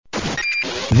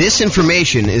This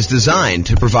information is designed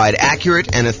to provide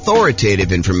accurate and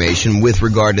authoritative information with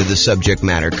regard to the subject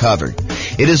matter covered.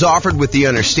 It is offered with the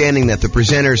understanding that the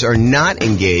presenters are not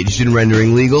engaged in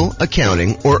rendering legal,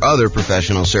 accounting, or other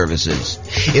professional services.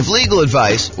 If legal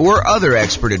advice or other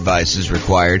expert advice is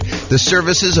required, the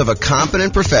services of a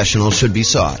competent professional should be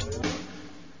sought.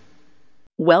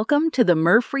 Welcome to the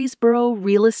Murfreesboro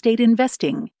Real Estate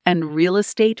Investing and Real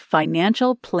Estate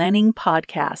Financial Planning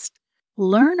Podcast.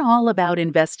 Learn all about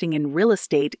investing in real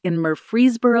estate in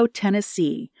Murfreesboro,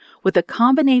 Tennessee, with a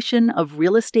combination of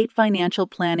real estate financial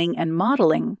planning and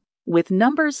modeling with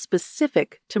numbers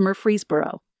specific to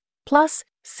Murfreesboro, plus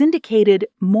syndicated,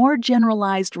 more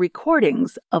generalized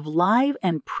recordings of live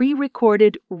and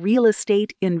pre-recorded real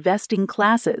estate investing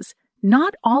classes,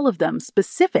 not all of them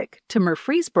specific to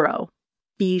Murfreesboro.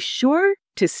 Be sure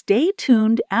to stay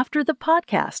tuned after the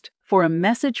podcast for a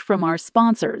message from our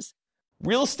sponsors.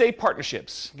 Real estate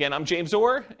partnerships. Again, I'm James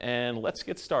Orr, and let's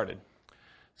get started.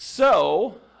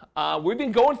 So, we've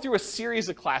been going through a series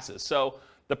of classes. So,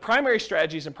 the primary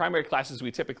strategies and primary classes we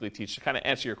typically teach, to kind of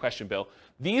answer your question, Bill,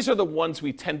 these are the ones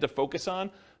we tend to focus on.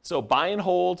 So, buy and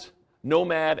hold,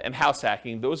 nomad, and house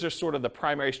hacking, those are sort of the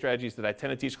primary strategies that I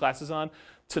tend to teach classes on.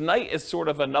 Tonight is sort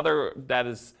of another that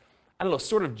is,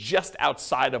 sort of just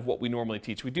outside of what we normally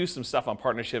teach. We do some stuff on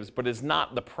partnerships, but it's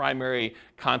not the primary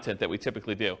content that we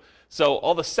typically do. So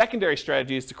all the secondary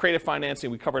strategies to creative financing,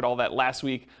 we covered all that last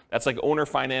week. That's like owner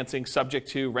financing, subject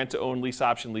to, rent to own, lease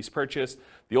option, lease purchase,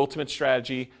 the ultimate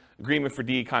strategy, agreement for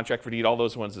deed, contract for deed, all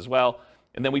those ones as well.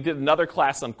 And then we did another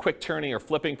class on quick turning or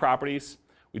flipping properties.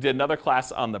 We did another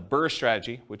class on the BRRRR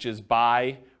strategy, which is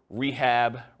buy,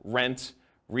 rehab, rent,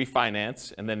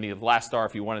 refinance, and then the last star,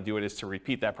 if you want to do it, is to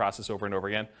repeat that process over and over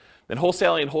again. Then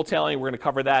wholesaling and wholetailing, we're going to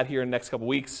cover that here in the next couple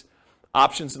weeks.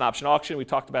 Options and option auction, we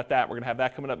talked about that. We're going to have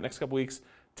that coming up next couple weeks.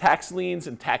 Tax liens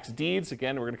and tax deeds,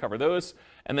 again, we're going to cover those.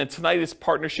 And then tonight is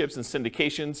partnerships and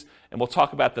syndications, and we'll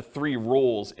talk about the three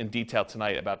roles in detail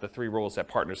tonight, about the three roles that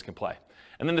partners can play.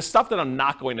 And then the stuff that I'm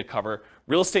not going to cover,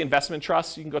 real estate investment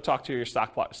trusts, you can go talk to your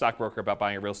stockbroker about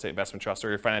buying a real estate investment trust or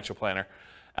your financial planner.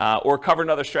 Or covering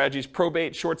other strategies,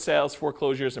 probate, short sales,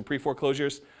 foreclosures, and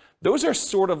pre-foreclosures. Those are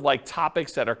sort of like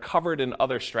topics that are covered in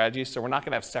other strategies, so we're not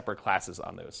going to have separate classes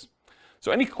on those.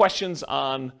 So any questions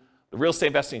on the real estate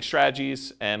investing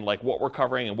strategies and like what we're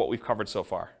covering and what we've covered so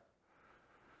far?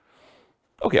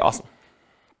 Okay, awesome.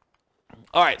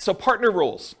 All right, so partner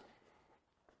rules.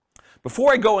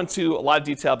 Before I go into a lot of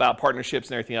detail about partnerships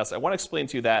and everything else, I want to explain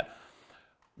to you that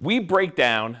we break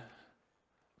down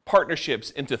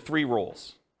partnerships into three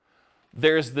roles.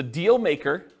 There's the deal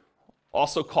maker,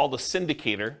 also called a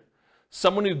syndicator,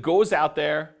 someone who goes out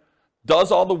there,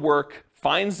 does all the work,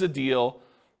 finds the deal,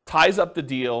 ties up the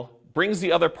deal, brings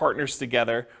the other partners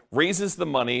together, raises the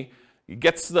money,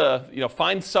 gets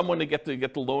finds someone to get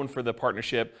the loan for the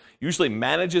partnership, usually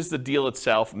manages the deal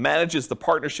itself, manages the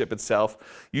partnership itself,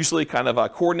 usually kind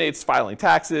of coordinates filing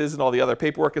taxes and all the other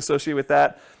paperwork associated with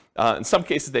that. In some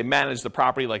cases, they manage the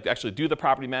property, like actually do the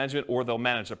property management, or they'll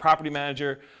manage the property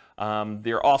manager.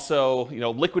 They're also,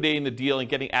 liquidating the deal and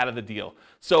getting out of the deal.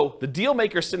 So the deal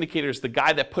maker syndicator is the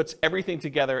guy that puts everything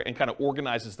together and kind of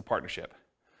organizes the partnership.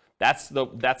 That's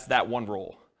that one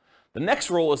role. The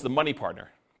next role is the money partner.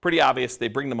 Pretty obvious, they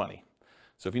bring the money.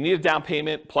 So if you need a down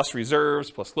payment, plus reserves,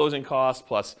 plus closing costs,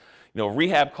 plus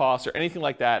rehab costs or anything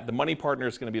like that, the money partner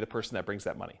is going to be the person that brings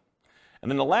that money. And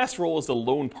then the last role is the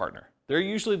loan partner. They're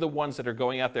usually the ones that are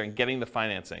going out there and getting the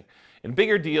financing. In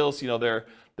bigger deals,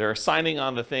 they're signing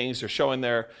on the things, they're showing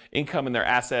their income and their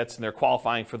assets, and they're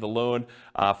qualifying for the loan.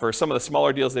 For some of the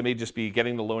smaller deals, they may just be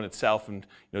getting the loan itself and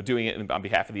doing it on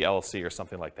behalf of the LLC or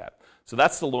something like that. So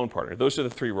that's the loan partner. Those are the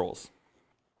three roles.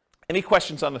 Any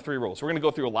questions on the three roles? We're going to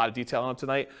go through a lot of detail on them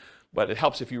tonight, but it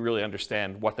helps if you really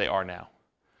understand what they are now.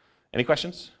 Any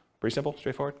questions? Pretty simple,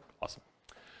 straightforward? Awesome.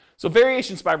 So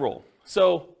variations by role.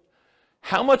 So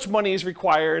how much money is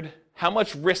required, how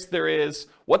much risk there is,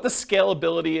 what the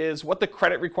scalability is, what the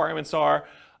credit requirements are,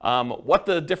 what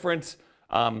the different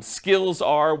skills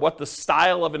are, what the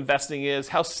style of investing is,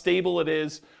 how stable it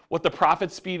is, what the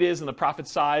profit speed is and the profit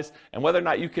size, and whether or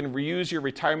not you can reuse your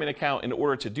retirement account in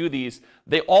order to do these,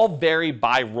 they all vary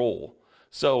by role.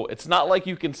 So it's not like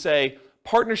you can say,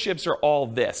 partnerships are all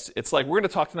this. It's like we're going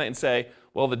to talk tonight and say,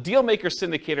 well, the deal maker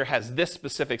syndicator has this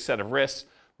specific set of risks,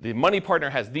 the money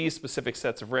partner has these specific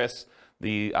sets of risks,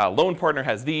 the loan partner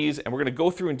has these, and we're going to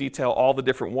go through in detail all the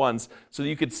different ones so that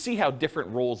you can see how different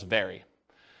roles vary.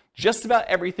 Just about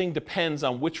everything depends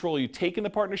on which role you take in the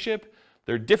partnership.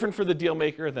 They're different for the deal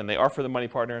maker than they are for the money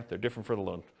partner. They're different for the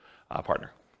loan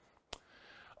partner.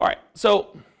 All right,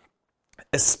 so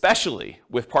especially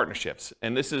with partnerships.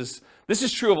 And this is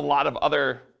true of a lot of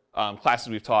other classes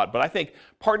we've taught, but I think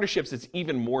partnerships is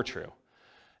even more true.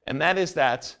 And that is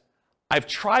that I've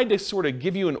tried to sort of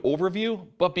give you an overview,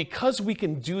 but because we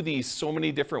can do these so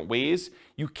many different ways,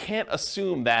 you can't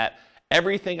assume that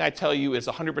everything I tell you is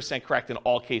 100% correct in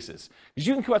all cases. Because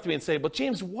you can come up to me and say, but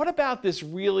James, what about this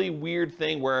really weird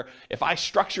thing where if I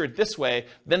structure it this way,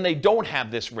 then they don't have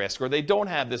this risk, or they don't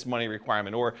have this money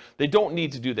requirement, or they don't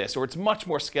need to do this, or it's much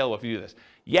more scalable if you do this.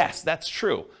 Yes, that's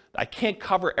true. I can't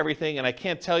cover everything, and I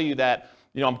can't tell you that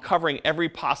I'm covering every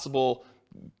possible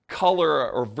color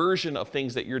or version of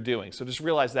things that you're doing. So just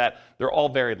realize that they're all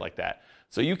varied like that.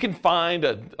 So you can find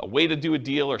a way to do a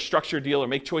deal or structure a deal or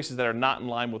make choices that are not in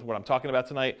line with what I'm talking about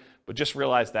tonight, but just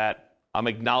realize that I'm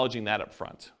acknowledging that up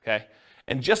front, okay?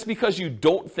 And just because you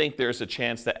don't think there's a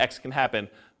chance that X can happen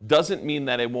doesn't mean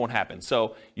that it won't happen.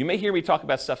 So you may hear me talk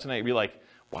about stuff tonight and be like,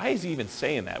 why is he even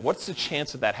saying that? What's the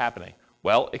chance of that happening?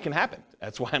 Well, it can happen.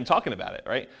 That's why I'm talking about it,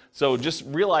 right? So just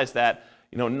realize that,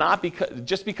 not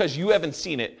just because you haven't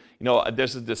seen it,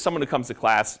 there's someone who comes to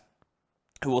class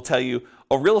who will tell you,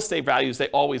 real estate values, they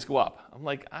always go up. I'm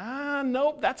like,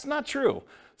 nope, that's not true.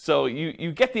 So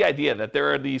you get the idea that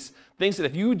there are these things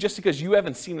that just because you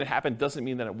haven't seen it happen doesn't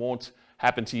mean that it won't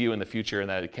happen to you in the future and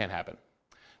that it can't happen.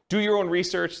 Do your own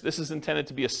research. This is intended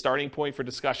to be a starting point for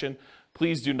discussion.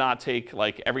 Please do not take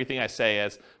everything I say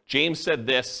as James said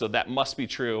this, so that must be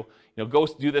true. Go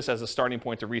do this as a starting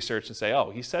point to research and say,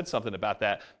 he said something about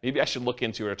that. Maybe I should look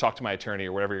into it or talk to my attorney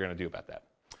or whatever you're going to do about that.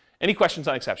 Any questions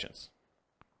on exceptions?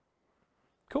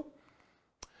 Cool.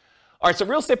 All right, so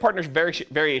real estate partnership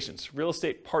variations. Real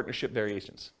estate partnership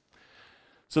variations.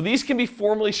 So these can be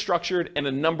formally structured in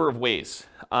a number of ways.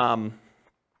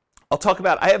 I'll talk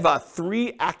about, I have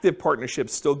 3 active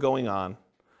partnerships still going on.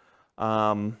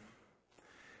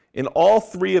 In all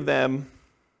 3 of them,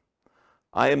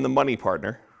 I am the money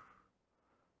partner.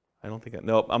 I'm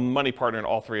a money partner in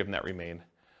all 3 of them that remain.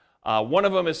 One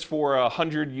of them is for a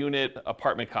 100-unit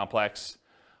apartment complex.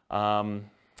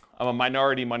 I'm a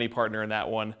minority money partner in that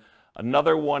one.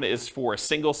 Another one is for a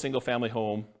single-family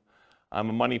home. I'm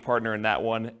a money partner in that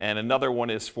one. And another one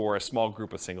is for a small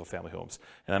group of single-family homes.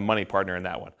 And I'm a money partner in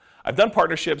that one. I've done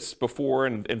partnerships before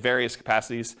in various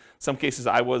capacities. Some cases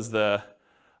I was the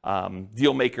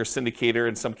deal maker syndicator.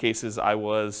 In some cases I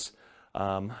was,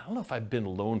 I don't know if I've been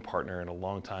loan partner in a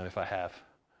long time, if I have.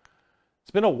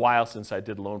 It's been a while since I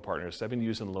did loan partners. I've been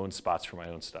using loan spots for my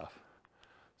own stuff.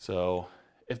 So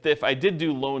if I did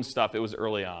do loan stuff, it was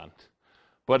early on.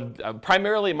 But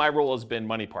primarily my role has been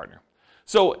money partner.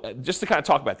 So just to kind of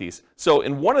talk about these. So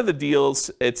in one of the deals,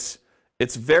 it's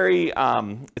a very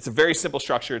simple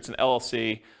structure. It's an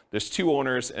LLC. There's 2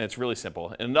 owners, and it's really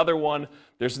simple. In another one,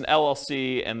 there's an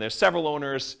LLC, and there's several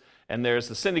owners, and there's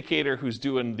the syndicator who's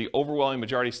doing the overwhelming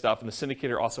majority stuff, and the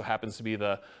syndicator also happens to be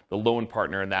the loan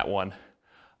partner in that one.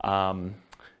 And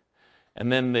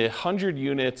then the 100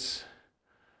 units,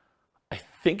 I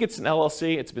think it's an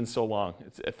LLC. It's been so long.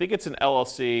 I think it's an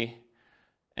LLC,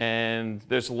 and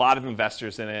there's a lot of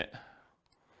investors in it.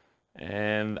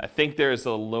 And I think there's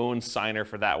a loan signer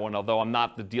for that one, although I'm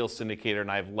not the deal syndicator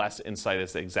and I have less insight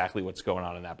as to exactly what's going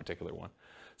on in that particular one.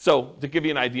 So to give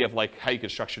you an idea of how you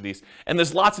could structure these, and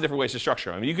there's lots of different ways to structure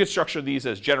them. I mean, you could structure these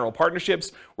as general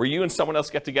partnerships where you and someone else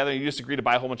get together and you just agree to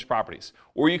buy a whole bunch of properties.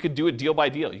 Or you could do it deal by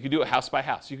deal. You could do it house by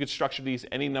house. You could structure these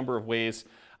any number of ways.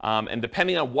 And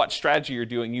depending on what strategy you're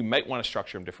doing, you might want to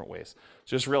structure them different ways.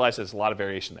 So just realize there's a lot of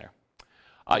variation there.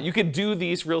 You could do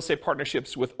these real estate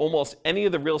partnerships with almost any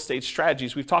of the real estate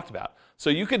strategies we've talked about. So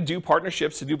you could do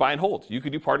partnerships to do buy and hold. You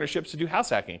could do partnerships to do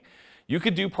house hacking. You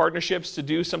could do partnerships to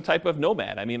do some type of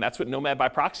nomad. I mean, that's what nomad by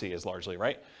proxy is largely,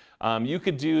 right? You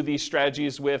could do these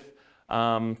strategies with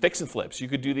fix and flips. You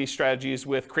could do these strategies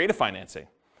with creative financing.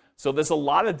 So there's a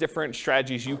lot of different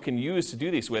strategies you can use to do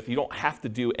these with. You don't have to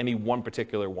do any one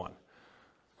particular one.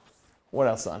 What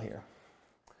else on here?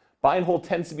 Buy and hold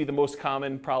tends to be the most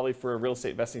common probably for real estate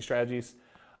investing strategies.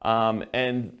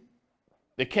 And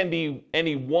it can be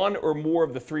any one or more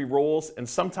of the 3 roles, and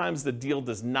sometimes the deal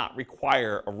does not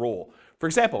require a role. For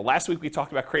example, last week we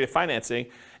talked about creative financing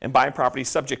and buying properties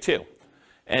subject to.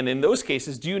 And in those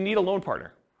cases, do you need a loan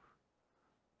partner?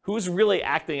 Who's really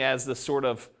acting as the sort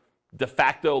of de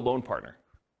facto loan partner?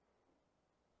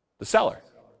 The seller.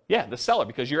 Yeah, the seller,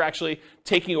 because you're actually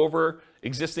taking over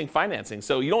existing financing.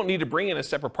 So you don't need to bring in a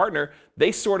separate partner.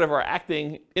 They sort of are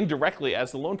acting indirectly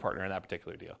as the loan partner in that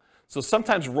particular deal. So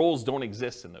sometimes roles don't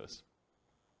exist in those.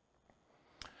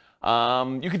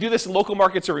 You can do this in local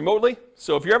markets or remotely.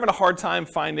 So if you're having a hard time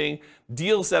finding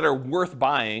deals that are worth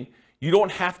buying, you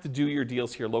don't have to do your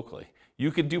deals here locally.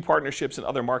 You could do partnerships in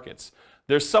other markets.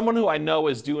 There's someone who I know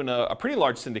is doing a pretty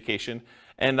large syndication,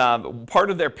 and part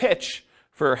of their pitch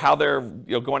for how they're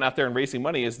going out there and raising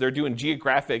money is they're doing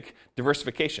geographic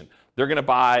diversification. They're going to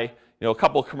buy a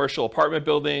couple of commercial apartment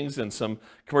buildings and some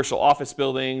commercial office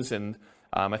buildings, and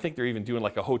I think they're even doing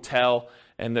like a hotel,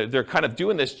 and they're kind of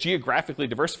doing this geographically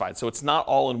diversified, so it's not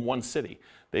all in one city.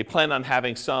 They plan on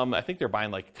having some, I think they're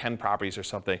buying like 10 properties or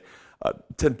something,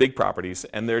 10 big properties,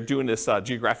 and they're doing this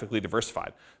geographically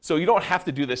diversified. So you don't have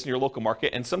to do this in your local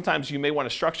market, and sometimes you may want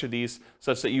to structure these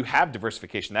such that you have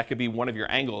diversification. That could be one of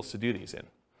your angles to do these in.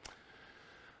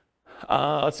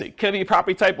 Let's see, can it be a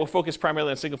property type? We'll focus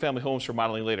primarily on single-family homes for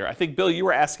modeling later. I think, Bill, you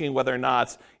were asking whether or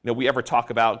not we ever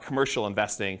talk about commercial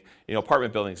investing,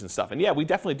 apartment buildings and stuff. And yeah, we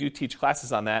definitely do teach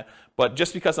classes on that. But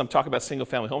just because I'm talking about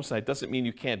single-family homes tonight doesn't mean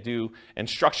you can't do and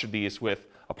structure these with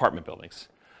apartment buildings.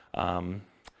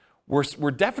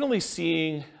 We're definitely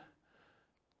seeing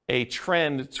a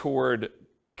trend toward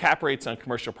cap rates on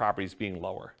commercial properties being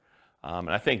lower. And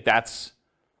I think that's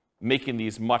making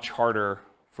these much harder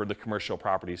for the commercial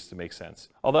properties to make sense.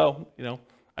 Although,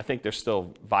 I think they're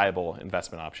still viable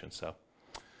investment options. So,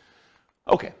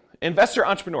 okay, investor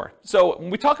entrepreneur. So when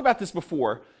we talked about this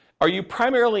before, are you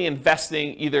primarily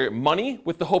investing either money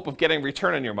with the hope of getting a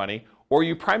return on your money, or are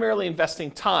you primarily investing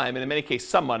time, and in many cases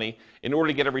some money, in order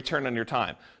to get a return on your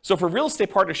time? So for real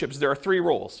estate partnerships, there are 3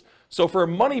 roles. So for a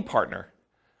money partner,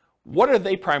 what are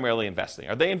they primarily investing?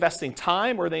 Are they investing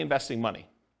time or are they investing money?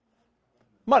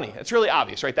 Money. It's really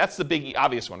obvious, right? That's the big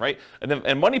obvious one, right?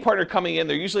 And money partner coming in,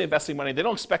 they're usually investing money. They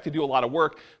don't expect to do a lot of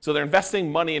work, so they're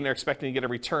investing money and they're expecting to get a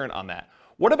return on that.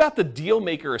 What about the deal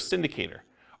maker or syndicator?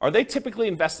 Are they typically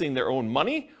investing their own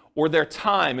money or their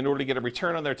time in order to get a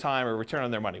return on their time or a return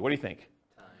on their money? What do you think?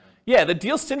 Time. Yeah, the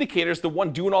deal syndicator is the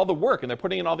one doing all the work and they're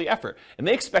putting in all the effort. And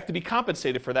they expect to be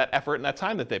compensated for that effort and that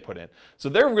time that they put in. So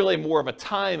they're really more of a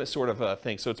time sort of a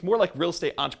thing. So it's more like real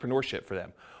estate entrepreneurship for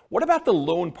them. What about the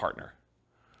loan partner?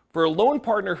 For a loan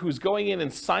partner who's going in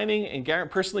and signing and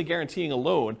personally guaranteeing a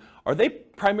loan, are they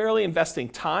primarily investing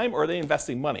time or are they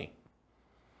investing money?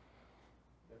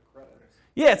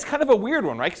 Yeah, it's kind of a weird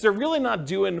one, right? Because they're really not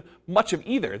doing much of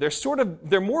either.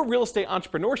 They're more real estate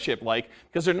entrepreneurship-like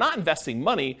because they're not investing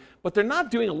money, but they're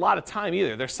not doing a lot of time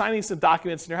either. They're signing some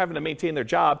documents and they're having to maintain their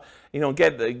job,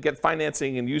 get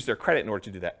financing and use their credit in order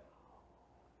to do that.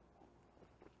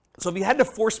 So if you had to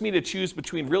force me to choose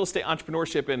between real estate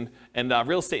entrepreneurship and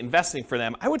real estate investing for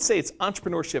them, I would say it's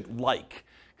entrepreneurship-like,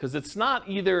 because it's not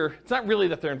really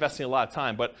that they're investing a lot of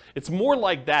time, but it's more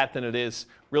like that than it is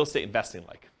real estate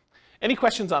investing-like. Any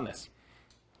questions on this?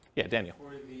 Yeah, Daniel.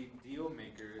 For the deal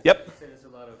makers, yep. You said it's a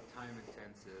lot of time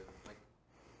intensive. And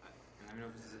I don't know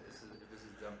if this is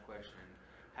a dumb question.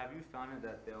 Have you found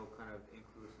that they'll kind of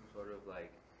include some sort of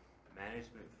like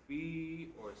management fee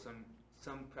or some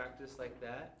practice like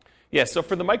that? Yeah, so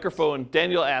for the microphone,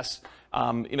 Daniel asks,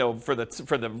 for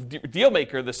the deal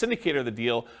maker, the syndicator of the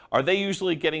deal, are they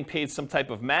usually getting paid some type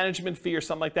of management fee or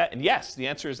something like that? And yes, the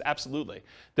answer is absolutely.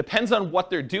 Depends on what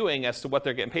they're doing as to what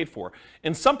they're getting paid for.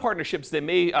 In some partnerships, they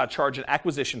may charge an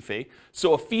acquisition fee,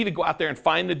 so a fee to go out there and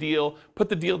find the deal, put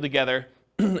the deal together,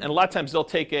 and a lot of times they'll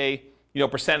take a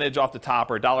percentage off the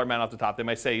top or a dollar amount off the top. They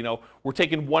might say, we're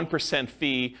taking 1%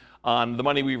 fee on the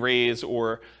money we raise,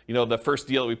 or the first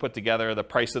deal that we put together, the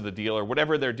price of the deal, or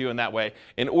whatever they're doing that way,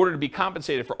 in order to be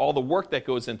compensated for all the work that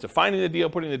goes into finding the deal,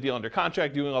 putting the deal under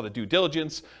contract, doing all the due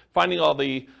diligence, finding all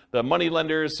the money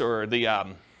lenders or the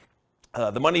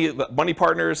money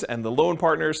partners and the loan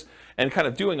partners, and kind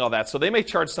of doing all that. So they may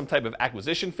charge some type of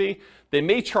acquisition fee. They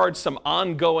may charge some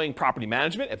ongoing property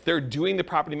management. If they're doing the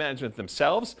property management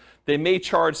themselves, they may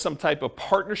charge some type of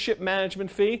partnership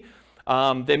management fee.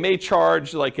 They may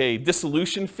charge like a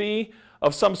dissolution fee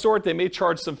of some sort. They may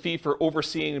charge some fee for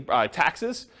overseeing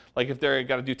taxes, like if they're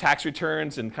got to do tax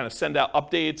returns and kind of send out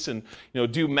updates and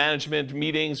do management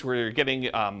meetings where you're getting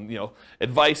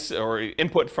advice or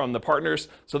input from the partners.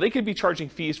 So they could be charging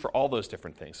fees for all those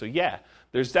different things. So yeah,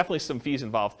 there's definitely some fees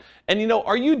involved. And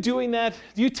are you doing that?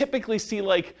 Do you typically see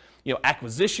like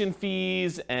acquisition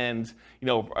fees and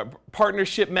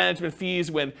partnership management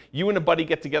fees when you and a buddy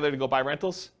get together to go buy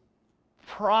rentals?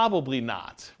 Probably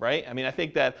not, right? I mean, I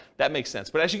think that makes sense.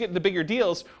 But as you get into bigger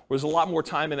deals, where there's a lot more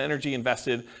time and energy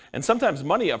invested, and sometimes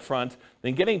money up front,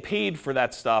 then getting paid for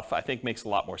that stuff, I think, makes a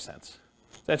lot more sense.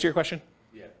 Does that answer your question?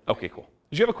 Yeah. Okay, cool.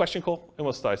 Did you have a question, Cole?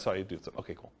 Almost I saw you do something.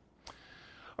 Okay, cool. All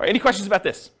right, any questions about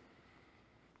this?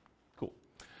 Cool.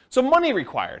 So money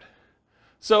required.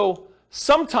 So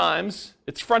sometimes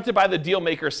it's fronted by the deal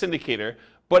maker or syndicator,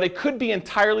 but it could be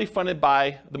entirely funded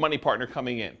by the money partner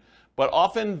coming in. But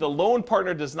often the loan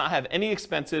partner does not have any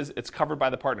expenses. It's covered by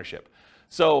the partnership.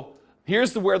 So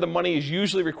Here's where the money is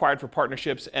usually required for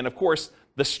partnerships, and of course,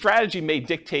 the strategy may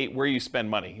dictate where you spend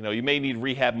money. You may need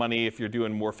rehab money if you're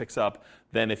doing more fix-up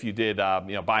than if you did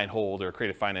buy and hold or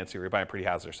creative financing or you're buying pretty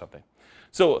houses or something.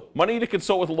 So money to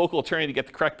consult with a local attorney to get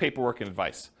the correct paperwork and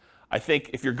advice. I think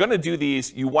if you're going to do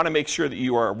these, you want to make sure that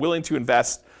you are willing to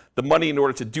invest the money in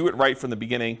order to do it right from the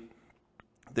beginning.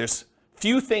 There's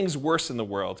few things worse in the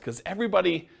world because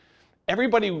everybody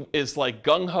is like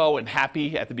gung-ho and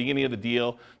happy at the beginning of the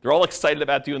deal. They're all excited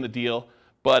about doing the deal,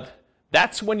 but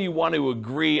that's when you want to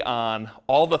agree on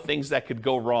all the things that could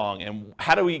go wrong and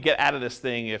how do we get out of this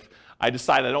thing if I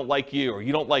decide I don't like you or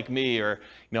you don't like me, or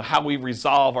how we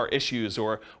resolve our issues,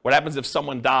 or what happens if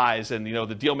someone dies and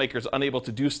the deal maker is unable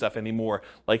to do stuff anymore.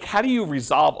 Like, how do you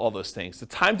resolve all those things? The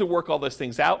time to work all those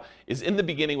things out is in the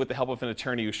beginning with the help of an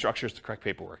attorney who structures the correct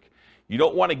paperwork. You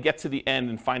don't want to get to the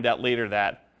end and find out later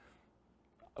that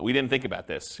we didn't think about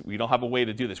this. We don't have a way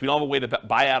to do this. We don't have a way to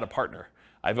buy out a partner.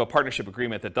 I have a partnership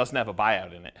agreement that doesn't have a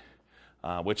buyout in it,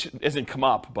 which isn't come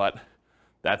up, but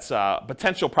that's a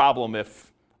potential problem if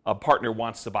a partner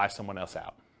wants to buy someone else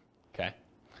out, okay?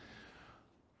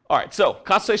 All right, so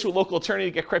consultation with local attorney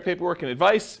to get correct paperwork and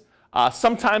advice.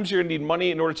 Sometimes you're gonna need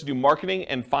money in order to do marketing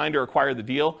and find or acquire the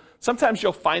deal. Sometimes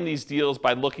you'll find these deals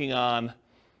by looking on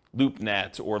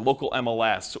LoopNet or local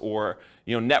MLS or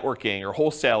networking or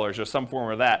wholesalers or some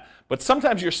form of that. But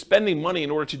sometimes you're spending money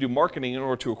in order to do marketing in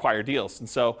order to acquire deals. And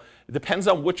so it depends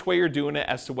on which way you're doing it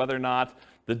as to whether or not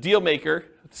the deal maker,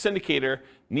 the syndicator,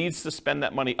 needs to spend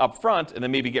that money up front and then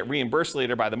maybe get reimbursed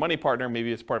later by the money partner,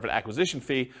 maybe it's part of an acquisition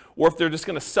fee, or if they're just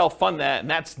going to self-fund that and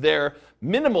that's their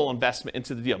minimal investment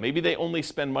into the deal. Maybe they only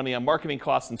spend money on marketing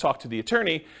costs and talk to the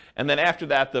attorney, and then after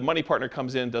that the money partner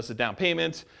comes in, does the down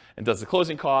payment, and does the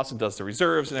closing costs, and does the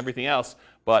reserves and everything else,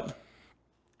 but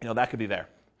that could be there.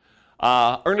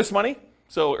 Earnest money.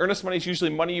 So earnest money is usually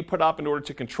money you put up in order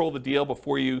to control the deal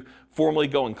before you formally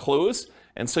go and close.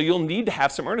 And so you'll need to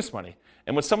have some earnest money.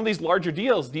 And with some of these larger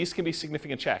deals, these can be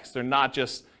significant checks. They're not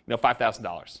just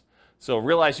 $5,000. So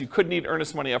realize you could need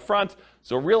earnest money up front.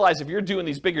 So realize if you're doing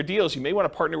these bigger deals, you may want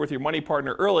to partner with your money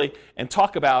partner early and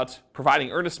talk about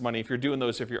providing earnest money if you're doing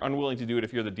those, if you're unwilling to do it,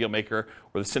 if you're the deal maker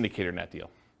or the syndicator in that deal.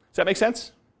 Does that make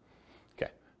sense?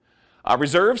 Okay.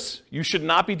 Reserves, you should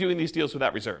not be doing these deals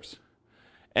without reserves.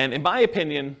 And in my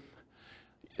opinion,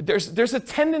 there's a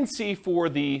tendency for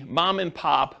the mom and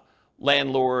pop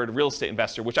landlord real estate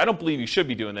investor, which I don't believe you should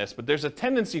be doing this, but there's a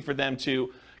tendency for them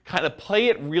to kind of play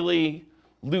it really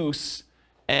loose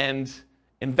and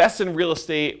invest in real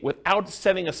estate without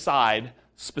setting aside,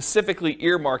 specifically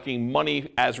earmarking money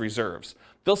as reserves.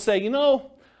 They'll say,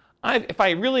 if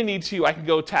I really need to, I can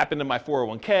go tap into my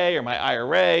 401k or my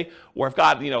IRA, or I've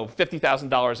got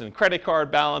 $50,000 in credit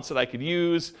card balance that I could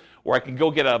use, or I can go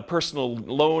get a personal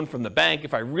loan from the bank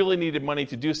if I really needed money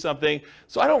to do something.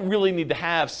 So I don't really need to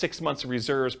have 6 months of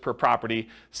reserves per property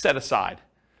set aside.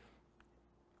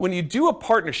 When you do a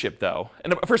partnership though,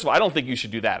 and first of all, I don't think you should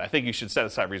do that. I think you should set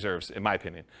aside reserves, in my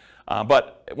opinion.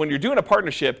 But when you're doing a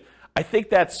partnership, I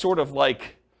think that's sort of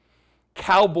like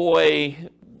cowboy,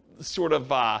 sort of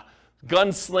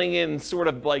gunslinging, sort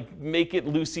of like make it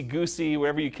loosey-goosey,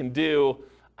 whatever you can do.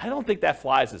 I don't think that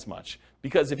flies as much.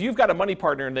 Because if you've got a money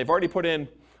partner and they've already put in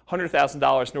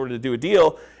 $100,000 in order to do a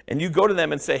deal, and you go to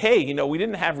them and say, hey, we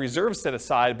didn't have reserves set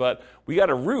aside, but we got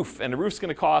a roof, and the roof's going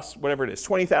to cost whatever it is,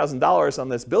 $20,000 on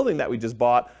this building that we just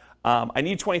bought. I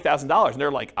need $20,000. And they're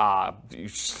like, I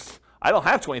don't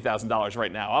have $20,000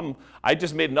 right now. I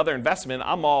just made another investment.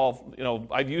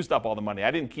 I've used up all the money.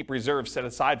 I didn't keep reserves set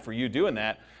aside for you doing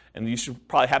that. And you should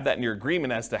probably have that in your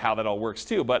agreement as to how that all works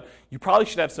too. But you probably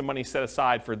should have some money set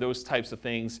aside for those types of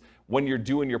things when you're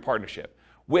doing your partnership.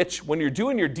 Which, when you're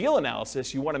doing your deal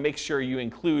analysis, you want to make sure you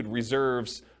include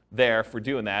reserves there for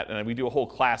doing that. And we do a whole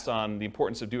class on the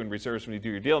importance of doing reserves when you do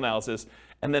your deal analysis.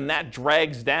 And then that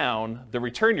drags down the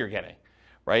return you're getting,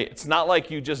 right? It's not like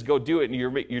you just go do it and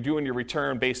you're doing your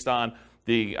return based on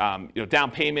the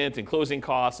down payment and closing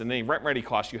costs and any rent-ready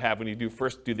costs you have when you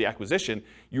first do the acquisition.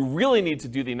 You really need to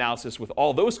do the analysis with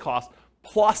all those costs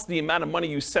plus the amount of money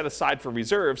you set aside for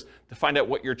reserves to find out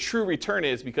what your true return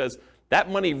is, because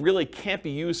that money really can't be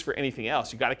used for anything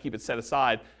else. You got to keep it set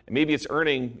aside, and maybe it's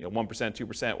earning 1%,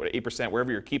 2%, 8%,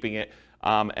 wherever you're keeping it,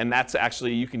 and that's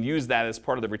actually, you can use that as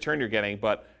part of the return you're getting,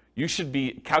 but you should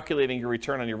be calculating your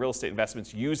return on your real estate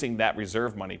investments using that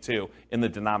reserve money too in the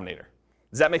denominator.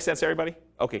 Does that make sense to everybody?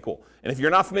 Okay, cool. And if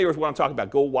you're not familiar with what I'm talking about,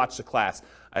 go watch the class.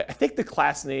 I think the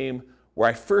class name where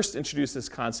I first introduced this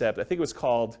concept, I think it was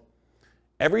called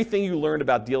Everything You Learned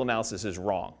About Deal Analysis is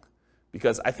Wrong.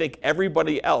 Because I think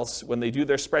everybody else, when they do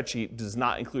their spreadsheet, does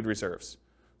not include reserves.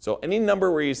 So any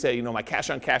number where you say, my cash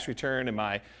on cash return and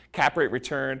my cap rate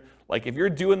return, like if you're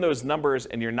doing those numbers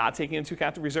and you're not taking into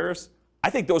account the reserves, I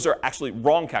think those are actually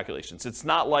wrong calculations. It's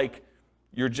not like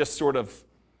you're just sort of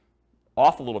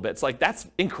off a little bit. It's like that's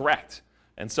incorrect.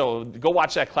 And so go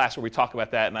watch that class where we talk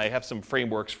about that, and I have some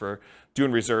frameworks for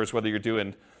doing reserves, whether you're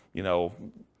doing,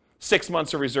 6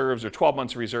 months of reserves or 12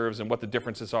 months of reserves, and what the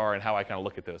differences are and how I kind of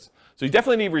look at those. So you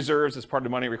definitely need reserves as part of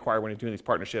the money required when you're doing these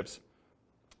partnerships.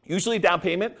 Usually down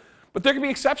payment, but there can be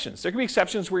exceptions. There can be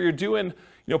exceptions where you're doing,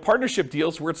 partnership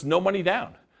deals where it's no money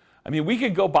down. I mean, we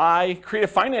could go buy creative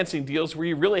financing deals where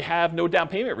you really have no down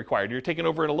payment required. You're taking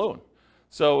over in a loan.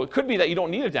 So it could be that you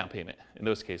don't need a down payment in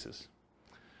those cases.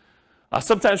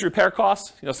 Sometimes repair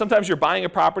costs. Sometimes you're buying a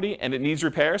property and it needs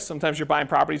repairs. Sometimes you're buying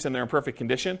properties and they're in perfect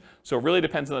condition. So it really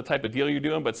depends on the type of deal you're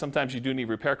doing, but sometimes you do need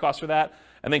repair costs for that.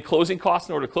 And then closing costs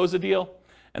in order to close the deal.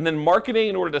 And then marketing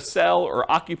in order to sell or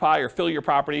occupy or fill your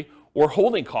property, or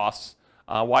holding costs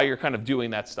while you're kind of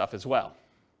doing that stuff as well.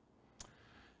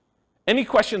 Any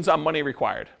questions on money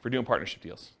required for doing partnership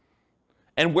deals?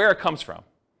 And where it comes from?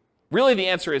 Really the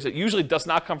answer is it usually does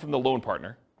not come from the loan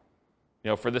partner,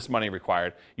 for this money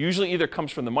required. Usually either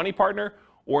comes from the money partner,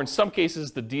 or in some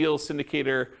cases the deal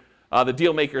syndicator, the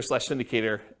deal maker /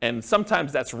 syndicator, and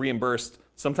sometimes that's reimbursed,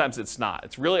 sometimes it's not.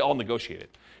 It's really all negotiated.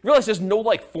 You realize there's no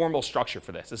formal structure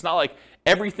for this. It's not like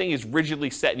everything is rigidly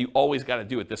set and you always got to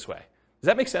do it this way. Does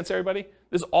that make sense, everybody?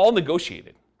 This is all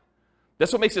negotiated.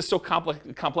 That's what makes it so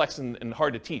complex and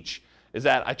hard to teach, is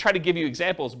that I try to give you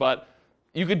examples, but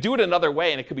you could do it another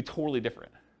way and it could be totally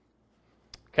different.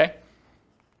 Okay?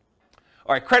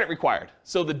 All right, credit required.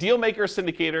 So the deal maker or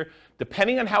syndicator,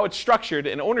 depending on how it's structured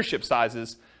and ownership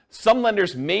sizes, some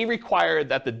lenders may require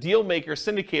that the deal maker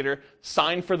syndicator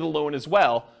sign for the loan as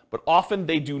well, but often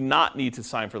they do not need to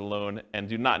sign for the loan and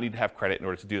do not need to have credit in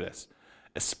order to do this,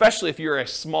 especially if you're a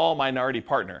small minority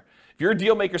partner. If you're a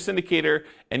deal maker syndicator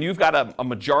and you've got a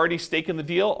majority stake in the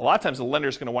deal, a lot of times the lender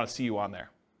is going to want to see you on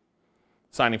there,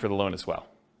 signing for the loan as well.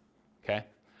 Okay?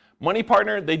 Money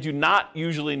partner, they do not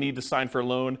usually need to sign for a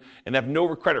loan and have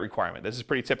no credit requirement. This is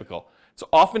pretty typical. It's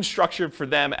often structured for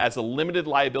them as a limited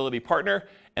liability partner,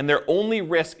 and their only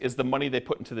risk is the money they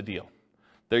put into the deal.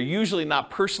 They're usually not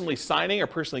personally signing or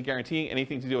personally guaranteeing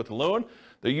anything to do with the loan.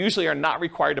 They usually are not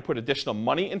required to put additional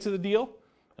money into the deal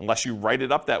unless you write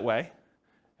it up that way.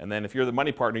 And then if you're the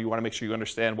money partner, you want to make sure you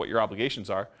understand what your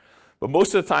obligations are. But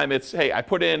most of the time it's, hey, I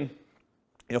put in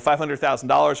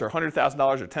 $500,000 or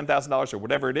 $100,000 or $10,000 or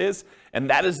whatever it is, and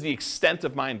that is the extent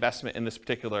of my investment in this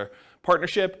particular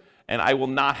partnership, and I will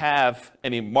not have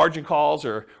any margin calls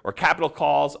or capital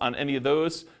calls on any of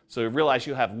those. So realize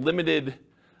you have limited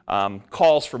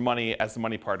calls for money as the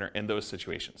money partner in those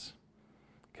situations.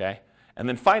 Okay? And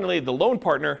then finally, the loan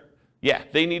partner,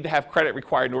 they need to have credit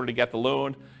required in order to get the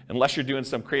loan, unless you're doing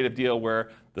some creative deal where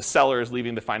the seller is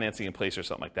leaving the financing in place or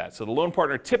something like that. So the loan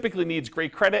partner typically needs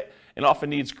great credit and often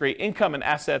needs great income and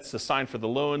assets to sign for the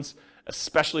loans,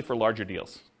 especially for larger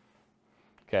deals.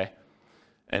 Okay?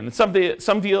 And in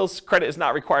some deals, credit is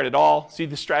not required at all. See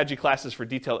the strategy classes for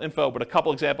detailed info, but a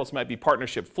couple examples might be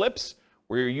partnership flips,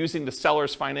 where you're using the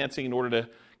seller's financing in order to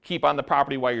keep on the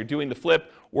property while you're doing the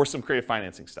flip, or some creative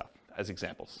financing stuff as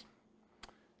examples.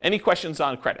 Any questions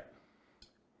on credit?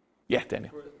 Yeah,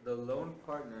 Daniel. For the loan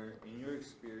partner, in your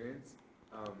experience,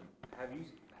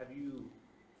 have you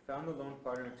found the loan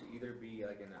partner to either be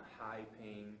like in a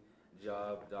high-paying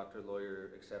job, doctor, lawyer,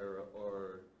 etc.,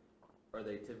 or are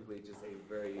they typically just a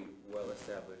very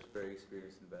well-established, very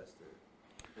experienced investor?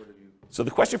 What have you? So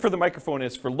the question for the microphone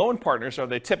is, for loan partners, are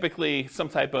they typically some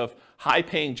type of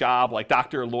high-paying job, like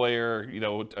doctor, lawyer,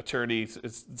 attorney,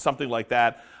 something like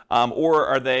that, or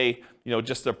are they,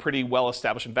 just a pretty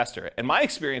well-established investor? And my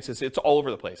experience is it's all over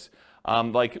the place.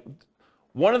 Like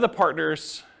one of the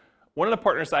partners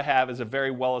I have is a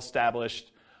very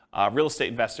well-established real estate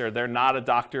investor. They're not a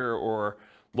doctor or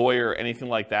lawyer or anything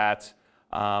like that.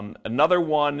 Another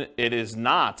one, it is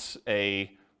not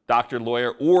a doctor,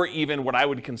 lawyer, or even what I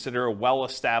would consider a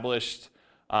well-established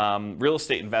real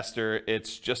estate investor.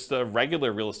 It's just a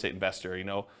regular real estate investor,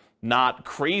 not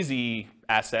crazy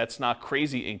assets, not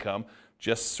crazy income,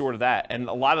 just sort of that. And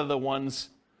a lot of the ones,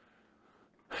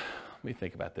 let me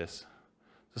think about this.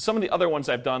 So some of the other ones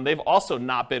I've done, they've also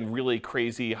not been really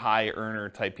crazy high earner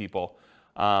type people.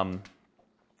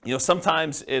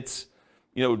 Sometimes it's,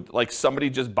 like somebody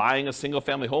just buying a single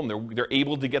family home. They're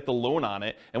able to get the loan on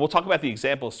it. And we'll talk about the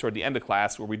examples toward the end of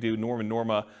class where we do Norm and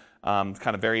Norma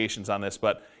kind of variations on this.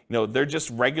 But, they're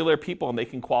just regular people and they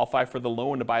can qualify for the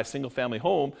loan to buy a single family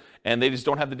home, and they just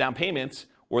don't have the down payment,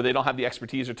 or they don't have the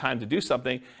expertise or time to do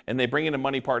something, and they bring in a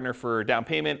money partner for down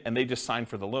payment and they just sign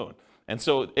for the loan. And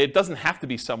so it doesn't have to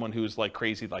be someone who's like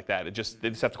crazy like that. They just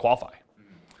have to qualify.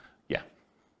 Yeah.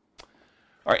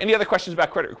 All right, any other questions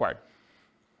about credit required?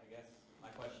 I guess my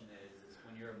question is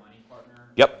when you're a money partner,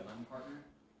 Yep. or a loan partner,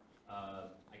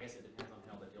 I guess it depends on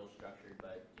how the deal's structured,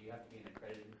 but do you have to be an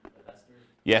accredited investor?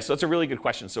 Yeah, so that's a really good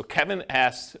question. So Kevin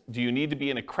asked, do you need to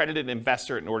be an accredited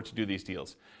investor in order to do these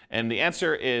deals? And the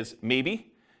answer is maybe.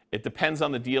 It depends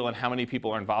on the deal and how many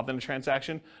people are involved in the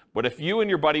transaction. But if you and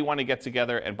your buddy want to get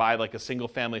together and buy like a single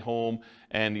family home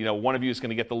and one of you is going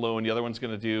to get the loan, the other one's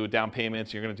going to do down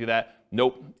payments, you're going to do that,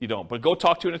 nope, you don't. But go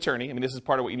talk to an attorney. I mean, this is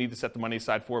part of what you need to set the money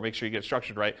aside for, make sure you get it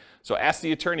structured right. So ask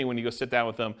the attorney when you go sit down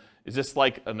with them, is this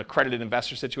like an accredited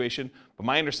investor situation? But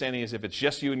my understanding is if it's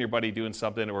just you and your buddy doing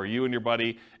something, or you and your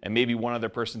buddy and maybe one other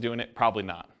person doing it, probably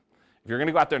not. If you're going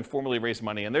to go out there and formally raise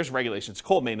money, and there's regulations,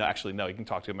 Cole may actually know, you can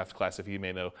talk to him after class if he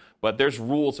may know, but there's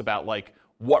rules about like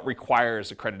what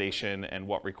requires accreditation and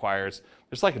what requires,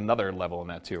 there's like another level in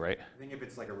that too, right? I think if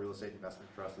it's like a real estate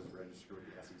investment trust that's registered with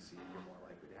the SEC, you're more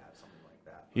likely to have something like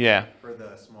that. Yeah. For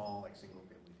the small, like single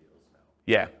family deals, no.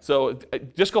 Yeah, so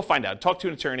just go find out. Talk to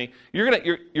an attorney. You're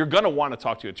gonna want to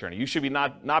talk to an attorney. You should be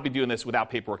not be doing this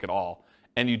without paperwork at all.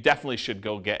 And you definitely should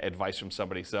go get advice from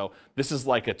somebody. So this is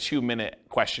like a 2-minute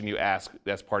question you ask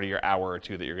that's part of your hour or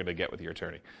two that you're going to get with your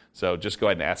attorney. So just go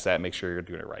ahead and ask that and make sure you're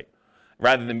doing it right,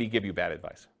 rather than me give you bad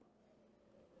advice.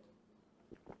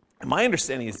 And my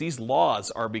understanding is these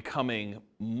laws are becoming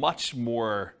much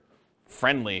more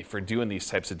friendly for doing these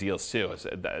types of deals too.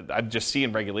 I'm just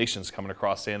seeing regulations coming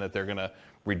across saying that they're going to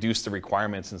reduce the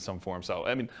requirements in some form. So,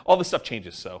 I mean, all this stuff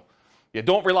changes. So, yeah,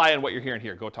 don't rely on what you're hearing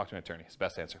here. Go talk to an attorney. It's the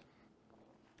best answer.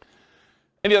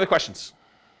 Any other questions?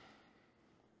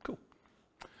 Cool.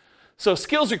 So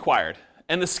skills required.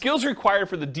 And the skills required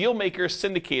for the deal maker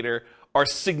syndicator are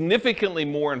significantly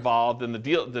more involved than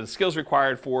the skills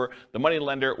required for the money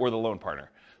lender or the loan partner.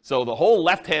 So the whole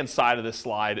left-hand side of this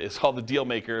slide is all the deal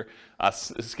maker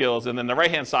skills, and then the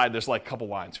right-hand side, there's like a couple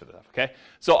lines for that, okay?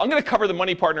 So I'm gonna cover the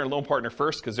money partner and loan partner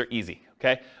first because they're easy,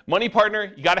 okay? Money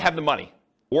partner, you gotta have the money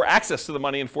or access to the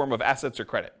money in form of assets or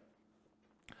credit.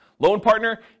 Loan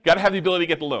partner, you got to have the ability to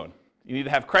get the loan. You need to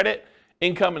have credit,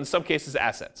 income, and in some cases,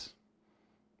 assets.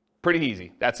 Pretty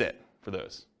easy. That's it for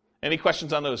those. Any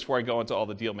questions on those before I go into all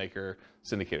the deal maker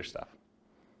syndicator stuff?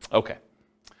 Okay.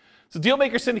 So deal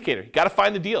maker syndicator, you got to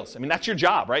find the deals. I mean, that's your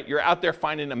job, right? You're out there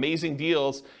finding amazing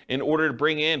deals in order to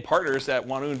bring in partners that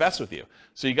want to invest with you.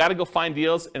 So you got to go find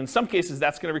deals, and in some cases,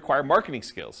 that's going to require marketing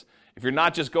skills. If you're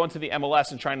not just going to the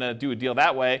MLS and trying to do a deal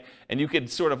that way, and you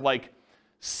could sort of like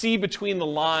see between the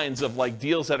lines of like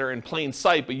deals that are in plain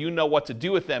sight, but you know what to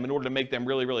do with them in order to make them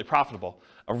really, really profitable.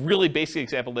 A really basic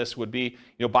example of this would be,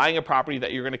 buying a property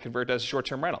that you're going to convert as a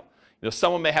short-term rental.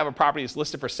 Someone may have a property that's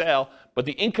listed for sale, but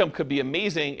the income could be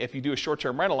amazing if you do a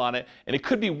short-term rental on it, and it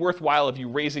could be worthwhile if you're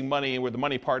raising money with a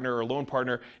money partner or a loan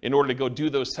partner in order to go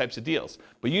do those types of deals.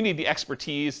 But you need the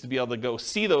expertise to be able to go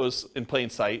see those in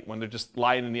plain sight when they're just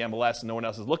lying in the MLS and no one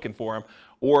else is looking for them,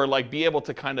 or like be able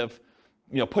to kind of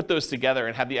put those together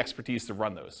and have the expertise to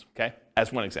run those, okay?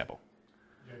 As one example.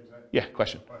 James, Yeah,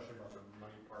 question. Question about the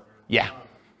money partner. Yeah.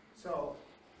 So,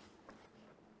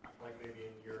 like maybe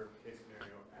in your case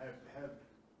scenario,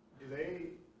 do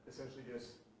they essentially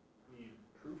just need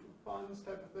proof of funds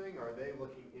type of thing, or are they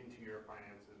looking into your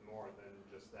finances more than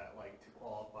just that, like to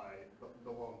qualify,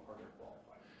 the loan partner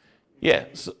qualify? Yeah,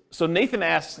 so Nathan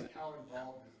asked, Like how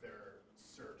involved is their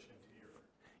search into your...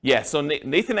 yeah, so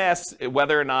Nathan asked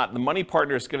whether or not the money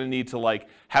partner is going to need to like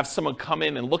have someone come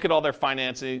in and look at all their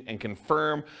financing and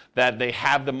confirm that they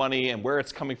have the money and where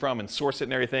it's coming from and source it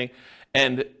and everything.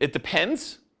 And it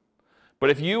depends. But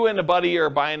if you and a buddy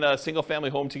are buying a single family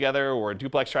home together or a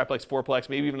duplex, triplex, fourplex,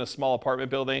 maybe even a small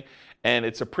apartment building, and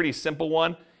it's a pretty simple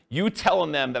one, you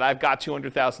telling them that I've got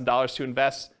 $200,000 to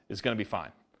invest is going to be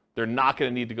fine. They're not going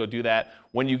to need to go do that.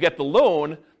 When you get the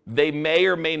loan, they may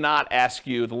or may not ask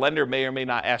you, the lender may or may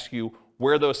not ask you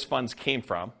where those funds came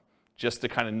from, just to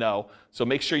kind of know. So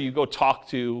make sure you go talk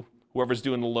to whoever's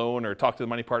doing the loan or talk to the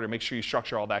money partner, make sure you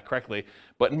structure all that correctly.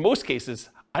 But in most cases,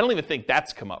 I don't even think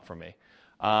that's come up for me.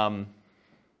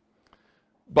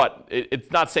 But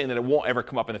it's not saying that it won't ever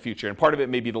come up in the future. And part of it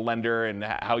may be the lender and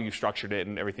how you structured it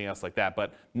and everything else like that.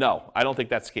 But no, I don't think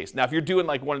that's the case. Now, if you're doing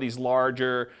like one of these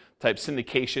larger type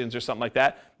syndications or something like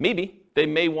that, maybe they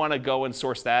may want to go and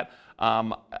source that.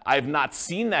 I've not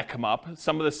seen that come up.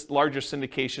 Some of the larger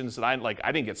syndications that I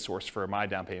didn't get sourced for my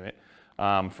down payment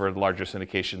for the larger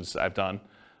syndications I've done.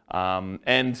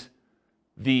 And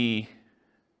the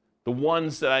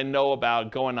ones that I know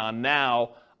about going on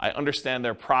now, I understand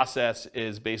their process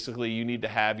is basically you need to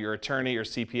have your attorney or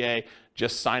CPA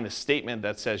just sign a statement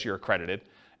that says you're accredited.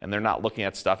 and they're not looking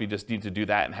at stuff. You just need to do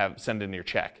that and send in your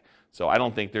check. So I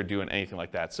don't think they're doing anything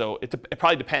like that. So it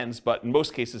probably depends, but in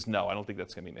most cases, no, I don't think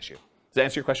that's going to be an issue. Does that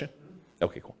answer your question?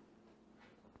 Okay, cool.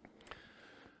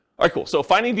 All right, cool. So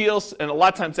finding deals, and a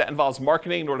lot of times that involves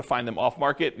marketing in order to find them off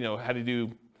market, how to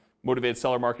do motivated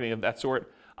seller marketing of that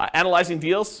sort. Analyzing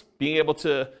deals, being able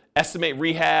to estimate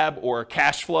rehab or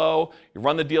cash flow, you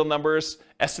run the deal numbers,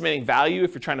 estimating value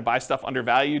if you're trying to buy stuff under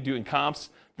value, doing comps,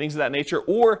 things of that nature.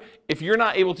 Or if you're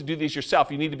not able to do these yourself,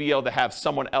 you need to be able to have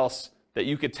someone else that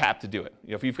you could tap to do it.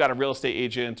 If you've got a real estate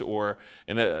agent or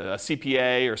a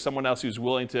CPA or someone else who's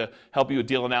willing to help you with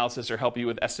deal analysis or help you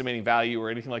with estimating value or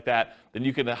anything like that, then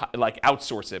you can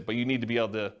outsource it. But you need to be able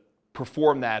to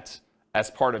perform that as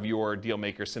part of your deal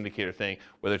maker syndicator thing,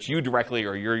 whether it's you directly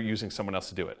or you're using someone else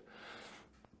to do it.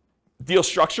 Deal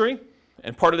structuring,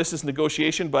 and part of this is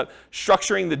negotiation, but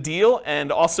structuring the deal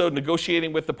and also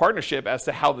negotiating with the partnership as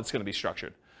to how that's going to be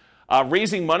structured.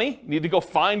 Raising money, you need to go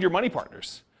find your money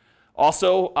partners.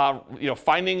 Also,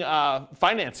 finding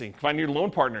financing, finding your loan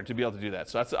partner to be able to do that.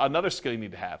 So that's another skill you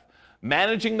need to have.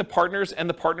 Managing the partners and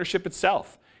the partnership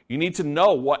itself. You need to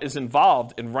know what is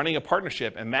involved in running a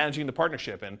partnership and managing the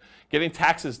partnership and getting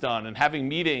taxes done and having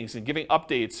meetings and giving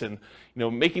updates and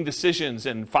making decisions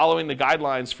and following the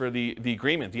guidelines for the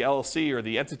agreement, the LLC or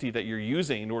the entity that you're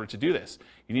using in order to do this.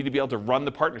 You need to be able to run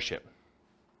the partnership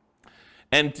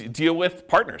and deal with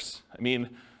partners. I mean,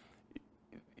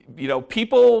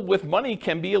 people with money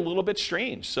can be a little bit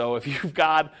strange. So if you've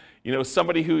got,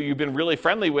 somebody who you've been really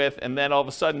friendly with, and then all of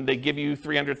a sudden they give you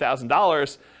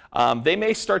 $300,000, they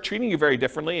may start treating you very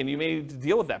differently, and you may need to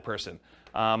deal with that person.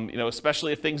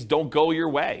 Especially if things don't go your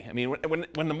way. I mean,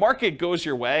 when the market goes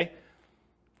your way,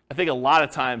 I think a lot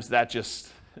of times that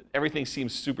just everything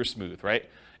seems super smooth, right?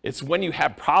 It's when you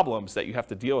have problems that you have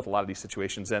to deal with a lot of these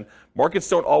situations, and markets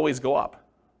don't always go up.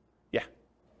 Yeah.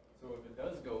 So if it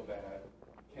does go bad,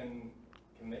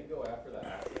 can they go after the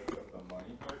assets of the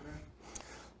money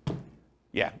partner?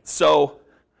 Yeah. So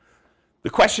the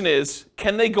question is,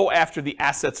 can they go after the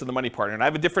assets of the money partner? And I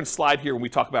have a different slide here when we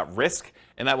talk about risk,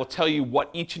 and I will tell you what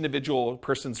each individual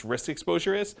person's risk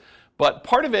exposure is. But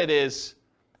part of it is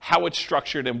how it's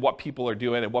structured and what people are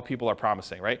doing and what people are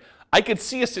promising, right? I could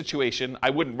see a situation,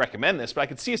 I wouldn't recommend this, but I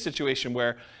could see a situation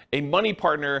where a money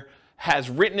partner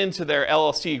has written into their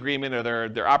LLC agreement or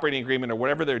their operating agreement or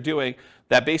whatever they're doing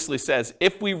that basically says,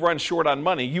 if we run short on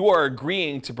money, you are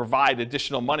agreeing to provide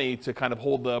additional money to kind of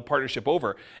hold the partnership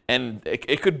over. And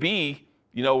it could be,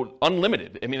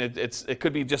 unlimited. I mean, it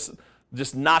could be just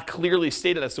not clearly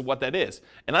stated as to what that is.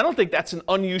 And I don't think that's an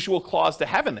unusual clause to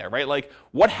have in there, right? Like,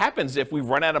 what happens if we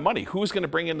run out of money? Who's going to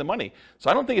bring in the money? So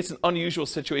I don't think it's an unusual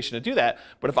situation to do that.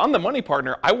 But if I'm the money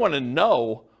partner, I want to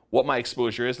know what my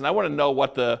exposure is, and I want to know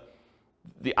what the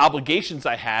obligations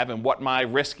I have and what my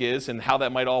risk is and how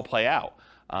that might all play out.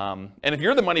 And if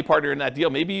you're the money partner in that deal,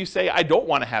 maybe you say, I don't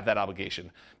want to have that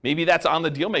obligation. Maybe that's on the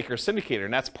deal maker syndicator,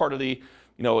 and that's part of the,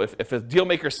 if a deal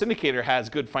maker syndicator has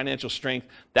good financial strength,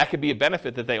 that could be a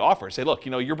benefit that they offer. Say, look,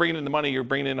 you're bringing in the money, you're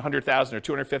bringing in $100,000 or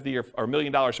 $250,000 or $1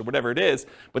 million or whatever it is,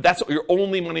 but that's your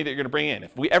only money that you're going to bring in.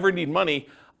 If we ever need money,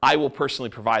 I will personally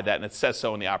provide that, and it says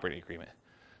so in the operating agreement.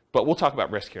 But we'll talk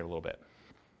about risk here in a little bit.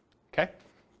 Okay?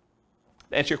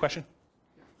 Answer your question?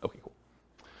 Okay, cool.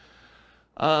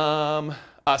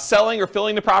 Selling or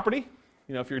filling the property,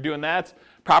 if you're doing that.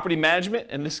 Property management,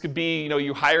 and this could be,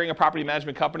 you hiring a property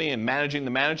management company and managing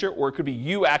the manager, or it could be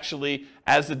you actually,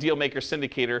 as the deal maker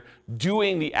syndicator,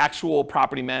 doing the actual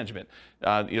property management.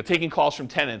 Taking calls from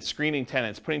tenants, screening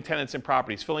tenants, putting tenants in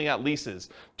properties, filling out leases,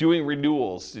 doing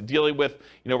renewals, dealing with,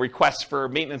 requests for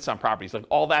maintenance on properties. Like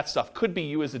all that stuff could be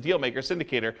you as a deal maker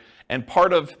syndicator, and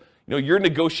part of your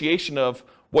negotiation of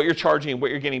what you're charging and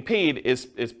what you're getting paid is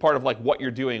part of like what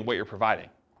you're doing, what you're providing.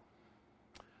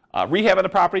 Rehab of the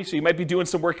property, so you might be doing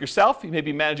some work yourself, you may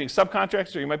be managing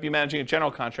subcontractors, or you might be managing a general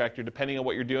contractor depending on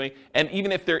what you're doing, and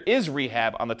even if there is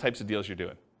rehab on the types of deals you're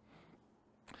doing.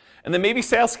 And then maybe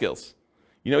sales skills.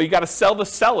 You got to sell the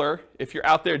seller if you're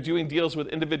out there doing deals with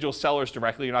individual sellers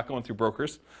directly, you're not going through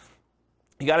brokers.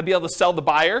 You got to be able to sell the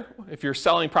buyer if you're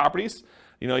selling properties.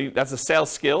 That's a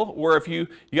sales skill. Or if you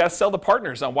got to sell the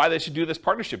partners on why they should do this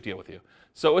partnership deal with you.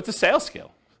 So it's a sales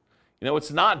skill.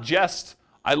 It's not just,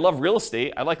 I love real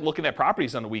estate, I like looking at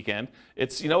properties on the weekend.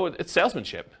 It's, it's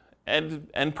salesmanship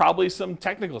and probably some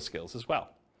technical skills as well.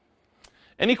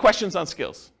 Any questions on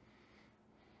skills?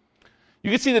 You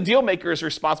can see the deal maker is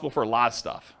responsible for a lot of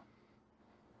stuff.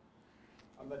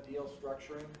 On the deal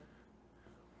structuring,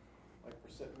 like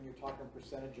when you're talking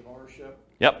percentage of ownership.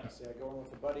 Yep. Say I go in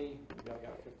with a buddy, I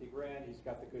got 50 grand, he's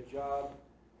got the good job.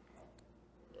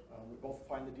 We both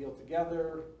find the deal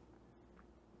together.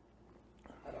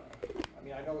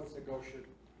 mean, I know it's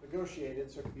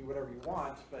negotiated, so it can be whatever you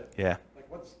want, but Yeah. like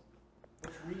what's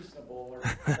reasonable? Or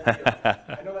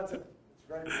I know it's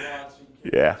very broad, so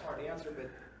it's hard to answer, but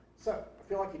I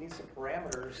feel like you need some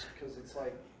parameters because it's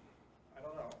like, I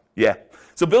don't know. Yeah.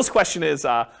 So Bill's question is,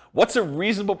 what's a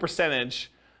reasonable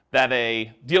percentage that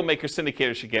a deal maker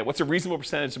syndicator should get? What's a reasonable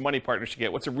percentage the money partner should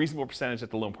get? What's a reasonable percentage that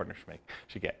the loan partner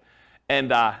should get?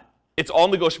 And it's all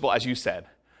negotiable, as you said.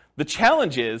 The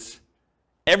challenge is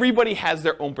everybody has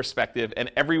their own perspective,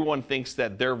 and everyone thinks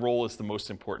that their role is the most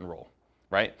important role,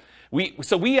 right?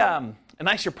 And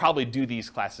I should probably do these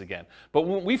classes again. But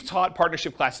when we've taught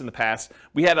partnership classes in the past,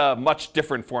 we had a much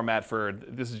different format for,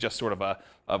 this is just sort of a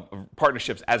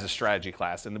partnerships as a strategy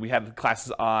class. And we had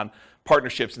classes on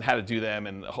partnerships and how to do them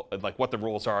and like what the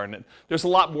rules are. And there's a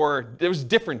lot more, there was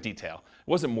different detail. It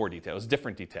wasn't more detail, it was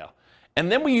different detail.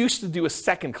 And then we used to do a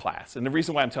second class. And the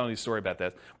reason why I'm telling you a story about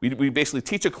that, we basically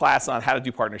teach a class on how to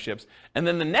do partnerships. And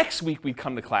then the next week we'd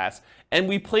come to class and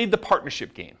we played the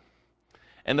partnership game.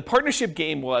 And the partnership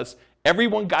game was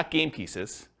everyone got game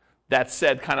pieces that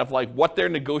said kind of like what their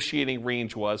negotiating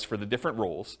range was for the different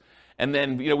roles. And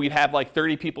then we'd have like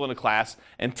 30 people in a class,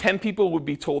 and 10 people would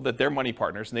be told that they're money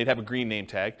partners, and they'd have a green name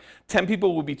tag. 10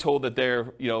 people would be told that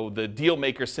they're the deal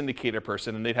maker syndicator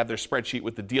person, and they'd have their spreadsheet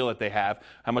with the deal that they have,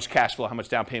 how much cash flow, how much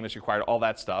down payments required, all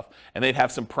that stuff. And they'd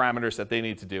have some parameters that they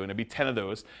need to do, and it'd be 10 of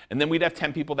those. And then we'd have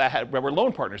 10 people that were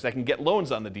loan partners that can get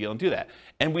loans on the deal and do that.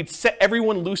 And we'd set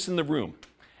everyone loose in the room.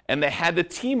 And they had to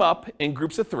team up in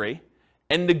groups of 3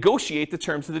 and negotiate the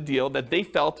terms of the deal that they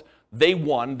felt they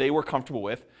won, they were comfortable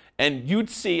with. And you'd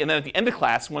see, and then at the end of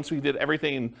class, once we did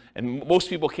everything and most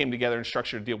people came together and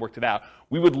structured a deal, worked it out,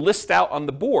 we would list out on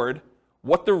the board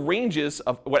what the ranges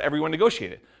of what everyone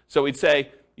negotiated. So we'd say,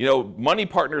 money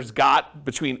partners got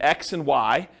between X and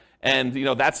Y, and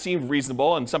that seemed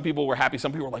reasonable, and some people were happy.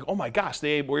 Some people were like, oh my gosh,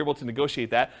 they were able to negotiate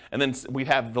that. And then we'd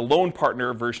have the loan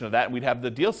partner version of that, and we'd have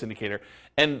the deal syndicator.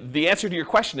 And the answer to your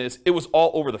question is, it was all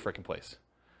over the frickin' place.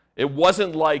 It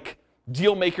wasn't like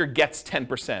deal maker gets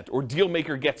 10%, or deal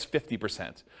maker gets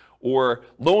 50%, or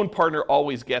loan partner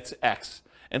always gets X.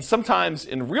 And sometimes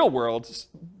in real world,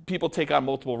 people take on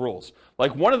multiple roles.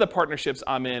 Like one of the partnerships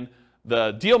I'm in,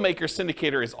 the deal maker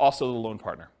syndicator is also the loan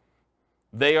partner.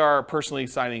 They are personally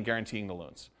signing and guaranteeing the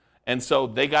loans. And so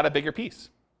they got a bigger piece,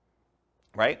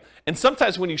 right? And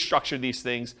sometimes when you structure these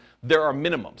things, there are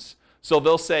minimums. So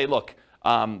they'll say, look,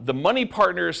 the money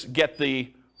partners get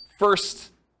the first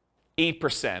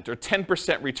 8% or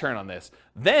 10% return on this.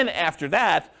 Then after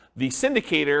that, the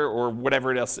syndicator or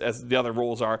whatever else as the other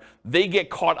roles are, they get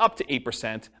caught up to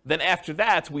 8%. Then after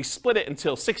that, we split it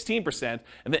until 16%.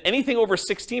 And then anything over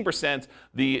 16%,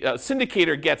 the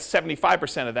syndicator gets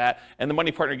 75% of that, and the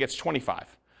money partner gets 25%.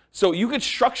 So you could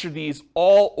structure these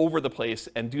all over the place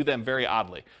and do them very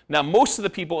oddly. Now, most of the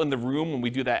people in the room, when we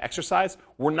do that exercise,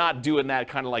 we're not doing that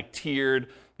kind of like tiered,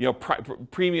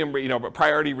 premium,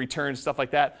 priority returns, stuff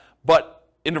like that. But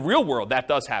in the real world, that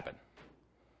does happen.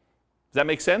 Does that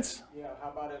make sense? Yeah, how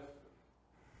about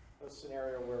if a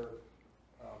scenario where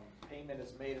payment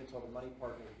is made until the money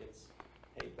partner gets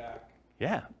paid back?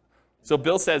 Yeah. So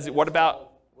Bill says, what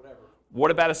about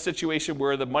a situation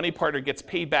where the money partner gets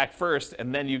paid back first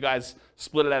and then you guys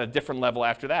split it at a different level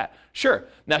after that? Sure.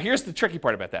 Now here's the tricky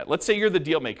part about that. Let's say you're the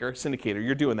deal maker, syndicator,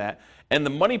 you're doing that, and the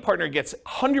money partner gets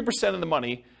 100% of the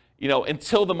money,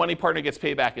 until the money partner gets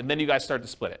paid back, and then you guys start to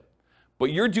split it.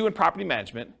 But you're doing property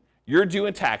management, you're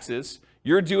doing taxes,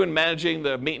 you're doing managing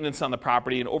the maintenance on the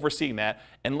property and overseeing that,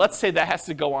 and let's say that has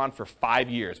to go on for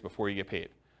 5 years before you get paid.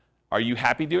 Are you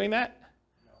happy doing that?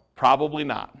 No. Probably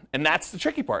not. And that's the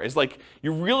tricky part, is like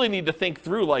you really need to think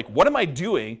through, like, what am I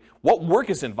doing? What work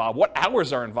is involved? What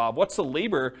hours are involved? What's the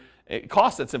labor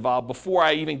cost that's involved before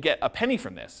I even get a penny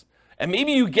from this? And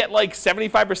maybe you get like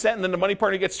 75% and then the money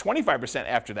partner gets 25%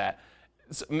 after that.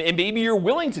 And maybe you're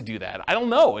willing to do that. I don't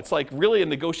know. It's like really a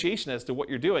negotiation as to what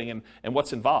you're doing and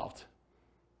what's involved.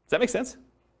 Does that make sense?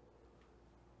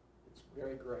 It's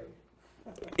very gray.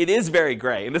 It is very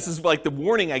gray. And this is like the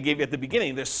warning I gave you at the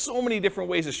beginning. There's so many different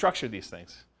ways to structure these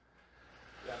things.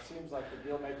 Yeah, it seems like the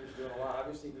deal maker's doing a lot.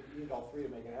 Obviously, you need all 3 to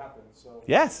make it happen. So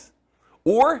yes.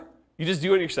 Or you just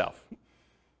do it yourself.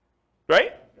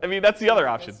 Right? I mean, that's the other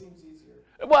option. That seems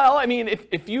easier. Well, I mean,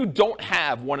 if you don't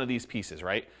have one of these pieces,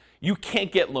 right? You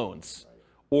can't get loans,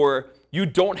 or you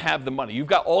don't have the money. You've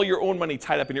got all your own money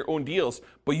tied up in your own deals,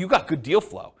 but you got good deal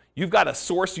flow. You've got a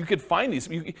source. You could find these.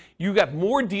 You got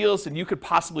more deals than you could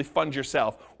possibly fund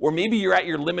yourself. Or maybe you're at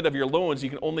your limit of your loans. You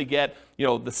can only get,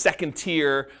 the second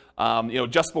tier,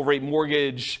 adjustable rate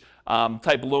mortgage,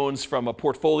 type loans from a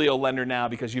portfolio lender now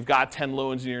because you've got 10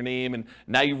 loans in your name, and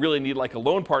now you really need like a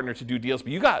loan partner to do deals,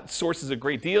 but you got sources of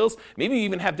great deals. Maybe you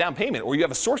even have down payment, or you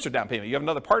have a source of down payment. You have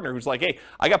another partner who's like, hey,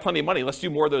 I got plenty of money, let's do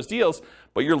more of those deals,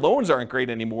 but your loans aren't great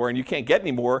anymore and you can't get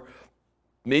any more.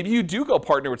 Maybe you do go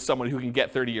partner with someone who can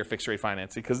get 30-year fixed rate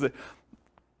financing because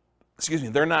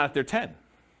they're not at their 10. Does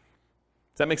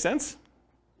that make sense?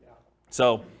 Yeah.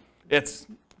 So it's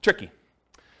tricky.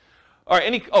 All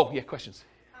right, questions?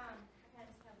 I just have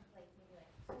like maybe like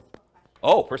personal questions.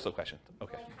 Oh, personal question.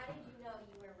 Okay. Like, how did you know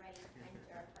you were ready to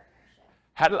enter a partnership?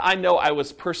 How did I know I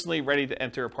was personally ready to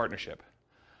enter a partnership?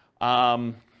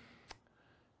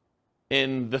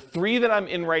 In the 3 that I'm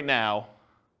in right now,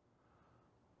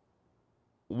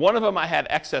 one of them I had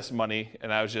excess money,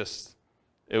 and I was just,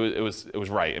 it was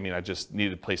right. I mean, I just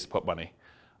needed a place to put money.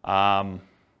 Another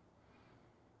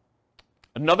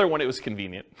one, it was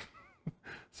convenient.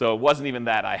 So it wasn't even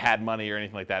that I had money or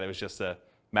anything like that. It was just a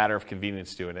matter of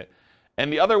convenience doing it.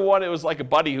 And the other one, it was like a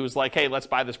buddy who was like, hey, let's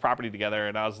buy this property together.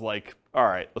 And I was like, all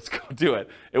right, let's go do it.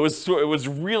 It was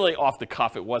really off the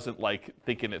cuff. It wasn't like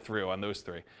thinking it through on those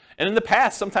 3. And in the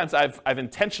past, sometimes I've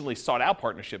intentionally sought out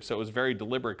partnerships. So it was very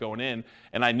deliberate going in,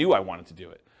 and I knew I wanted to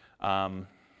do it.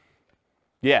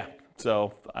 Yeah,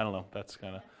 so I don't know. That's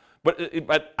kind of,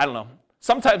 but I don't know.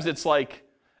 Sometimes it's like,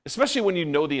 especially when you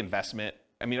know the investment.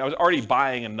 I mean, I was already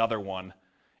buying another one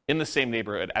in the same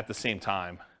neighborhood at the same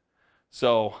time.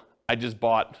 So I just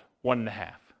bought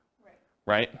 1.5,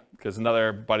 right? Because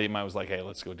another buddy of mine was like, hey,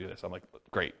 let's go do this. I'm like,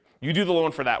 great. You do the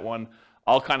loan for that one.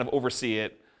 I'll kind of oversee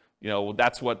it. You know,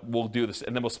 that's what we'll do this,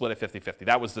 and then we'll split it 50-50.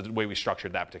 That was the way we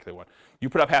structured that particular one. You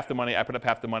put up half the money, I put up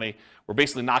half the money. We're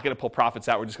basically not going to pull profits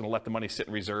out. We're just going to let the money sit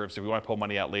in reserves. If we want to pull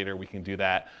money out later, we can do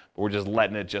that. But we're just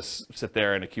letting it just sit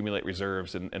there and accumulate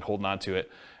reserves and holding on to it.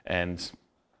 And,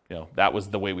 you know, that was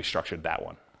the way we structured that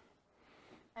one.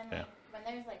 And Yeah. like, when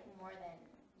there's like more than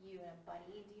you and a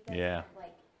buddy, do you guys have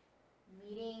like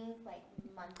meetings, like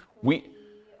monthly?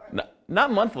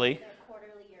 Not monthly. Or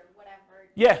quarterly or whatever?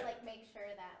 Yeah. Just, like, make sure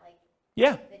that like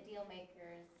Yeah. the deal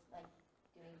makers like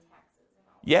doing taxes and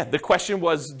all. Yeah, the question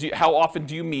was, how often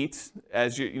do you meet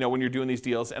as you know when you're doing these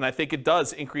deals? And I think it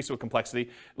does increase with complexity.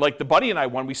 Like the buddy and I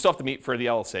one, we still have to meet for the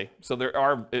LLC. So there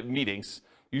are meetings,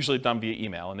 usually done via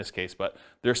email in this case, but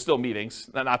there's still meetings.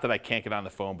 Not that I can't get on the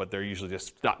phone, but they're usually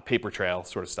just not paper trail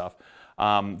sort of stuff.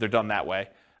 They're done that way.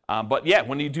 But yeah,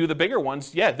 when you do the bigger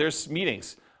ones, yeah, there's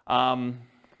meetings. The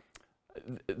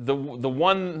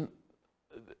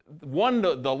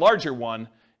larger one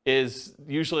is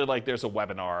usually like there's a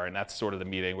webinar, and that's sort of the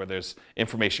meeting where there's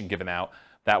information given out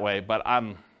that way. But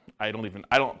I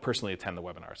don't personally attend the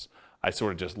webinars. I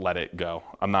sort of just let it go.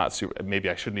 I'm not super, maybe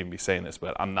I shouldn't even be saying this,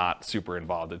 but I'm not super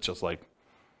involved. It's just like,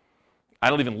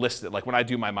 I don't even list it. Like when I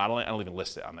do my modeling, I don't even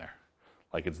list it on there.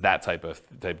 Like it's that type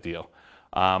deal.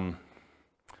 And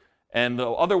the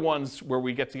other ones where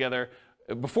we get together,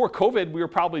 before COVID, we were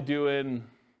probably doing,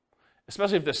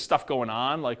 especially if there's stuff going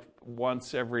on, like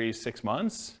once every 6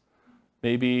 months,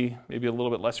 maybe a little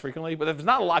bit less frequently. But if there's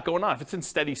not a lot going on, if it's in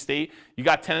steady state, you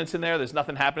got tenants in there, there's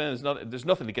nothing happening, there's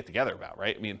nothing to get together about,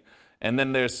 right? I mean, and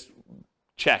then there's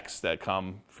checks that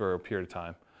come for a period of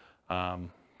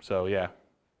time. So yeah. Does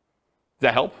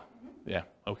that help? Yeah,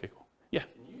 okay, cool. Yeah.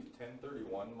 Can you use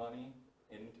 1031 money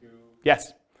into?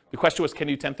 Yes. The question was, can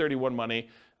you 1031 money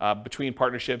between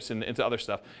partnerships and into other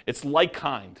stuff? It's like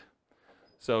kind.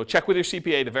 So check with your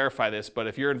CPA to verify this, but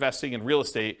if you're investing in real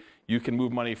estate, you can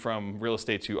move money from real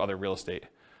estate to other real estate.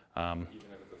 Even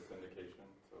if it's a syndication?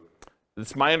 So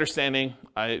It's my understanding,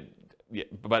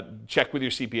 but check with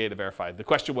your CPA to verify. The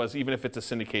question was, even if it's a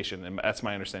syndication, and that's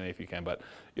my understanding if you can, but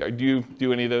do you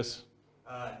do any of those?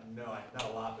 No, not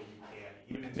a lot, but you can,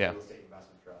 even into Yeah. real estate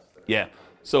investment trusts. Yeah.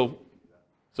 So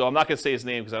I'm not going to say his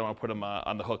name because I don't want to put him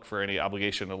on the hook for any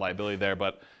obligation or liability there,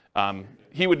 but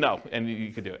he would know, and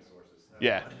you could do it.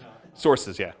 Yeah.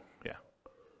 Sources, yeah. Yeah.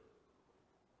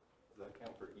 does that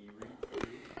count for e-REITs too?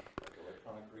 Like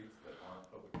electronic REITs that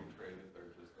aren't publicly traded, they're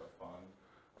just a fund,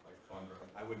 like fund or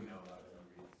I wouldn't know about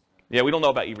e-REITs. Yeah, we don't know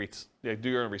about e-REITs. Yeah, do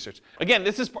your own research. Again,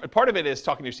 this is part of it is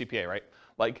talking to your CPA, right?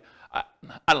 Like, I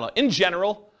don't know. In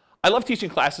general, I love teaching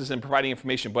classes and providing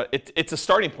information, but it's a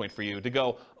starting point for you to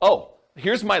go, oh,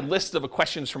 here's my list of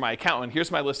questions for my accountant.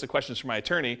 Here's my list of questions for my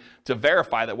attorney to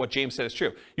verify that what James said is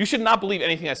true. You should not believe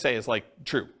anything I say is like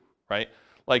true, right?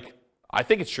 Like, I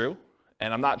think it's true,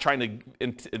 and I'm not trying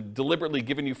to deliberately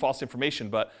giving you false information,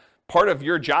 but part of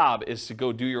your job is to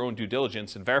go do your own due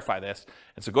diligence and verify this.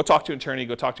 And so go talk to an attorney,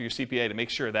 go talk to your CPA to make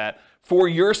sure that for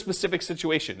your specific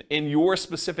situation, in your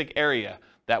specific area,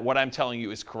 that what I'm telling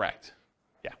you is correct.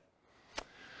 Yeah.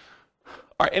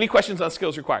 All right, any questions on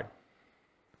skills required?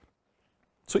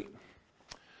 Sweet.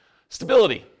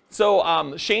 Stability.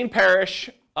 So Shane Parrish,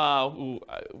 who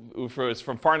was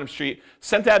from Farnham Street,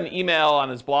 sent out an email on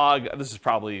his blog. This is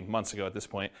probably months ago at this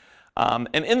point. And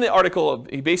in the article,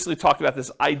 he basically talked about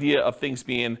this idea of things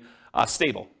being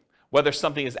stable, whether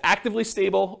something is actively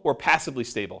stable or passively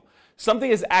stable.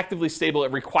 Something is actively stable,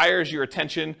 it requires your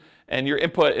attention and your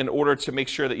input in order to make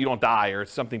sure that you don't die or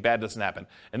something bad doesn't happen.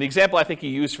 And the example I think he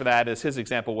used for that is his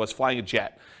example was flying a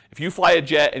jet. If you fly a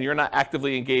jet and you're not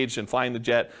actively engaged in flying the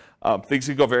jet, things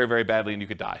could go very, very badly and you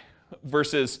could die.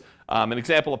 Versus an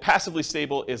example of passively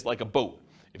stable is like a boat.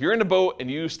 If you're in a boat and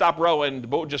you stop rowing, the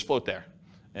boat will just float there.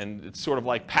 And it's sort of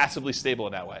like passively stable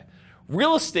in that way.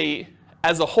 Real estate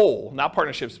as a whole, not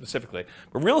partnerships specifically,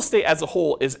 but real estate as a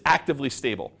whole is actively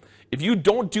stable. If you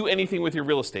don't do anything with your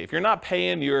real estate, if you're not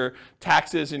paying your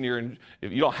taxes and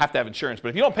if you don't have to have insurance, but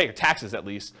if you don't pay your taxes at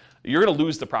least, you're going to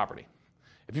lose the property.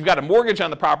 If you've got a mortgage on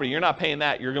the property, you're not paying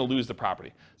that, you're going to lose the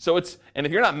property. And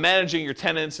if you're not managing your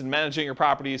tenants and managing your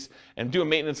properties and doing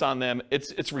maintenance on them,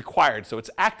 it's required. So it's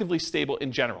actively stable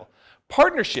in general.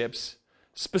 Partnerships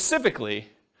specifically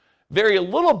vary a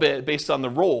little bit based on the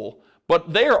role,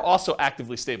 but they are also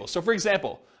actively stable. So for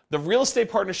example, the real estate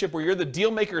partnership where you're the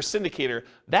deal maker or syndicator,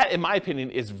 that in my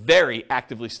opinion is very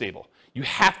actively stable. You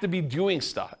have to be doing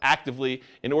stuff actively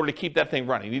in order to keep that thing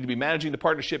running. You need to be managing the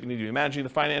partnership, you need to be managing the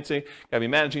financing, you got to be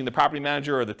managing the property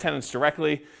manager or the tenants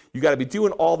directly. You got to be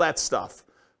doing all that stuff.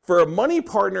 For a money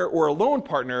partner or a loan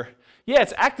partner, yeah,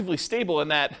 it's actively stable in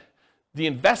that the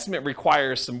investment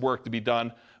requires some work to be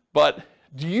done, but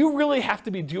do you really have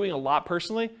to be doing a lot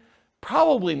personally?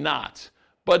 Probably not.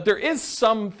 But there is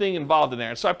something involved in there.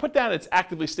 And so I put down it's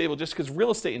actively stable just because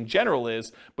real estate in general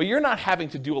is, but you're not having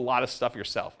to do a lot of stuff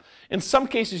yourself. In some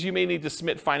cases, you may need to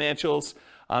submit financials,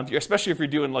 especially if you're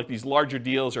doing like these larger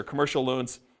deals or commercial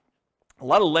loans. A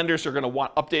lot of lenders are going to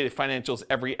want updated financials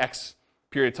every X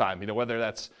period of time, whether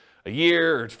that's a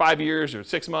year or 5 years or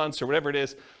 6 months or whatever it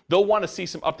is. They'll want to see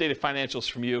some updated financials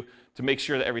from you to make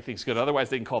sure that everything's good. Otherwise,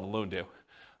 they can call the loan due.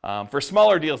 For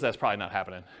smaller deals, that's probably not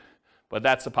happening. But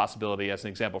that's a possibility as an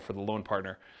example for the loan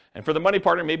partner. And for the money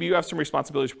partner, maybe you have some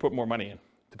responsibilities to put more money in.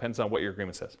 Depends on what your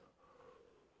agreement says.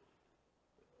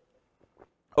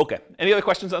 Okay, any other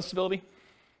questions on stability?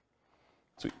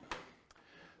 Sweet.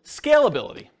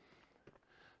 Scalability.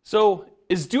 So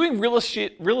is doing real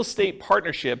estate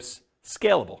partnerships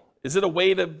scalable? Is it a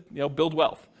way to build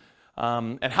wealth?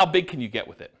 And how big can you get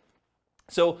with it?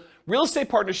 So real estate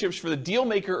partnerships for the deal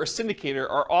maker or syndicator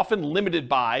are often limited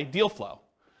by deal flow.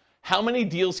 How many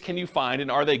deals can you find,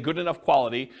 and are they good enough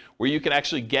quality where you can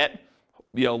actually get,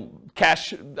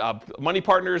 cash, money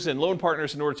partners and loan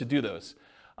partners in order to do those?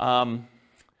 And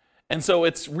so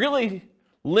it's really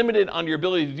limited on your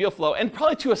ability to deal flow, and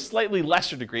probably to a slightly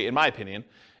lesser degree, in my opinion,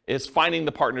 is finding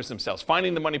the partners themselves,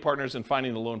 finding the money partners and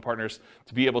finding the loan partners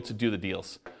to be able to do the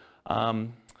deals.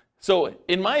 So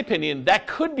in my opinion, that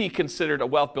could be considered a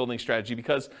wealth building strategy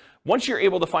because once you're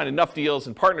able to find enough deals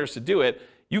and partners to do it,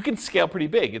 you can scale pretty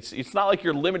big. It's not like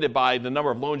you're limited by the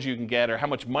number of loans you can get or how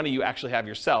much money you actually have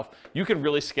yourself. You can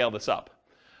really scale this up.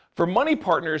 For money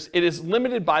partners, it is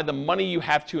limited by the money you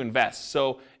have to invest.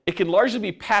 So it can largely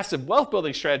be passive wealth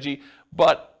building strategy,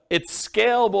 but it's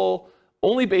scalable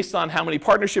only based on how many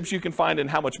partnerships you can find and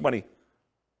how much money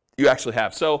you actually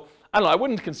have. So I don't know, I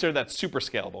wouldn't consider that super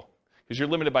scalable because you're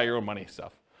limited by your own money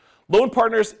stuff. Loan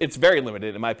partners, it's very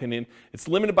limited in my opinion. It's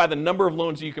limited by the number of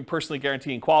loans that you can personally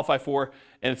guarantee and qualify for,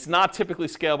 and it's not typically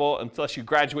scalable unless you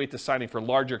graduate to signing for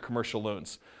larger commercial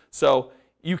loans. So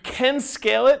you can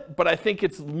scale it, but I think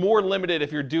it's more limited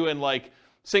if you're doing like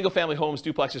single family homes,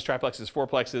 duplexes, triplexes,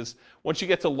 fourplexes. Once you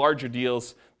get to larger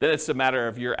deals, then it's a matter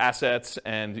of your assets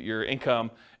and your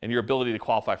income and your ability to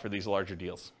qualify for these larger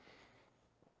deals.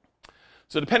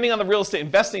 So depending on the real estate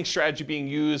investing strategy being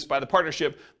used by the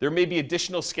partnership, there may be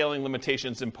additional scaling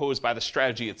limitations imposed by the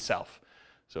strategy itself.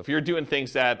 So if you're doing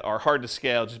things that are hard to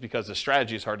scale just because the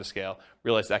strategy is hard to scale,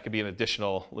 realize that could be an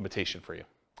additional limitation for you.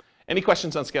 Any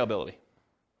questions on scalability?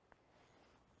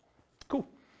 Cool.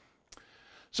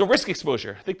 So risk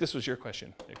exposure. I think this was your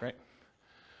question, Nick, right?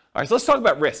 All right, so let's talk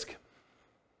about risk.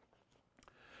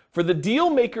 For the deal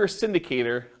maker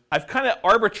syndicator, I've kind of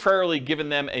arbitrarily given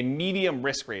them a medium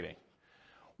risk rating.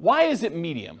 Why is it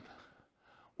medium?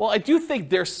 Well, I do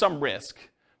think there's some risk,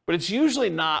 but it's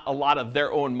usually not a lot of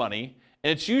their own money,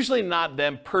 and it's usually not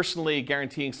them personally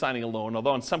guaranteeing signing a loan,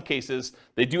 although in some cases,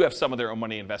 they do have some of their own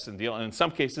money invested in the deal, and in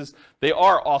some cases, they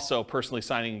are also personally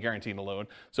signing and guaranteeing the loan.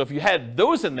 So if you had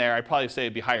those in there, I'd probably say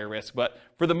it'd be higher risk, but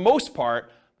for the most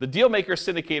part, the deal maker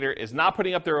syndicator is not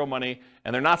putting up their own money,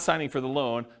 and they're not signing for the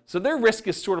loan, so their risk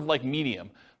is sort of like medium.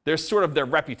 There's sort of their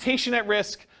reputation at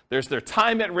risk, there's their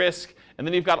time at risk, and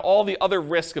then you've got all the other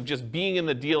risk of just being in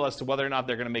the deal as to whether or not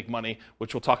they're going to make money,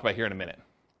 which we'll talk about here in a minute.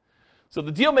 So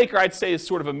the deal maker, I'd say, is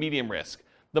sort of a medium risk.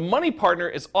 The money partner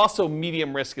is also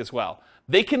medium risk as well.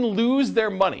 They can lose their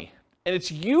money, and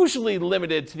it's usually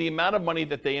limited to the amount of money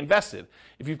that they invested.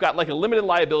 If you've got like a limited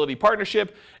liability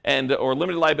partnership or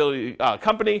limited liability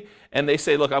company, and they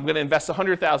say, look, I'm going to invest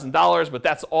 $100,000, but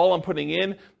that's all I'm putting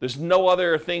in. There's no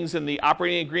other things in the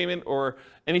operating agreement or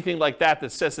anything like that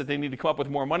that says that they need to come up with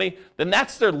more money, then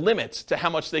that's their limit to how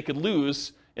much they could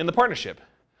lose in the partnership.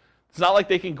 It's not like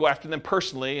they can go after them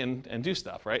personally and do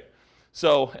stuff, right?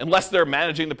 So unless they're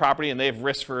managing the property and they have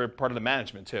risk for part of the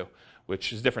management too,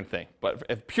 which is a different thing. But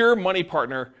a pure money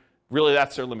partner, really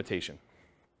that's their limitation.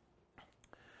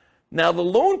 Now the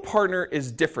loan partner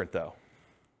is different though.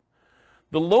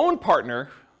 The loan partner,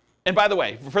 and by the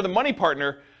way, for the money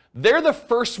partner, they're the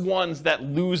first ones that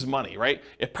lose money, right?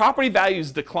 If property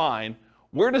values decline,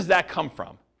 where does that come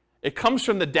from? It comes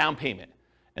from the down payment.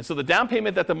 And so the down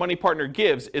payment that the money partner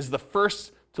gives is the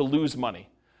first to lose money.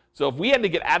 So if we had to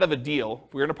get out of a deal,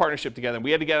 if we were in a partnership together and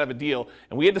we had to get out of a deal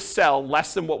and we had to sell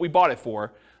less than what we bought it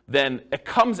for, then it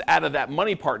comes out of that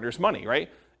money partner's money, right?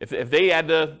 If we had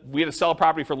to sell a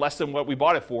property for less than what we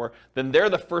bought it for, then they're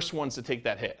the first ones to take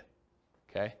that hit,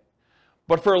 okay?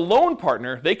 But for a loan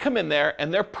partner, they come in there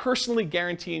and they're personally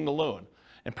guaranteeing the loan.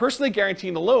 And personally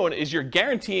guaranteeing the loan is you're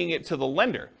guaranteeing it to the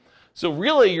lender. So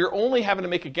really, you're only having to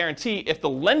make a guarantee if the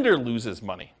lender loses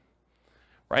money.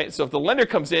 Right? So if the lender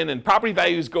comes in and property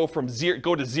values go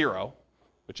to zero,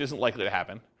 which isn't likely to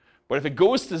happen, but if it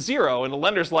goes to zero and the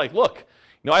lender's like, look,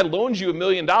 I loaned you $1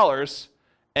 million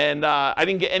and I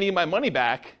didn't get any of my money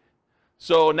back,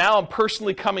 so now I'm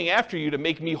personally coming after you to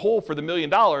make me whole for the $1 million,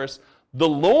 the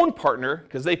loan partner,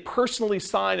 because they personally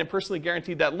signed and personally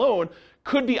guaranteed that loan,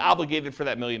 could be obligated for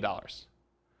that $1 million.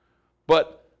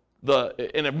 But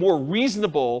in a more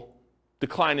reasonable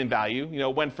decline in value,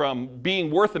 went from being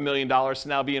worth $1 million to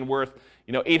now being worth,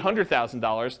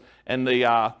 $800,000, and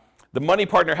the money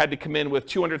partner had to come in with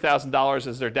 $200,000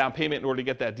 as their down payment in order to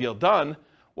get that deal done.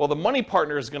 Well, the money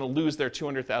partner is going to lose their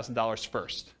 $200,000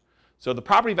 first. So the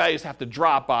property values have to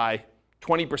drop by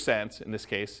 20% in this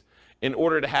case in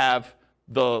order to have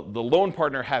the loan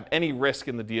partner have any risk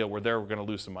in the deal where they're going to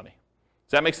lose some money.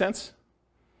 Does that make sense?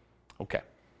 Okay.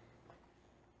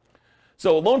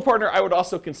 So a loan partner I would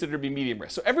also consider to be medium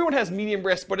risk. So everyone has medium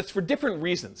risk, but it's for different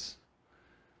reasons.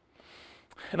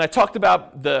 And I talked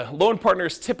about the loan partner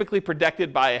is typically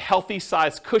protected by a healthy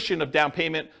size cushion of down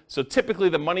payment. So typically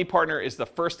the money partner is the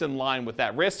first in line with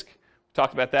that risk. We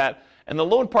talked about that. And the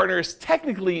loan partner is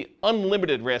technically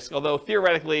unlimited risk, although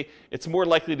theoretically it's more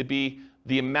likely to be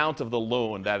the amount of the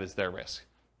loan that is their risk.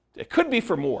 It could be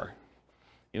for more.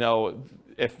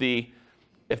 If the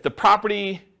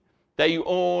property that you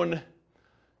own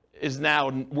is now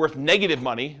worth negative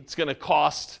money, it's going to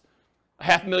cost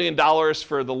 $500,000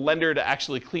 for the lender to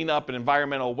actually clean up an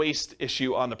environmental waste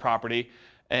issue on the property,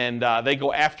 and they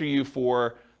go after you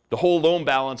for the whole loan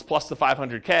balance plus the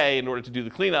 $500K in order to do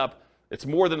the cleanup. It's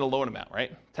more than the loan amount,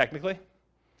 right? Technically.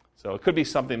 So it could be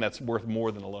something that's worth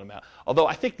more than the loan amount. Although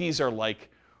I think these are like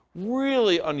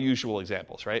really unusual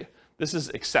examples, right? This is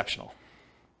exceptional.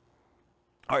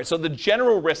 All right, so the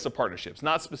general risks of partnerships,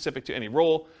 not specific to any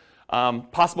role.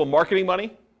 Possible marketing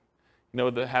money,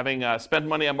 having spent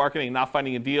money on marketing, not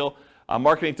finding a deal,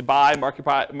 marketing to buy,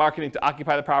 marketing to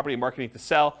occupy the property, marketing to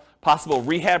sell. Possible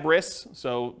rehab risks,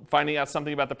 so finding out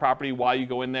something about the property while you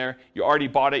go in there. You already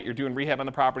bought it, you're doing rehab on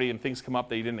the property, and things come up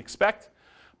that you didn't expect.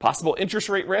 Possible interest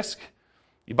rate risk.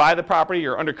 You buy the property,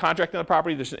 you're under contract on the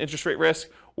property, there's an interest rate risk,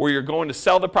 or you're going to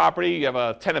sell the property, you have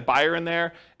a tenant buyer in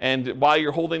there, and while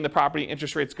you're holding the property,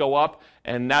 interest rates go up,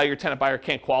 and now your tenant buyer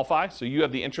can't qualify, so you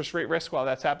have the interest rate risk while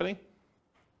that's happening.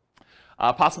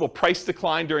 Possible price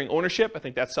decline during ownership, I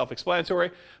think that's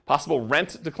self-explanatory. Possible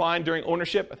rent decline during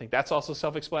ownership, I think that's also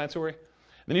self-explanatory.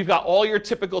 Then you've got all your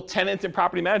typical tenant and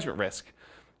property management risk.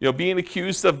 Being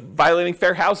accused of violating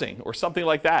fair housing or something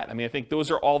like that. I think those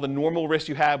are all the normal risks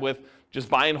you have with just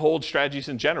buy and hold strategies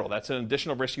in general. That's an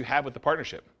additional risk you have with the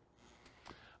partnership.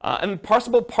 And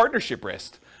possible partnership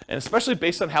risk, and especially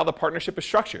based on how the partnership is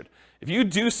structured. If you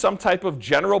do some type of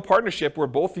general partnership where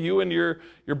both you and your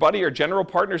buddy are general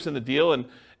partners in the deal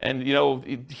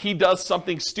and he does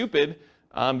something stupid,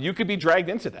 you could be dragged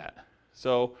into that.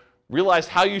 So realize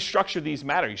how you structure these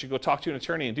matter. You should go talk to an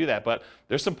attorney and do that, but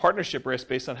there's some partnership risk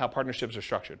based on how partnerships are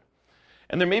structured.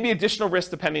 And there may be additional risk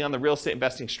depending on the real estate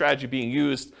investing strategy being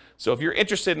used. So if you're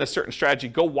interested in a certain strategy,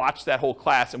 go watch that whole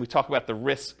class and we talk about the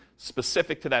risks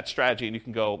specific to that strategy and you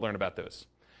can go learn about those.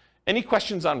 Any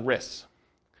questions on risks?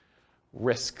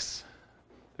 Risks.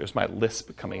 There's my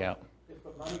lisp coming out. If the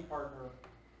money partner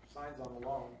signs on the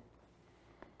loan,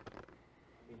 I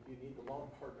mean, do you need the loan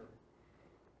partner?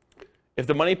 If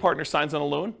the money partner signs on a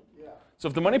loan? Yeah. So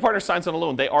if the money partner signs on a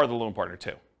loan, they are the loan partner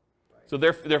too. Right. So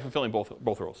they're fulfilling both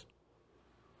rules.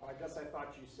 Well, I guess I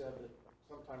thought you said that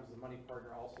sometimes the money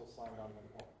partner also signed on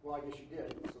the loan. Well, I guess you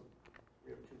did. So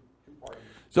we have two parties.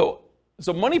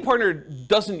 So money partner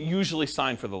doesn't usually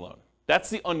sign for the loan.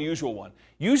 That's the unusual one.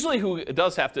 Usually who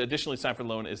does have to additionally sign for the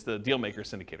loan is the deal maker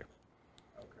syndicator.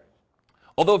 Okay.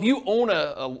 Although if you own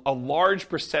a large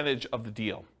percentage of the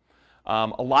deal,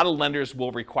 a lot of lenders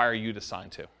will require you to sign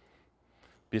too,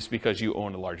 just because you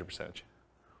own a larger percentage.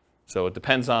 So it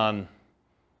depends on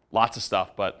lots of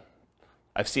stuff, but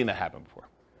I've seen that happen before.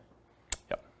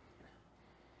 Yep.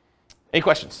 Any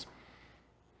questions?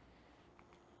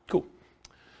 Cool.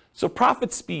 So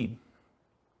profit speed.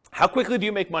 How quickly do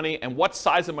you make money, and what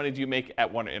size of money do you make at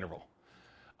one interval?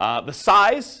 The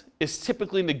size is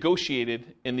typically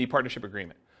negotiated in the partnership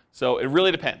agreement. So it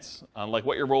really depends on like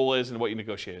what your role is and what you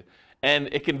negotiated. And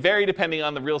it can vary depending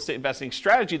on the real estate investing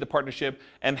strategy of the partnership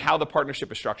and how the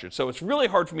partnership is structured. So it's really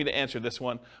hard for me to answer this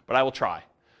one, but I will try.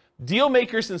 Deal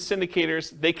makers and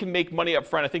syndicators, they can make money up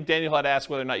front. I think Daniel had asked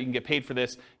whether or not you can get paid for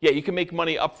this. Yeah, you can make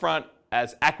money up front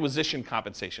as acquisition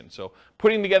compensation. So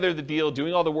putting together the deal,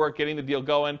 doing all the work, getting the deal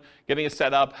going, getting it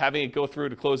set up, having it go through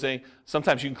to closing.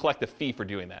 Sometimes you can collect a fee for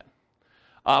doing that.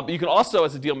 But you can also,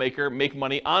 as a deal maker, make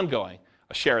money ongoing.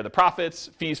 A share of the profits,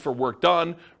 fees for work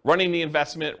done, running the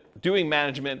investment, doing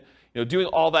management, doing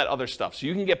all that other stuff. So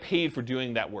you can get paid for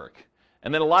doing that work.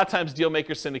 And then a lot of times deal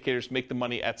makers, syndicators make the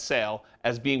money at sale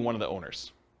as being one of the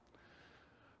owners.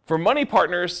 For money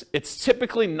partners, it's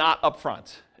typically not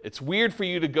upfront. It's weird for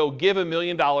you to go give $1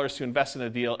 million to invest in a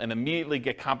deal and immediately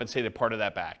get compensated part of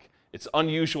that back. It's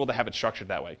unusual to have it structured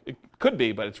that way. It could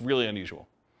be, but it's really unusual.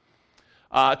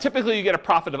 Typically, you get a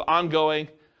profit of ongoing,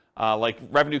 like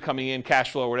revenue coming in,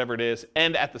 cash flow, whatever it is,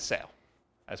 and at the sale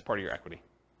as part of your equity.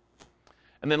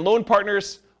 And then loan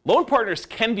partners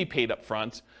can be paid up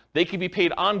front. They can be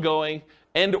paid ongoing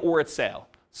and or at sale.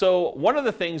 So one of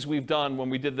the things we've done when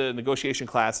we did the negotiation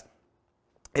class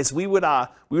is we would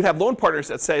have loan partners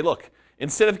that say, look,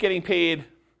 instead of getting paid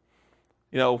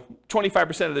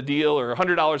 25% of the deal or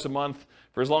 $100 a month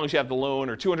for as long as you have the loan,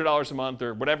 or $200 a month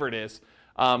or whatever it is,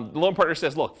 the loan partner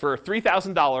says, look, for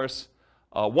 $3,000,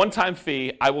 one-time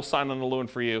fee, I will sign on the loan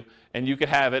for you, and you could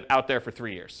have it out there for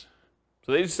 3 years.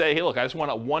 So they just say, hey, look, I just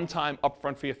want a one-time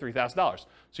upfront fee of $3,000. So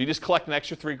you just collect an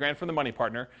extra $3,000 from the money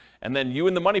partner, and then you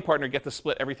and the money partner get to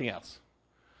split everything else.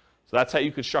 So that's how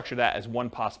you could structure that as one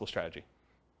possible strategy.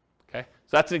 Okay?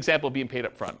 So that's an example of being paid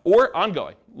up front. Or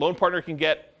ongoing. Loan partner can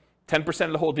get 10%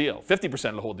 of the whole deal, 50%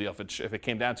 of the whole deal if it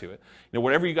came down to it.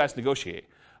 Whatever you guys negotiate.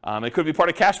 It could be part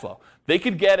of cash flow. They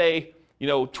could get a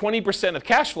 20% of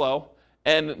cash flow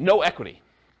and no equity.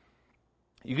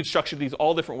 You could structure these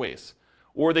all different ways.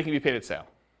 Or they can be paid at sale.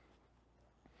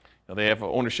 They have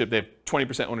ownership, they have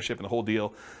 20% ownership in the whole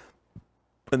deal,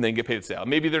 and then get paid at sale.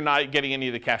 Maybe they're not getting any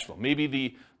of the cash flow.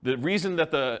 Maybe the reason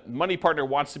that the money partner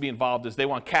wants to be involved is they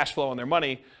want cash flow on their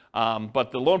money,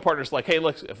 but the loan partner's like, hey,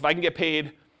 look, if I can get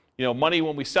paid money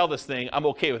when we sell this thing, I'm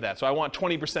okay with that. So I want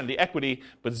 20% of the equity,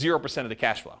 but 0% of the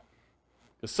cash flow.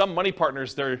 Because some money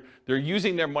partners, they're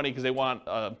using their money because they want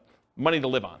money to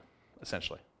live on,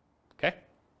 essentially. Okay?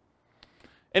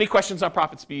 Any questions on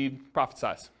profit speed, profit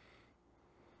size?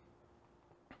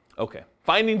 Okay,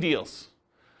 finding deals.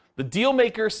 The deal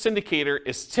maker syndicator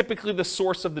is typically the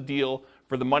source of the deal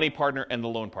for the money partner and the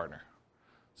loan partner.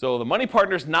 So the money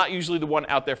partner is not usually the one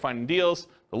out there finding deals.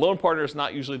 The loan partner is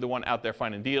not usually the one out there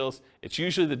finding deals. It's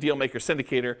usually the deal maker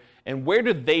syndicator. And where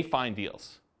do they find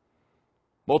deals?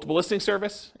 Multiple listing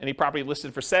service, any property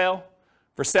listed for sale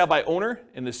by owner,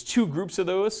 and there's two groups of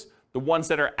those. The ones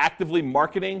that are actively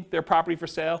marketing their property for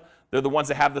sale, they're the ones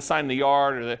that have the sign in the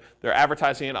yard, or they're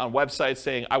advertising it on websites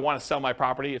saying, I want to sell my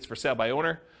property, it's for sale by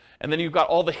owner. And then you've got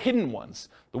all the hidden ones,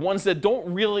 the ones that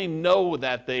don't really know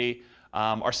that they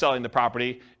are selling the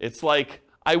property. It's like,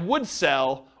 I would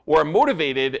sell, or I'm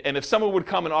motivated, and if someone would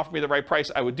come and offer me the right price,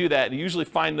 I would do that. And you usually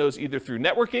find those either through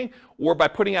networking or by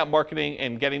putting out marketing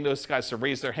and getting those guys to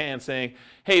raise their hand saying,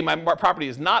 hey, my property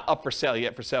is not up for sale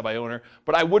yet, for sale by owner,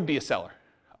 but I would be a seller.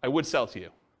 I would sell to you.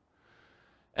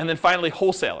 And then finally,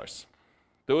 wholesalers.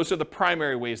 Those are the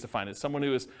primary ways to find it. Someone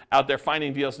who is out there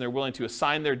finding deals and they're willing to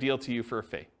assign their deal to you for a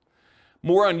fee.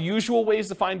 More unusual ways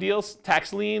to find deals: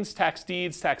 tax liens, tax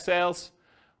deeds, tax sales,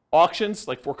 auctions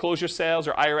like foreclosure sales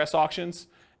or IRS auctions,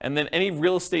 and then any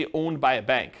real estate owned by a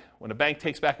bank. When a bank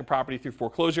takes back a property through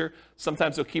foreclosure,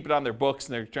 sometimes they'll keep it on their books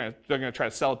and they're going to try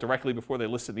to sell it directly before they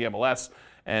list it in the MLS,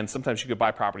 and sometimes you could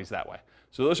buy properties that way.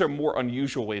 So those are more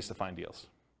unusual ways to find deals.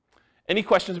 Any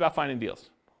questions about finding deals?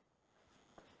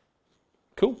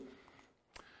 Cool.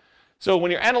 So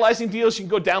when you're analyzing deals, you can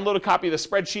go download a copy of the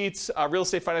spreadsheets,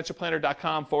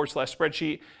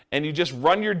 realestatefinancialplanner.com/spreadsheet, and you just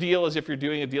run your deal as if you're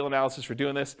doing a deal analysis for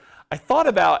doing this. I thought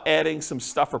about adding some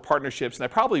stuff for partnerships, and I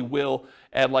probably will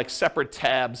add like separate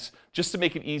tabs just to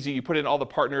make it easy. You put in all the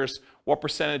partners, what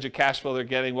percentage of cash flow they're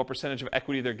getting, what percentage of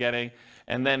equity they're getting,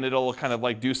 and then it'll kind of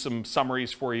like do some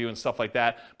summaries for you and stuff like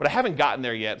that. But I haven't gotten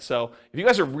there yet. So if you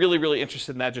guys are really, really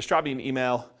interested in that, just drop me an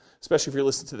email, especially if you're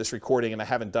listening to this recording and I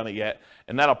haven't done it yet,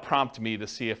 and that'll prompt me to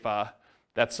see if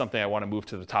that's something I want to move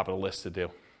to the top of the list to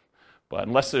do. But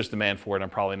unless there's demand for it, I'm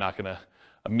probably not going to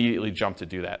immediately jump to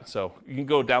do that. So you can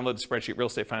go download the spreadsheet,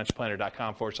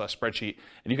 realestatefinancialplanner.com/spreadsheet,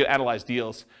 and you can analyze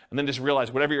deals, and then just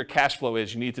realize whatever your cash flow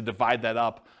is, you need to divide that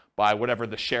up by whatever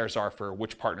the shares are for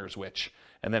which partner is which,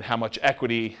 and then how much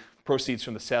equity proceeds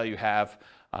from the sale you have,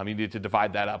 you need to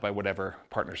divide that up by whatever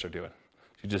partners are doing.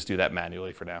 You just do that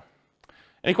manually for now.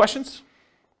 Any questions?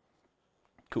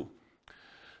 Cool.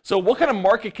 So what kind of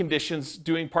market conditions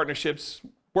doing partnerships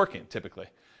work in typically?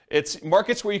 It's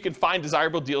markets where you can find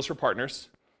desirable deals for partners,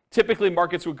 typically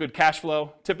markets with good cash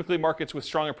flow, typically markets with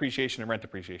strong appreciation and rent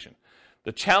appreciation.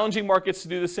 The challenging markets to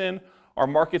do this in are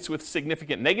markets with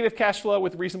significant negative cash flow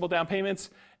with reasonable down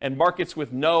payments, and markets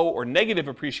with no or negative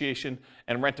appreciation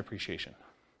and rent appreciation.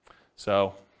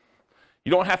 So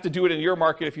you don't have to do it in your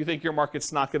market. If you think your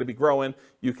market's not going to be growing,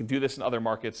 you can do this in other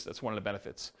markets. That's one of the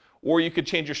benefits. Or you could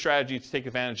change your strategy to take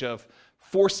advantage of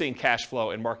forcing cash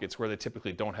flow in markets where they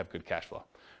typically don't have good cash flow.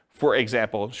 For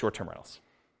example, short-term rentals.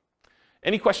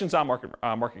 Any questions on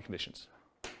market conditions?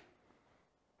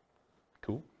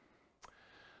 Cool.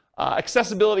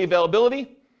 Accessibility,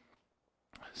 availability.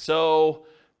 So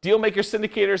deal maker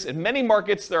syndicators. In many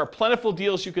markets, there are plentiful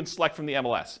deals you can select from the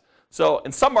MLS. So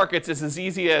in some markets, it's as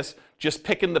easy as just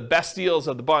picking the best deals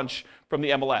of the bunch from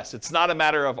the MLS. It's not a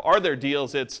matter of are there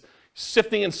deals, it's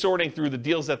sifting and sorting through the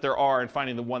deals that there are and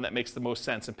finding the one that makes the most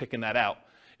sense and picking that out.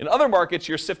 In other markets,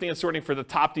 you're sifting and sorting for the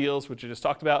top deals, which I just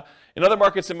talked about. In other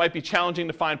markets, it might be challenging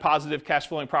to find positive cash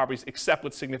flowing properties except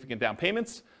with significant down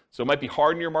payments. So it might be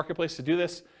hard in your marketplace to do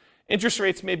this. Interest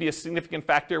rates may be a significant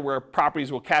factor where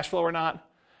properties will cash flow or not.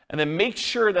 And then make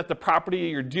sure that the property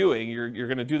you're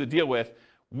going to do the deal with,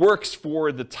 works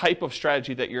for the type of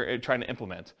strategy that you're trying to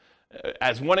implement.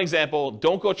 As one example,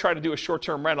 don't go try to do a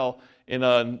short-term rental in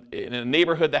a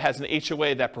neighborhood that has an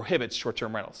HOA that prohibits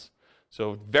short-term rentals.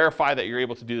 So verify that you're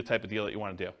able to do the type of deal that you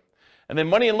want to do. And then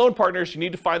money and loan partners, you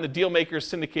need to find the deal makers,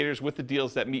 syndicators with the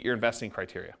deals that meet your investing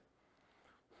criteria.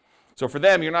 So for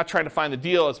them, you're not trying to find the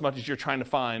deal as much as you're trying to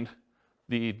find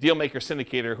the deal maker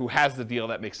syndicator who has the deal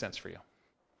that makes sense for you.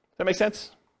 Does that make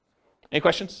sense? Any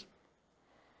questions?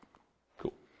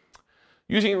 Cool.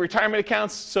 Using retirement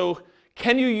accounts. So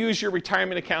can you use your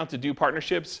retirement account to do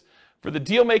partnerships? For the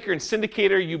deal maker and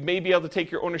syndicator, you may be able to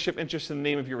take your ownership interest in the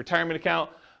name of your retirement account,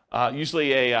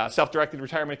 usually a self-directed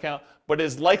retirement account, but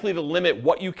is likely to limit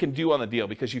what you can do on the deal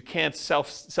because you can't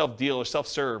self-deal or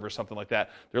self-serve or something like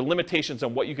that. There are limitations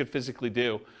on what you could physically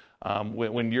do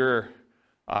when your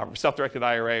self-directed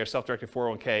IRA or self-directed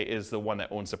 401k is the one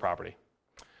that owns the property.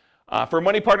 For a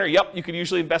money partner, yep, you could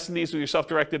usually invest in these with your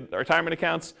self-directed retirement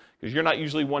accounts because you're not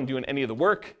usually one doing any of the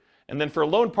work. And then for a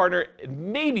loan partner,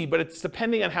 maybe, but it's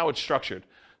depending on how it's structured.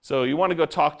 So you want to go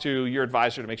talk to your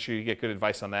advisor to make sure you get good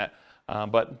advice on that.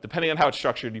 But depending on how it's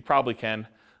structured, you probably can,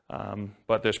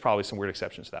 but there's probably some weird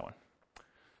exceptions to that one.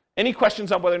 Any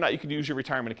questions on whether or not you can use your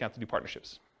retirement account to do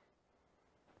partnerships?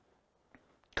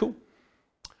 Cool.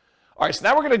 All right, so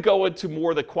now we're going to go into more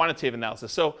of the quantitative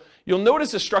analysis. So you'll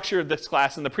notice the structure of this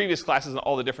class and the previous classes and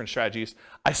all the different strategies.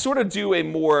 I sort of do a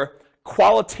more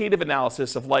qualitative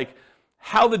analysis of like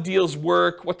how the deals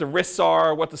work, what the risks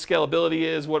are, what the scalability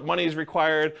is, what money is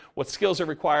required, what skills are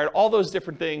required, all those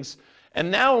different things. And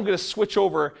now I'm going to switch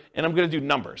over and I'm going to do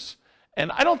numbers.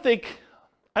 And I don't think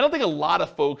a lot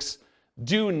of folks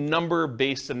do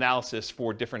number-based analysis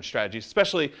for different strategies,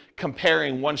 especially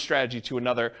comparing one strategy to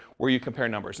another where you compare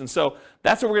numbers. And so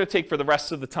that's what we're going to take for the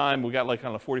rest of the time. We got like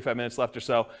 45 minutes left or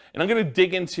so. And I'm going to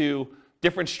dig into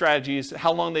different strategies,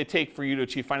 how long they take for you to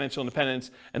achieve financial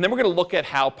independence. And then we're going to look at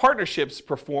how partnerships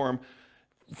perform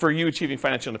for you achieving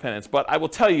financial independence. But I will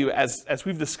tell you, as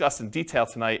we've discussed in detail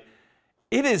tonight,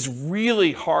 it is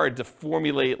really hard to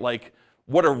formulate like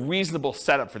what a reasonable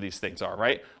setup for these things are,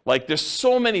 right? Like there's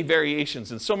so many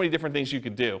variations and so many different things you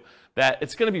can do that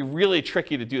it's going to be really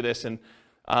tricky to do this. And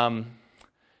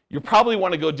you probably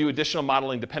want to go do additional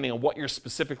modeling depending on what you're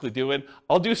specifically doing.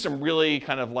 I'll do some really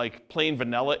kind of like plain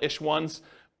vanilla-ish ones,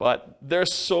 but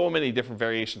there's so many different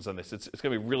variations on this. It's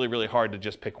going to be really, really hard to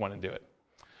just pick one and do it.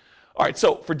 All right,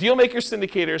 so for deal makers,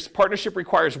 syndicators, partnership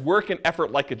requires work and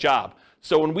effort like a job.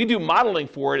 So when we do modeling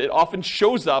for it, it often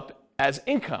shows up as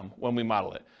income when we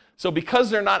model it. So because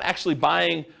they're not actually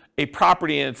buying a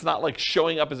property and it's not like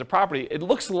showing up as a property, it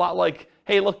looks a lot like,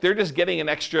 hey, look, they're just getting an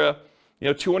extra,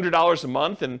 $200 a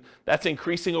month, and that's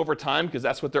increasing over time because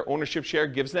that's what their ownership share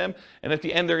gives them. And at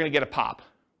the end, they're going to get a pop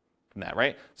from that,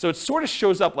 right? So it sort of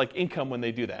shows up like income when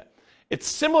they do that. It's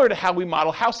similar to how we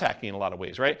model house hacking in a lot of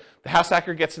ways, right? The house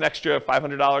hacker gets an extra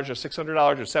 $500 or $600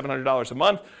 or $700 a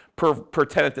month per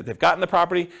tenant that they've got in the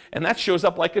property, and that shows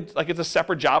up like it's a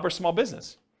separate job or small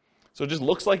business. So it just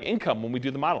looks like income when we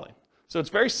do the modeling. So it's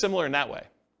very similar in that way.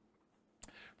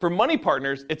 For money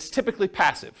partners, it's typically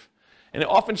passive, and it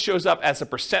often shows up as a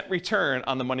 % return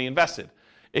on the money invested.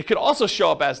 It could also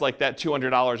show up as like that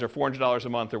 $200 or $400 a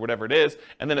month or whatever it is,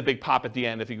 and then a big pop at the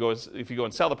end if you go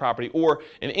and sell the property, or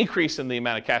an increase in the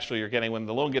amount of cash flow you're getting when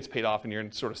the loan gets paid off and you're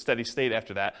in sort of steady state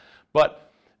after that. But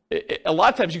a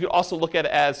lot of times you could also look at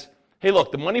it as, hey,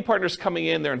 look, the money partner's coming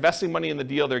in, they're investing money in the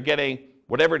deal, they're getting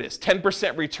whatever it is,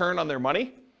 10% return on their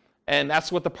money, and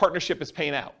that's what the partnership is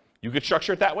paying out. You could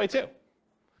structure it that way too.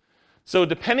 So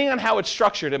depending on how it's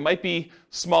structured, it might be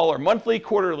smaller monthly,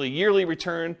 quarterly, yearly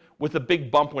return with a big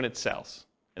bump when it sells.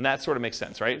 And that sort of makes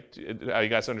sense, right? You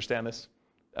guys understand this?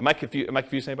 Am I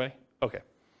confusing anybody? Okay.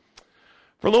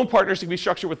 For loan partners, it can be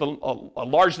structured with a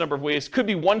large number of ways. It could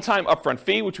be one-time upfront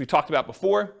fee, which we talked about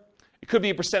before. It could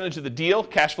be a percentage of the deal,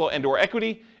 cash flow and or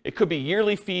equity. It could be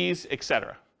yearly fees,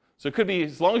 etc. So it could be,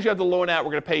 as long as you have the loan out,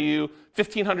 we're going to pay you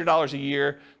 $1,500 a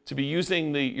year to be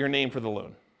using your name for the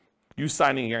loan. You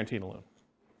signing and guaranteeing a loan.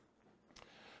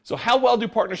 So how well do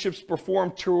partnerships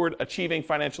perform toward achieving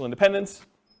financial independence?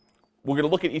 We're going to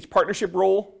look at each partnership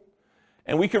role,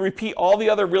 and we can repeat all the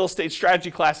other real estate strategy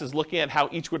classes looking at how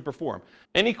each would perform.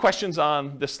 Any questions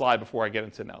on this slide before I get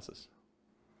into analysis?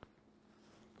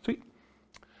 Sweet.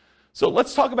 So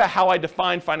let's talk about how I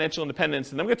define financial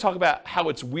independence, and then I'm going to talk about how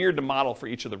it's weird to model for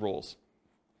each of the roles.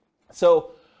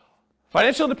 So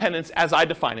financial independence, as I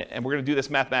define it, and we're going to do this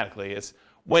mathematically, is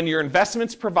when your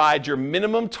investments provide your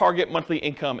minimum target monthly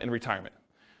income in retirement.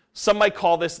 Some might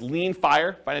call this lean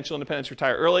FIRE, financial independence,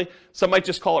 retire early. Some might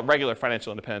just call it regular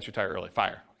financial independence, retire early,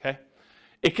 FIRE, okay?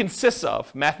 It consists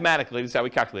of, mathematically, this is how we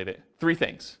calculate it, 3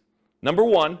 things. Number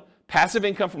 1, passive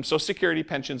income from Social Security,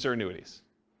 pensions, or annuities.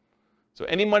 So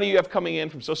any money you have coming in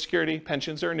from Social Security,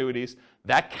 pensions, or annuities,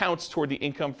 that counts toward the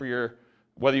income for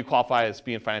whether you qualify as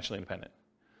being financially independent.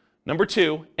 Number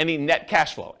 2, any net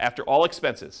cash flow after all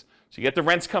expenses. So you get the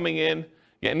rents coming in, you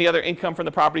get any other income from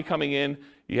the property coming in,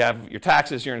 you have your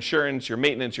taxes, your insurance, your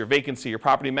maintenance, your vacancy, your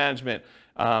property management,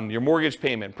 your mortgage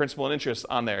payment, principal and interest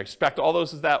on there. Expect all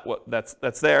those as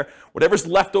that's there. Whatever's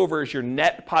left over is your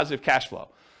net positive cash flow.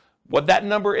 What that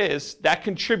number is, that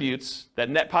contributes, that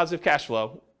net positive cash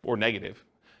flow, or negative,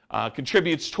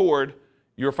 contributes toward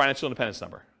your financial independence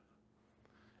number.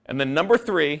 And then number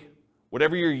 3,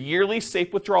 whatever your yearly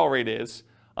safe withdrawal rate is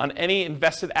on any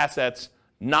invested assets,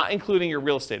 not including your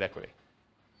real estate equity.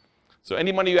 So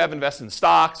any money you have invested in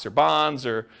stocks or bonds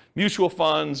or mutual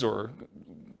funds or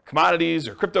commodities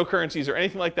or cryptocurrencies or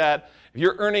anything like that, if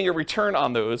you're earning a return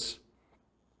on those,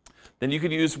 then you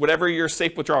could use whatever your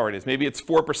safe withdrawal rate is. Maybe it's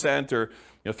 4% or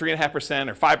 3.5%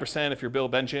 or 5% if you're Bill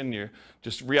Benjamin, you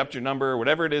just re-upped your number,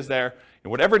 whatever it is there. And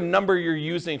whatever number you're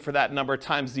using for that number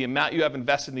times the amount you have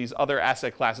invested in these other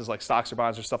asset classes like stocks or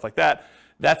bonds or stuff like that,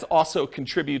 that also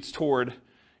contributes toward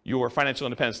your financial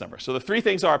independence number. So the 3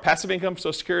 things are passive income,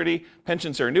 Social Security,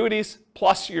 pensions or annuities,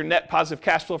 plus your net positive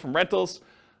cash flow from rentals,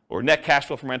 or net cash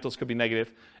flow from rentals could be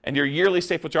negative, and your yearly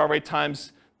safe withdrawal rate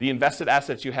times the invested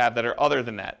assets you have that are other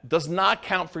than that. Does not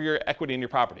count for your equity in your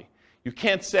property. You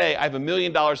can't say I have $1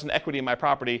 million in equity in my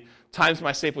property times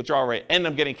my safe withdrawal rate and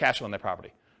I'm getting cash flow on that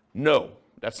property. No,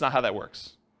 that's not how that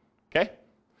works. Okay?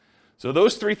 So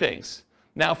those 3 things.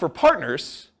 Now for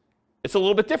partners, it's a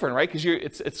little bit different, right? Because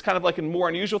it's kind of like a more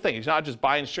unusual thing. You're not just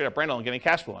buying straight up rental and getting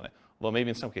cash flow on it, although maybe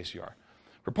in some cases you are.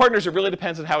 For partners, it really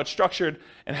depends on how it's structured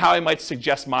and how I might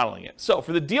suggest modeling it. So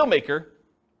for the deal maker,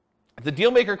 if the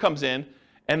deal maker comes in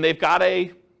and they've got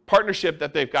a partnership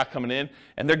that they've got coming in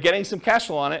and they're getting some cash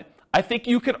flow on it, I think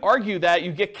you could argue that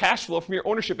you get cash flow from your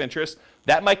ownership interest.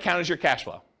 That might count as your cash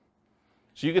flow.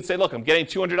 So you could say, look, I'm getting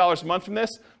 $200 a month from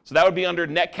this, so that would be under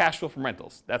net cash flow from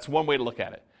rentals. That's one way to look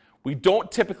at it. We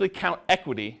don't typically count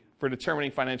equity for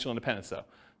determining financial independence, though.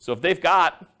 So if they've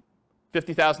got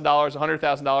 $50,000, $100,000,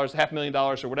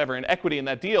 $500,000, or whatever in equity in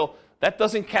that deal, that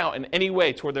doesn't count in any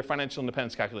way toward their financial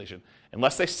independence calculation.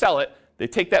 Unless they sell it, they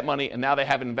take that money, and now they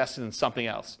have it invested in something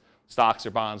else, stocks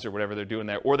or bonds or whatever they're doing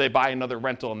there, or they buy another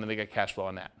rental, and then they get cash flow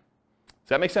on that. Does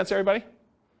that make sense, everybody?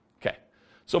 Okay.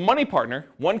 So money partner,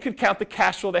 one could count the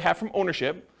cash flow they have from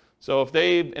ownership. So if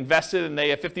they invested and they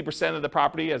have 50% of the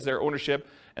property as their ownership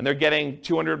and they're getting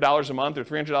 $200 a month or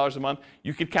 $300 a month,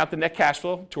 you could count the net cash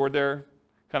flow toward their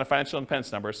kind of financial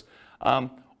independence numbers.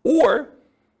 Or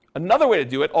another way to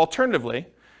do it, alternatively,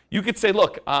 you could say,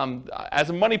 look, as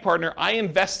a money partner, I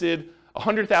invested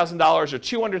 $100,000 or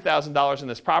 $200,000 in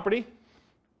this property,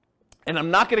 and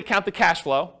I'm not going to count the cash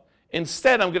flow.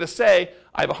 Instead, I'm going to say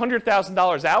I have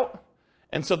 $100,000 out,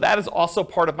 and so that is also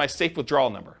part of my safe withdrawal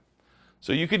number.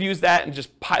 So you could use that and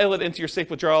just pile it into your safe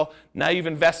withdrawal. Now you've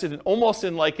invested in almost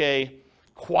in like a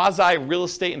quasi real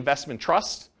estate investment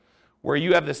trust where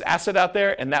you have this asset out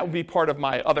there, and that would be part of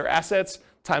my other assets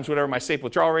times whatever my safe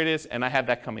withdrawal rate is, and I have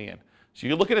that coming in. So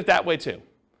you look at it that way too.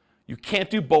 You can't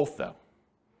do both though.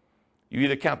 You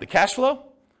either count the cash flow,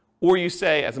 or you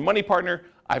say, as a money partner,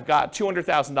 I've got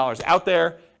 $200,000 out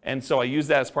there, and so I use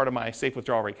that as part of my safe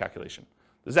withdrawal rate calculation.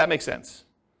 Does that make sense?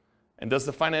 And does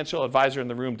the financial advisor in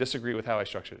the room disagree with how I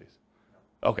structure these?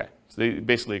 Okay, so he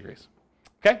basically agrees.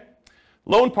 Okay?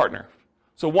 Loan partner.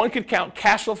 So one could count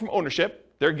cash flow from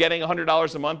ownership. They're getting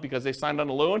 $100 a month because they signed on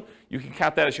a loan. You can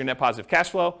count that as your net positive cash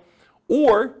flow.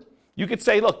 Or you could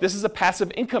say, look, this is a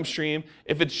passive income stream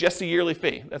if it's just a yearly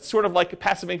fee. That's sort of like a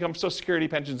passive income, Social Security,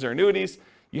 pensions, or annuities.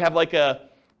 You have like a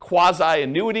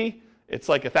quasi-annuity. It's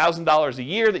like $1,000 a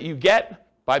year that you get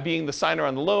by being the signer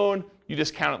on the loan. You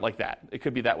just count it like that. It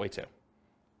could be that way too.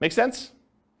 Make sense?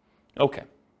 Okay.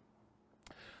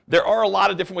 There are a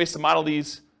lot of different ways to model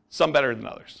these, some better than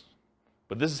others.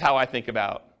 But this is how I think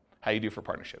about how you do for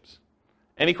partnerships.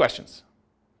 Any questions?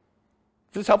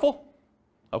 Is this helpful?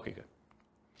 Okay, good.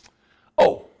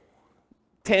 Oh,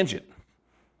 tangent.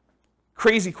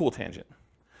 Crazy cool tangent.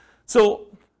 So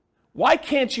why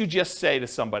can't you just say to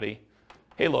somebody,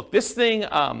 hey, look, this thing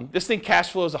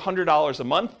cash flow is $100 a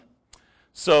month.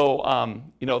 So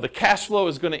the cash flow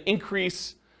is going to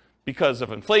increase because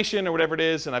of inflation or whatever it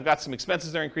is, and I've got some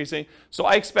expenses that are increasing. So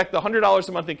I expect the $100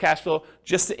 a month in cash flow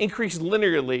just to increase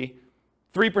linearly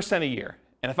 3% a year.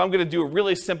 And if I'm going to do a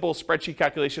really simple spreadsheet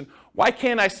calculation, why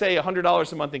can't I say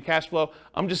 $100 a month in cash flow?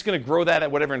 I'm just going to grow that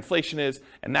at whatever inflation is,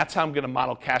 and that's how I'm going to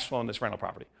model cash flow in this rental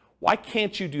property. Why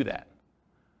can't you do that?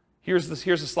 Here's the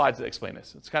slides that explain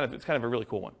this. It's kind of a really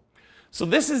cool one. So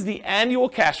this is the annual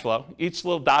cash flow, each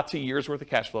little dot's a year's worth of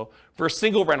cash flow, for a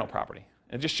single rental property.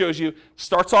 And it just shows you,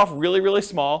 starts off really, really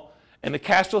small, and the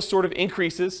cash flow sort of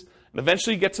increases, and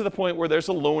eventually you get to the point where there's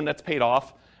a loan that's paid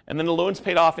off, and then the loan's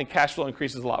paid off and cash flow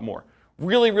increases a lot more.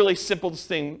 Really, really simple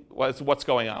thing was what's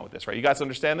going on with this, right? You guys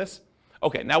understand this?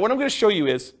 Okay, now what I'm going to show you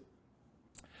is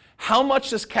how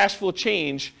much does cash flow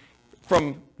change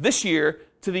from this year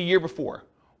to the year before?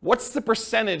 What's the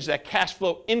percentage that cash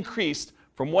flow increased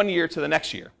from one year to the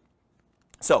next year?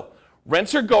 So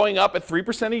rents are going up at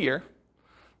 3% a year.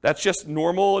 That's just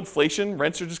normal inflation.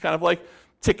 Rents are just kind of like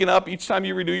ticking up. Each time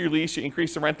you renew your lease, you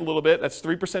increase the rent a little bit. That's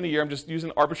 3% a year. I'm just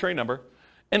using an arbitrary number.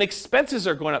 And expenses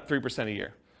are going up 3% a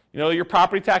year. Your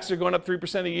property taxes are going up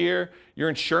 3% a year. Your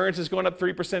insurance is going up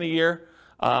 3% a year.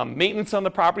 Maintenance on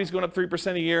the property is going up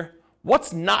 3% a year.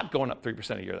 What's not going up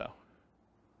 3% a year, though?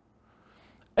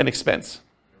 An expense.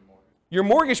 Your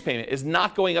mortgage payment is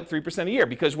not going up 3% a year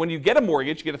because when you get a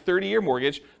mortgage, you get a 30-year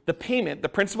mortgage, the payment, the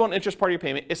principal and interest part of your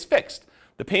payment is fixed.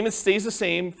 The payment stays the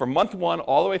same from month 1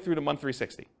 all the way through to month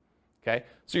 360. Okay?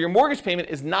 So your mortgage payment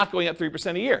is not going up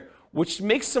 3% a year, which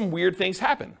makes some weird things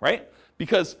happen, right?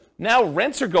 Because now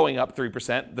rents are going up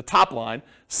 3%, the top line.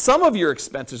 Some of your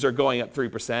expenses are going up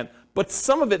 3%, but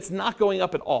some of it's not going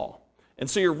up at all. And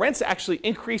so your rent's actually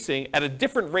increasing at a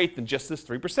different rate than just this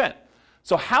 3%.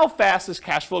 So how fast is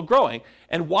cash flow growing?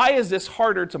 And why is this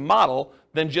harder to model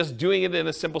than just doing it in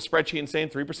a simple spreadsheet and saying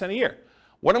 3% a year?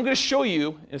 What I'm going to show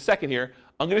you in a second here,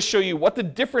 I'm going to show you what the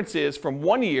difference is from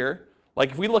one year, like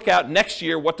if we look out next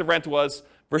year what the rent was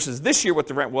versus this year what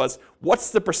the rent was, what's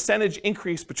the percentage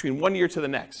increase between one year to the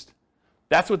next?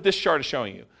 That's what this chart is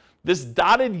showing you. This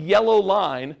dotted yellow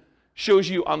line shows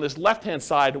you on this left-hand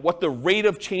side what the rate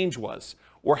of change was,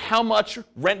 or how much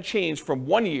rent changed from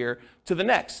one year to the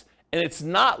next. And it's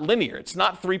not linear. It's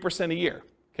not 3% a year.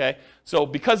 Okay? So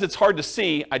because it's hard to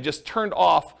see, I just turned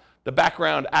off the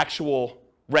background actual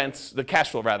rents, the cash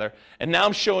flow rather, and now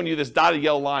I'm showing you this dotted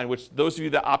yellow line, which those of you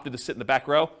that opted to sit in the back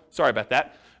row, sorry about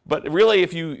that. But really,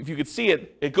 if you could see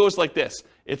it, it goes like this.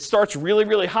 It starts really,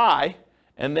 really high,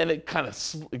 and then it kind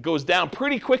of it goes down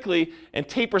pretty quickly and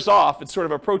tapers off. It sort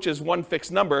of approaches one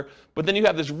fixed number, but then you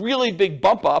have this really big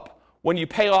bump up when you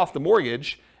pay off the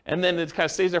mortgage, and then it kind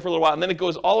of stays there for a little while, and then it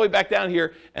goes all the way back down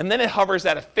here, and then it hovers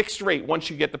at a fixed rate once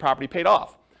you get the property paid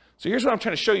off. So here's what I'm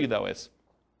trying to show you, though, is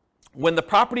when the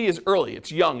property is early,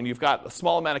 it's young, and you've got a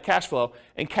small amount of cash flow,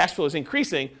 and cash flow is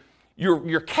increasing,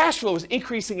 your cash flow is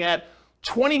increasing at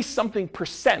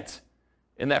 20-something%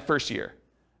 in that first year.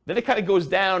 Then it kind of goes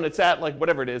down, it's at like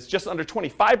whatever it is, just under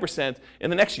 25% in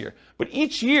the next year. But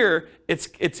each year, it's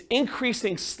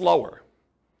increasing slower,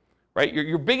 right?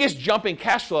 Your biggest jump in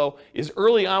cash flow is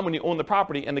early on when you own the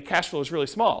property, and the cash flow is really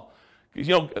small.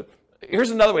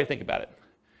 Here's another way to think about it.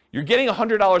 You're getting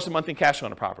 $100 a month in cash flow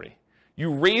on a property.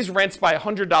 You raise rents by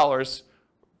 $100,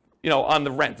 on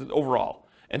the rent overall.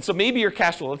 And so maybe your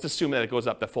cash flow, let's assume that it goes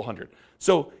up that full 100.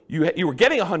 So you were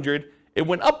getting 100, it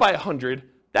went up by 100,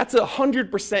 that's a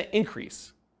 100%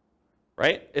 increase,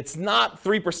 right? It's not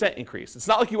 3% increase. It's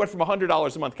not like you went from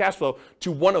 $100 a month cash flow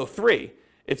to 103.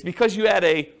 It's because you had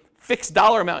a fixed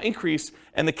dollar amount increase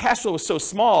and the cash flow was so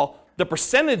small, the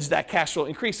percentage that cash flow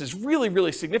increase is really,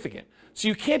 really significant. So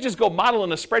you can't just go model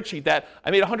in a spreadsheet that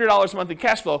I made $100 a month in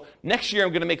cash flow, next year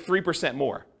I'm going to make 3%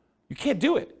 more. You can't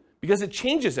do it because it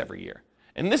changes every year.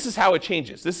 And this is how it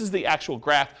changes. This is the actual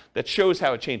graph that shows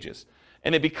how it changes.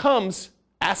 And it becomes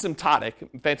asymptotic,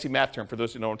 fancy math term for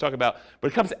those who know what I'm talking about, but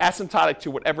it becomes asymptotic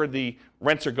to whatever the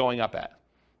rents are going up at,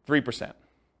 3%.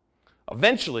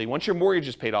 Eventually, once your mortgage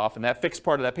is paid off and that fixed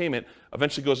part of that payment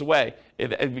eventually goes away,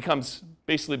 it becomes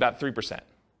basically about 3%.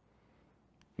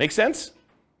 Make sense?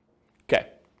 Okay.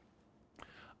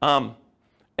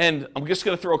 And I'm just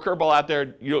going to throw a curveball out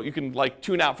there. You can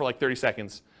tune out for 30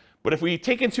 seconds. But if we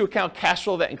take into account cash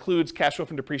flow that includes cash flow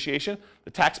from depreciation,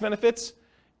 the tax benefits,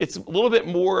 it's a little bit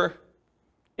more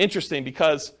interesting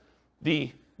because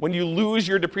when you lose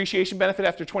your depreciation benefit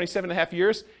after 27.5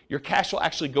 years, your cash flow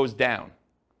actually goes down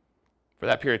for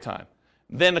that period of time.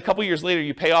 Then a couple years later,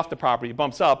 you pay off the property, it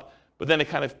bumps up, but then it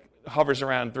kind of hovers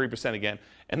around 3% again.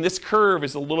 And this curve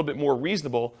is a little bit more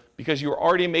reasonable because you were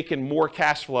already making more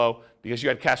cash flow because you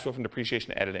had cash flow from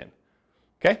depreciation added in.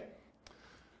 Okay?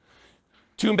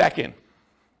 Tune back in.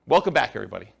 Welcome back,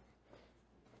 everybody.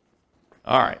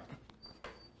 All right.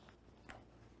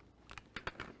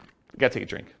 I gotta take a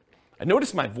drink. I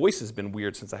noticed my voice has been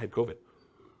weird since I had COVID.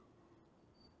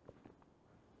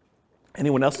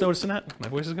 Anyone else noticing that? My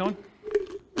voice is going?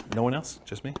 No one else?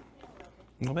 Just me?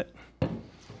 A little bit?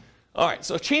 All right,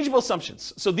 so changeable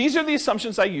assumptions. So these are the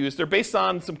assumptions I use. They're based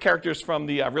on some characters from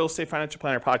the Real Estate Financial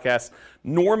Planner podcast,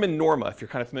 Norm and Norma, if you're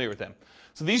kind of familiar with them.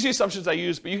 So these are the assumptions I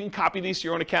use, but you can copy these to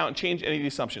your own account and change any of the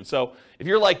assumptions. So if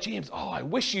you're like, James, I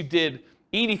wish you did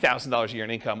 $80,000 a year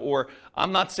in income, or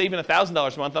I'm not saving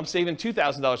 $1,000 a month, I'm saving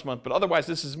 $2,000 a month, but otherwise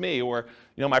this is me, or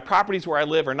my properties where I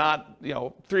live are not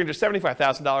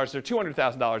 $375,000, they're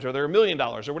 $200,000, or they're $1 million,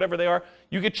 or whatever they are,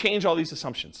 you could change all these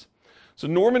assumptions. So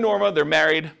Norm and Norma, they're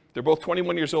married, they're both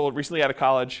 21 years old, recently out of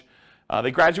college.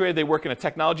 They graduated, they work in a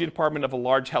technology department of a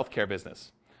large healthcare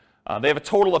business. They have a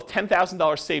total of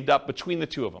 $10,000 saved up between the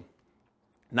two of them,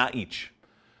 not each.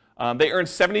 They earn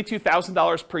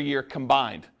 $72,000 per year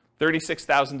combined,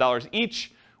 $36,000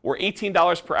 each, or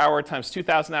 $18 per hour times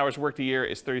 2,000 hours worked a year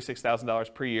is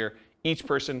 $36,000 per year. Each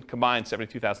person combined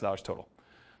 $72,000 total.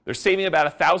 They're saving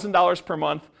about $1,000 per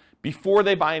month before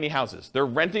they buy any houses. They're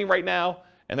renting right now,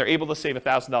 and they're able to save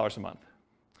 $1,000 a month.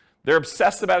 They're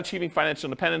obsessed about achieving financial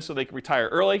independence so they can retire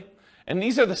early. And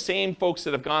these are the same folks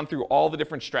that have gone through all the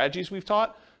different strategies we've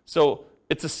taught. So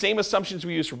it's the same assumptions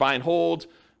we use for buy and hold,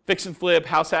 fix and flip,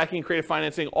 house hacking, creative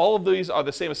financing. All of these are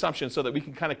the same assumptions so that we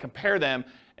can kind of compare them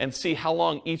and see how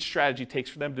long each strategy takes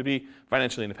for them to be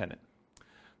financially independent.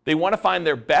 They want to find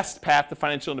their best path to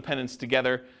financial independence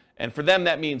together. And for them,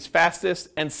 that means fastest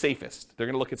and safest. They're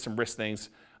going to look at some risk things.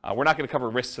 We're not going to cover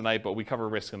risks tonight, but we cover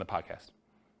risk in the podcast.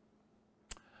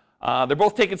 They're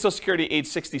both taking Social Security at age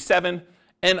 67.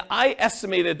 And I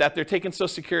estimated that they're taking Social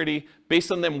Security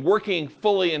based on them working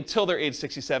fully until they're age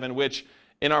 67, which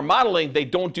in our modeling, they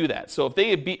don't do that. So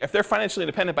if they're financially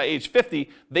independent by age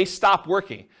 50, they stop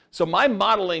working. So my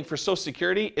modeling for Social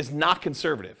Security is not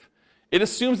conservative. It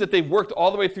assumes that they've worked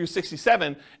all the way through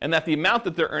 67 and that the amount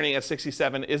that they're earning at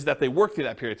 67 is that they worked through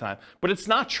that period of time. But it's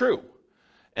not true.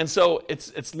 And so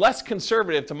it's less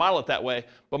conservative to model it that way.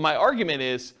 But my argument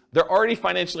is they're already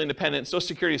financially independent. Social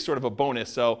Security is sort of a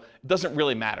bonus, so it doesn't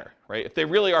really matter, right? If they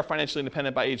really are financially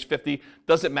independent by age 50,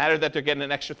 does it matter that they're getting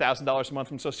an extra $1,000 a month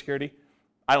from Social Security?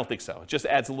 I don't think so. It just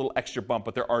adds a little extra bump,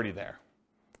 but they're already there.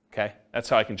 Okay? That's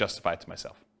how I can justify it to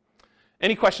myself.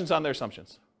 Any questions on their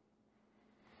assumptions?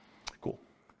 Cool.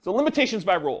 So limitations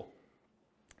by role.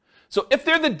 So if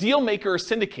they're the deal maker or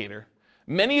syndicator,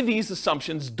 many of these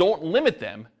assumptions don't limit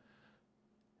them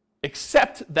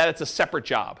except that it's a separate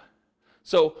job.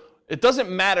 So it doesn't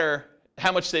matter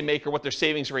how much they make or what their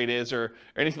savings rate is or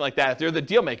anything like that. If they're the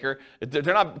deal maker, they're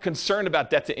not concerned about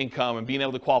debt to income and being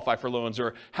able to qualify for loans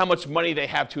or how much money they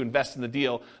have to invest in the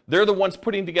deal. They're the ones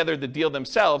putting together the deal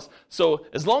themselves. So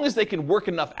as long as they can work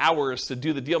enough hours to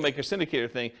do the deal maker syndicator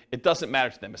thing, it doesn't matter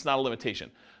to them. It's not a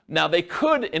limitation. Now, they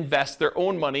could invest their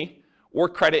own money or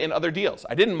credit in other deals.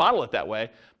 I didn't model it that way,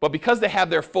 but because they have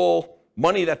their full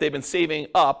money that they've been saving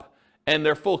up and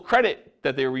their full credit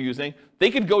that they were using, they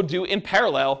could go do in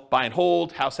parallel buy and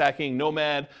hold, house hacking,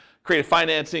 Nomad, creative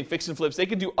financing, fix and flips. They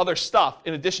could do other stuff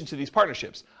in addition to these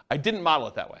partnerships. I didn't model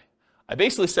it that way. I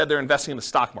basically said they're investing in the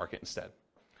stock market instead.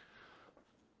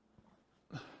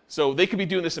 So they could be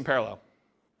doing this in parallel.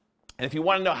 And if you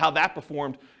want to know how that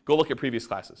performed, go look at previous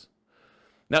classes.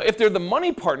 Now, if they're the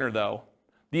money partner, though,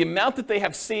 the amount that they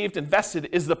have saved invested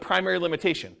is the primary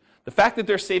limitation. The fact that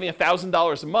they're saving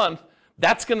 $1,000 a month,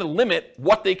 that's going to limit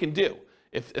what they can do.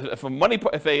 If a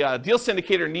deal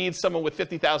syndicator needs someone with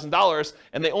 $50,000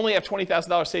 and they only have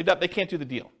 $20,000 saved up, they can't do the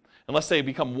deal unless they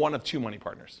become one of two money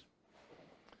partners.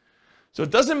 So it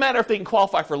doesn't matter if they can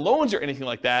qualify for loans or anything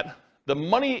like that. The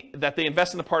money that they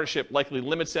invest in the partnership likely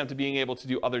limits them to being able to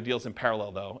do other deals in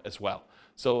parallel, though, as well.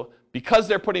 So because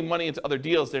they're putting money into other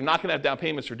deals, they're not going to have down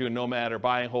payments for doing Nomad or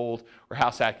buy and hold or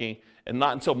house hacking, and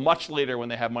not until much later when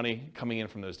they have money coming in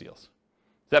from those deals.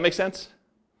 Does that make sense?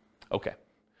 Okay.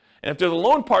 And if they're the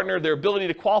loan partner, their ability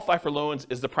to qualify for loans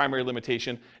is the primary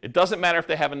limitation. It doesn't matter if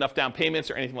they have enough down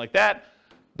payments or anything like that,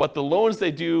 but the loans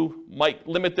they do might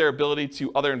limit their ability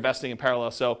to other investing in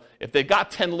parallel. So if they've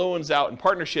got 10 loans out in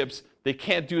partnerships, they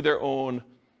can't do their own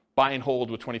buy and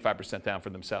hold with 25% down for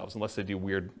themselves unless they do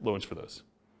weird loans for those.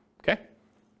 Okay?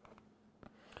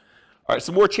 All right,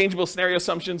 some more changeable scenario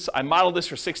assumptions. I modeled this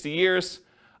for 60 years.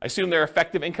 I assume their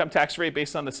effective income tax rate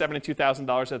based on the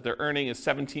 $72,000 that they're earning is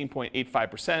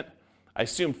 17.85%. I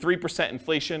assume 3%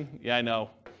 inflation. Yeah, I know.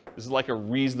 This is like a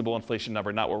reasonable inflation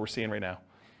number, not what we're seeing right now.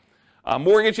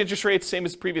 Mortgage interest rates, same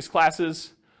as previous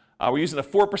classes. We're using a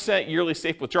 4% yearly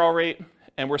safe withdrawal rate,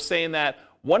 and we're saying that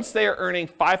once they are earning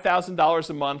 $5,000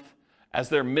 a month as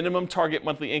their minimum target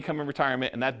monthly income in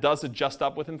retirement, and that does adjust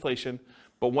up with inflation,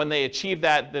 but when they achieve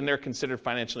that, then they're considered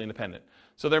financially independent.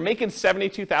 So they're making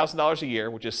 $72,000 a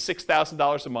year, which is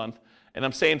 $6,000 a month, and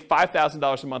I'm saying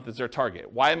 $5,000 a month is their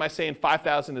target. Why am I saying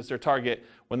 $5,000 is their target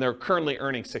when they're currently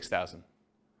earning $6,000?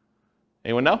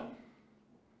 Anyone know?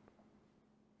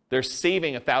 They're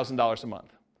saving $1,000 a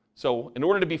month. So in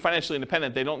order to be financially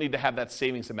independent, they don't need to have that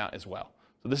savings amount as well.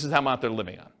 So this is how much they're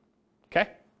living on. Okay?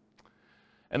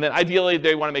 And then ideally,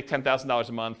 they want to make $10,000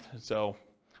 a month. So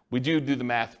we do the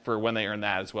math for when they earn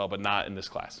that as well, but not in this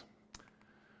class.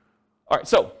 All right,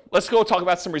 so let's go talk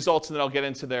about some results, and then I'll get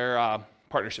into their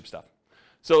partnership stuff.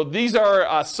 So these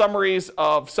are summaries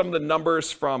of some of the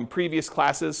numbers from previous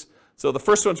classes. So the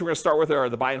first ones we're going to start with are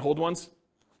the buy and hold ones.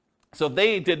 So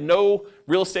they did no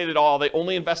real estate at all. They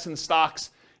only invested in stocks.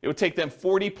 It would take them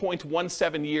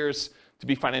 40.17 years to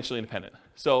be financially independent.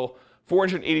 So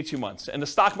 482 months. And the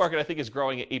stock market, I think, is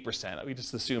growing at 8%. We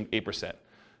just assumed 8%. Does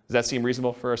that seem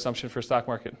reasonable for assumption for stock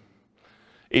market?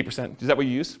 8%. Is that what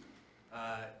you use?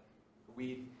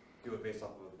 We do it based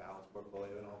off of a balanced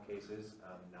portfolio in all cases,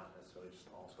 not necessarily just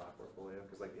an all-stock portfolio,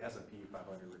 because like the S&P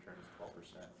 500 return is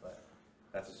 12%, but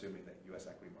that's assuming that U.S.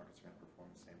 equity markets are going to perform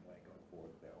the same way going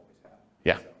forward that they always have.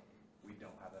 Yeah. So we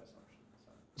don't have that assumption.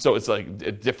 So it's like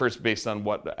it differs based on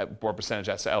what percentage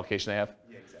asset allocation they have?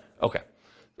 Yeah, exactly. Okay.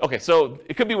 Okay, so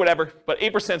it could be whatever, but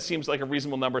 8% seems like a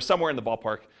reasonable number, somewhere in the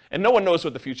ballpark. And no one knows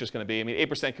what the future is going to be. I mean,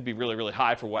 8% could be really, really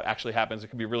high for what actually happens. It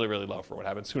could be really, really low for what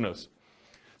happens. Who knows?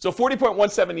 So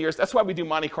 40.17 years, that's why we do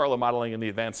Monte Carlo modeling in the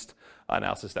advanced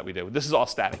analysis that we do. This is all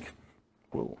static.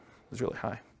 Whoa, it's really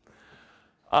high.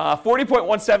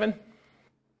 40.17.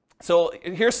 So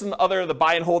here's some other the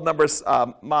buy and hold numbers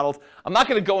modeled. I'm not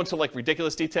going to go into like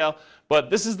ridiculous detail, but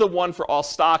this is the one for all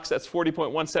stocks. That's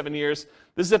 40.17 years.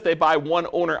 This is if they buy one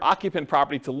owner-occupant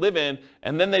property to live in,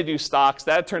 and then they do stocks.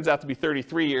 That turns out to be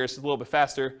 33 years, a little bit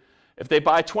faster. If they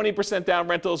buy 20% down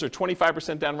rentals or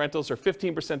 25% down rentals or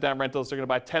 15% down rentals, they're going to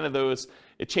buy 10 of those.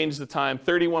 It changes the time.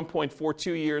 31.42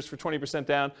 years for 20%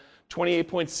 down,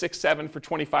 28.67 for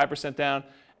 25% down,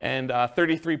 and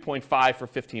 33.5 for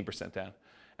 15% down.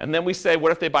 And then we say,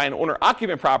 what if they buy an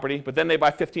owner-occupant property, but then they buy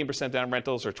 15% down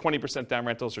rentals or 20% down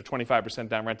rentals or 25%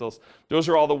 down rentals? Those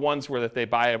are all the ones where if they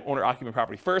buy an owner-occupant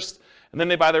property first, and then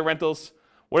they buy their rentals.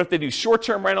 What if they do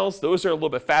short-term rentals? Those are a little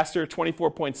bit faster,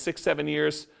 24.67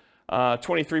 years,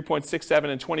 23.67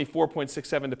 and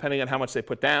 24.67, depending on how much they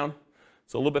put down.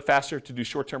 So a little bit faster to do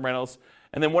short-term rentals.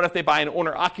 And then what if they buy an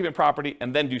owner-occupant property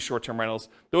and then do short-term rentals?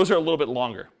 Those are a little bit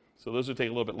longer. So those would take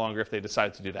a little bit longer if they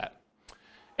decide to do that.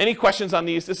 Any questions on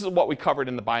these? This is what we covered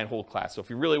in the buy and hold class. So if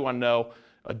you really want to know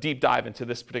a deep dive into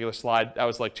this particular slide, that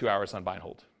was like 2 hours on buy and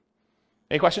hold.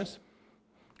 Any questions?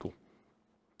 Cool.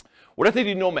 What if they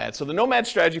do nomad? So the nomad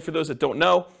strategy, for those that don't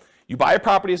know, you buy a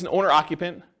property as an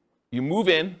owner-occupant, you move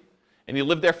in, and you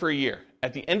live there for a year.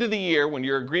 At the end of the year, when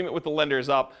your agreement with the lender is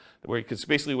up, because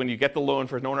basically when you get the loan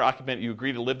for an owner-occupant, you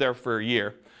agree to live there for a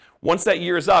year. Once that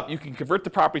year is up, you can convert the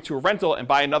property to a rental and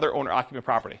buy another owner-occupant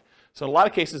property. So in a lot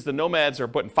of cases, the nomads are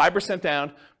putting 5%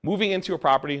 down, moving into a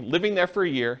property, living there for a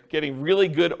year, getting really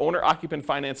good owner-occupant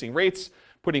financing rates,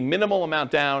 putting minimal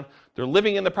amount down. They're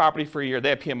living in the property for a year. They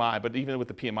have PMI, but even with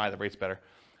the PMI, the rate's better.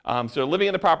 So they're living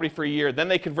in the property for a year. Then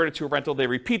they convert it to a rental. They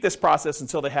repeat this process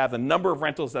until they have the number of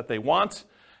rentals that they want.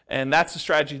 And that's the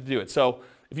strategy to do it. So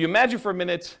if you imagine for a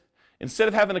minute, instead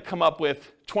of having to come up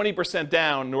with 20%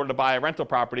 down in order to buy a rental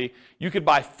property, you could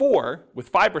buy 4 with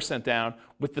 5% down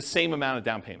with the same amount of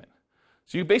down payment.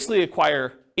 So you basically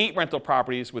acquire 8 rental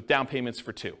properties with down payments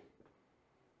for 2.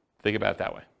 Think about it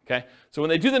that way, okay? So when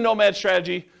they do the nomad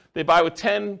strategy, they buy with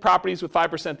 10 properties with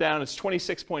 5% down. It's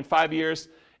 26.5 years.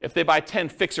 If they buy 10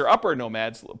 fixer-upper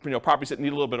nomads, properties that need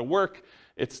a little bit of work,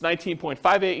 it's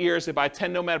 19.58 years. They buy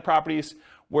 10 nomad properties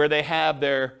where they have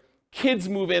their kids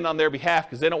move in on their behalf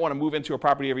because they don't want to move into a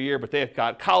property every year, but they've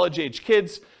got college-age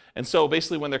kids. And so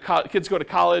basically when their kids go to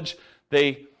college,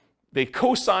 they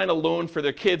co-sign a loan for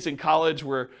their kids in college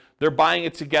where they're buying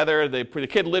it together. The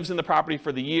kid lives in the property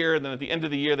for the year, and then at the end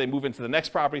of the year, they move into the next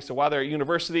property. So while they're at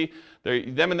university,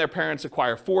 them and their parents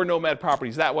acquire 4 nomad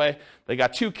properties that way. They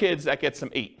got 2 kids, that gets them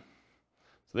 8.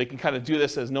 So they can kind of do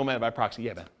this as nomad by proxy.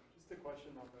 Yeah, Ben? Just a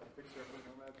question on the fixer-upper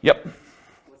nomad. Yep.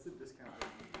 What's the discount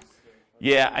rate?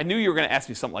 Yeah, I knew you were going to ask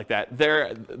me something like that.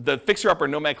 The fixer-upper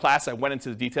nomad class, I went into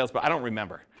the details, but I don't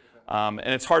remember. And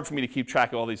it's hard for me to keep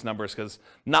track of all these numbers because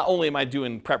not only am I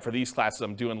doing prep for these classes,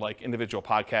 I'm doing like individual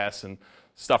podcasts and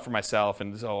stuff for myself.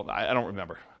 And so I don't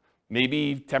remember.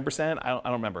 Maybe 10%? I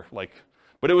don't remember.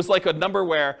 But it was like a number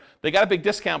where they got a big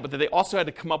discount, but then they also had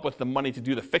to come up with the money to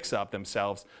do the fix-up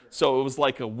themselves. So it was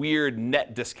like a weird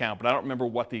net discount, but I don't remember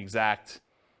what the exact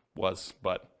was.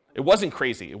 But it wasn't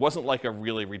crazy. It wasn't like a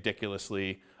really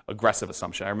ridiculously aggressive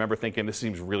assumption. I remember thinking this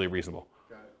seems really reasonable.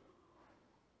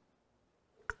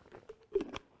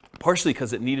 Partially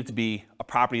because it needed to be a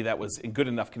property that was in good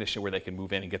enough condition where they could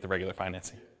move in and get the regular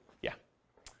financing. Yeah.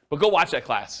 But go watch that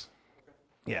class.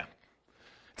 Yeah.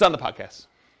 It's on the podcast.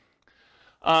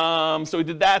 So we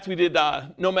did that. We did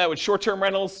nomad with short-term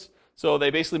rentals. So they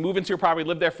basically move into a property,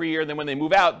 live there for a year, and then when they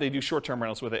move out, they do short-term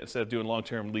rentals with it instead of doing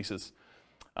long-term leases.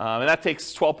 And that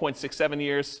takes 12.67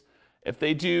 years. If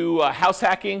they do house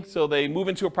hacking, so they move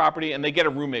into a property and they get a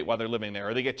roommate while they're living there,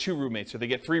 or they get 2 roommates, or they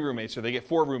get 3 roommates, or they get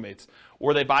 4 roommates,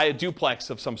 or they buy a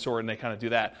duplex of some sort and they kind of do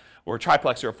that, or a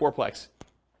triplex or a fourplex.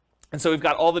 And so we've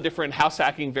got all the different house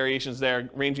hacking variations there,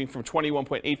 ranging from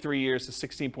 21.83 years to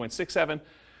 16.67.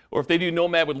 Or if they do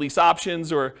nomad with lease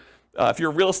options, or if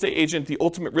you're a real estate agent, the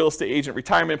ultimate real estate agent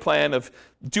retirement plan of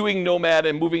doing nomad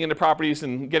and moving into properties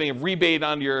and getting a rebate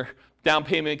on your down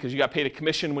payment because you got paid a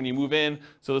commission when you move in.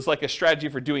 So there's like a strategy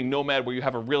for doing nomad where you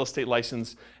have a real estate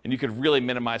license and you could really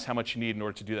minimize how much you need in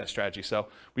order to do that strategy. So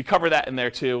we cover that in there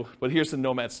too, but here's the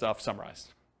nomad stuff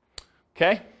summarized.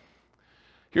 Okay?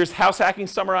 Here's house hacking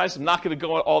summarized. I'm not going to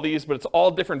go on all these, but it's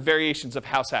all different variations of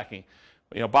house hacking.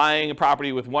 Buying a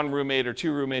property with 1 roommate or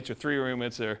 2 roommates or 3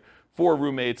 roommates or 4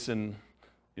 roommates and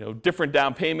different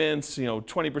down payments,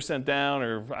 20% down,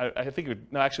 or I think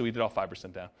actually we did all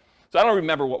 5% down. So I don't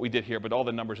remember what we did here, but all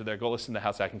the numbers are there. Go listen to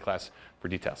house hacking class for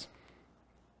details.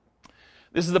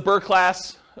 This is the BRRRR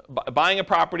class, buying a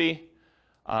property,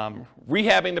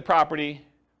 rehabbing the property,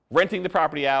 renting the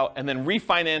property out, and then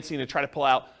refinancing to try to pull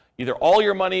out either all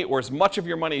your money or as much of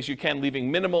your money as you can,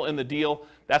 leaving minimal in the deal.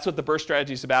 That's what the BRRRR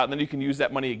strategy is about, and then you can use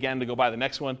that money again to go buy the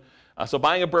next one. So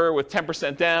buying a BRRRR with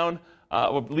 10% down,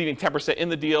 leaving 10% in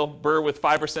the deal, BRRRR with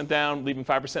 5% down, leaving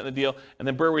 5% in the deal, and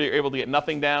then BRRRR where you're able to get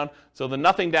nothing down. So the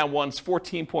nothing down one's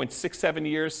 14.67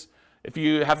 years. If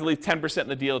you have to leave 10% in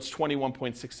the deal, it's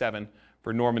 21.67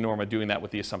 for Norma doing that with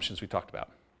the assumptions we talked about.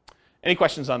 Any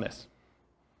questions on this?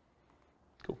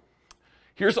 Cool.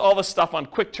 Here's all the stuff on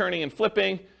quick turning and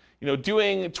flipping.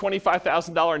 Doing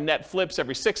 $25,000 net flips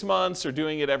every 6 months, or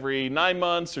doing it every 9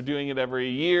 months, or doing it every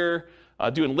year,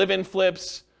 doing live-in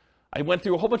flips. I went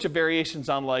through a whole bunch of variations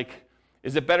on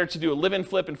is it better to do a live-in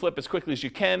flip and flip as quickly as you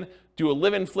can, do a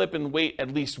live-in flip and wait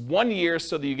at least 1 year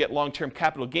so that you get long-term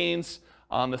capital gains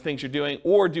on the things you're doing,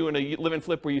 or doing a live and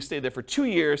flip where you stay there for 2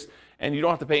 years and you don't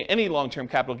have to pay any long-term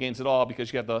capital gains at all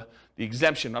because you have the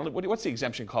exemption. What's the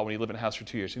exemption called when you live in a house for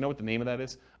 2 years? You know what the name of that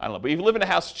is? I don't know. But if you live in a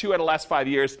house 2 out of the last 5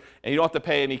 years and you don't have to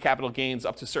pay any capital gains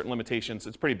up to certain limitations,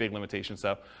 it's pretty big limitations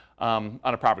though, on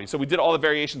a property. So we did all the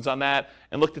variations on that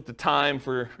and looked at the time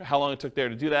for how long it took there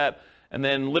to do that. And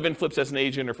then live in flips as an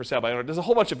agent or for sale by owner. There's a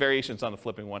whole bunch of variations on the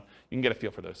flipping one. You can get a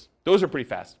feel for those. Those are pretty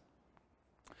fast.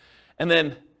 And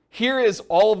then here is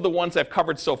all of the ones I've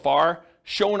covered so far,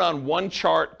 shown on one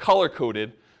chart,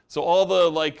 color-coded. So all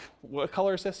the, like, what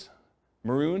color is this?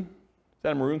 Maroon? Is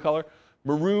that a maroon color?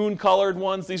 Maroon-colored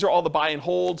ones, these are all the buy and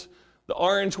hold. The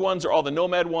orange ones are all the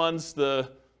Nomad ones. The,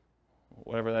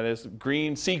 whatever that is,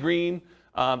 green, sea green.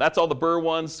 That's all the BRRRR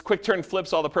ones. Quick turn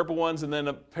flips, all the purple ones. And then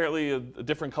apparently a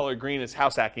different color green is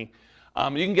house hacking.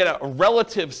 You can get a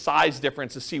relative size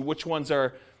difference to see which ones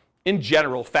are, in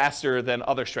general, faster than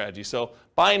other strategies. So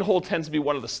buy and hold tends to be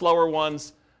one of the slower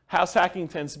ones. House hacking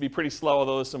tends to be pretty slow,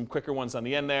 although there's some quicker ones on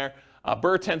the end there.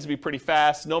 BRRRR tends to be pretty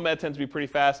fast. Nomad tends to be pretty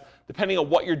fast. Depending on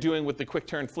what you're doing with the quick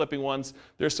turn flipping ones,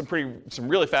 there's some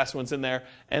really fast ones in there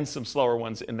and some slower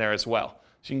ones in there as well.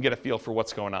 So you can get a feel for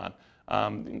what's going on.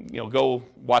 Go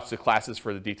watch the classes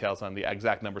for the details on the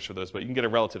exact numbers for those, but you can get a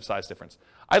relative size difference.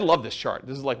 I love this chart.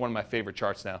 This is like one of my favorite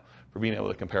charts now for being able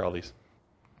to compare all these.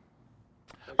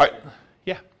 All right,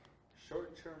 yeah.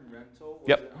 Short-term rental, was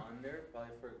Yep. it on there?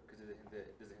 Probably because it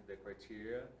doesn't hit the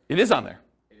criteria. It is on there.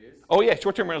 It is? Oh yeah,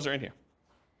 short-term rentals are in here.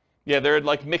 Yeah, they're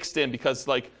like mixed in because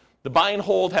like the buy and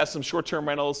hold has some short-term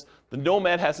rentals, the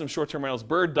Nomad has some short-term rentals,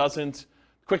 BRRRR doesn't,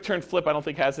 quick turn flip I don't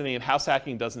think has any, and house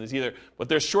hacking doesn't either. But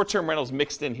there's short-term rentals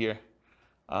mixed in here.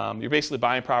 You're basically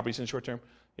buying properties in short-term.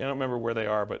 Yeah, I don't remember where they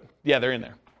are, but yeah, they're in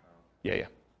there. Yeah.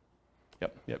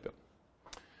 Yep.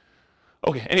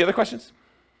 Okay, any other questions?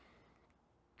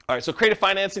 All right, so creative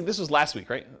financing, this was last week,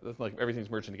 right? Like everything's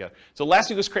merging together. So last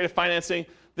week was creative financing.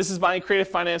 This is buying creative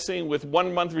financing with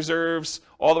 1 month reserves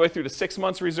all the way through to 6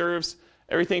 months reserves.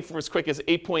 Everything from as quick as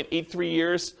 8.83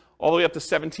 years all the way up to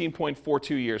 17.42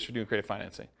 years for doing creative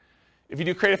financing. If you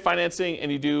do creative financing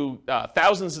and you do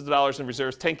thousands of dollars in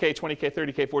reserves, 10K, 20K,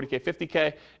 30K, 40K,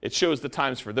 50K, it shows the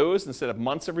times for those instead of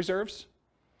months of reserves.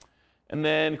 And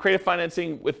then creative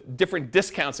financing with different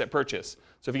discounts at purchase.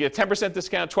 So if you get a 10%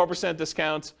 discount, 12%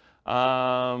 discount,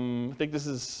 I think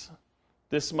this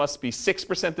must be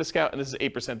 6% discount, and this is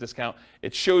 8% discount.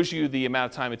 It shows you the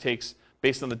amount of time it takes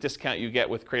based on the discount you get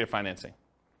with creative financing.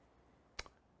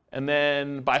 And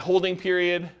then by holding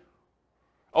period,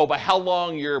 by how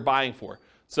long you're buying for.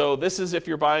 So this is if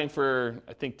you're buying for,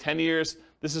 I think, 10 years.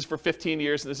 This is for 15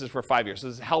 years, and this is for 5 years. So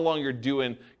this is how long you're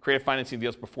doing creative financing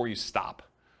deals before you stop.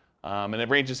 And it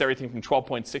ranges everything from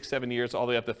 12.67 years all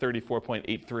the way up to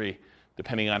 34.83,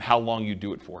 depending on how long you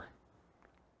do it for.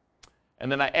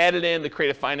 And then I added in the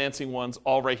creative financing ones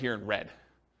all right here in red.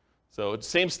 So it's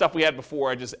the same stuff we had before,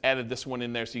 I just added this one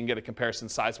in there so you can get a comparison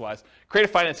size-wise.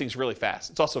 Creative financing is really fast.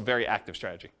 It's also a very active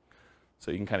strategy. So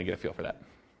you can kind of get a feel for that.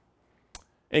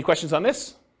 Any questions on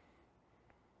this?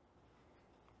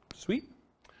 Sweet.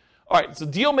 All right, so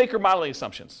deal maker modeling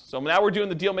assumptions. So now we're doing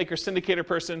the deal maker syndicator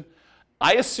person.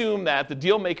 I assume that the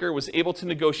deal maker was able to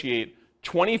negotiate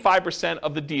 25%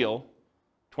 of the deal,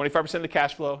 25% of the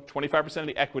cash flow, 25% of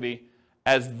the equity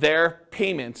as their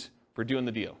payment for doing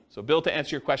the deal. So Bill, to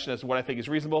answer your question as to what I think is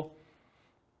reasonable,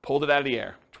 pulled it out of the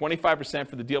air. 25%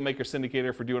 for the deal maker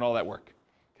syndicator for doing all that work.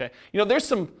 Okay. There's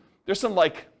some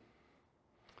like,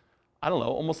 I don't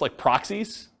know, almost like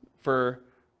proxies for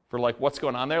like what's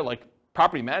going on there. Like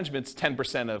property management's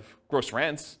 10% of gross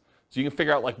rents. So you can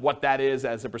figure out like what that is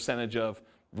as a percentage of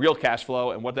real cash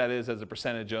flow and what that is as a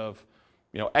percentage of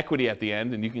equity at the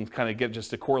end. And you can kind of get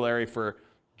just a corollary for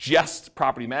just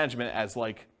property management as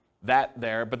like that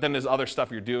there. But then there's other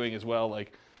stuff you're doing as well,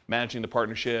 like managing the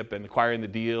partnership and acquiring the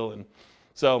deal. And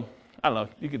so, I don't know,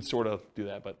 you could sort of do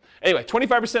that. But anyway,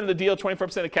 25% of the deal,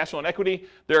 25% of cash flow and equity.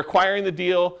 They're acquiring the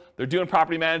deal. They're doing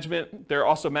property management. They're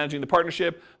also managing the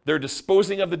partnership. They're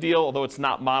disposing of the deal, although it's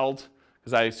not modeled,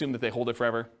 because I assume that they hold it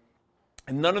forever.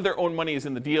 And none of their own money is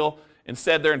in the deal.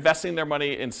 Instead, they're investing their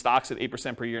money in stocks at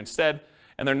 8% per year instead.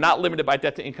 And they're not limited by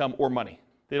debt to income or money.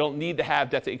 They don't need to have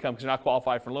debt to income because they're not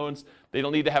qualified for loans. They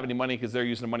don't need to have any money because they're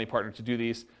using a money partner to do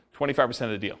these. 25%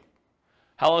 of the deal.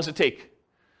 How long does it take?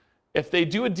 If they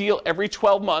do a deal every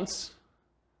 12 months,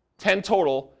 10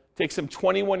 total, it takes them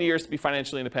 21 years to be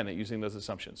financially independent using those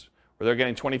assumptions, where they're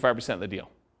getting 25% of the deal.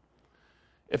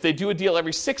 If they do a deal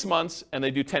every 6 months and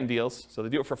they do 10 deals, so they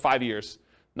do it for 5 years,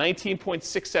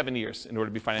 19.67 years in order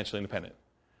to be financially independent.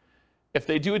 If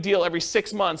they do a deal every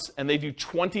 6 months and they do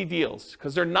 20 deals,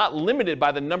 because they're not limited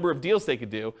by the number of deals they could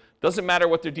do, doesn't matter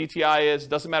what their DTI is,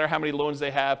 doesn't matter how many loans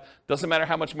they have, doesn't matter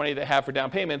how much money they have for down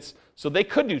payments, so they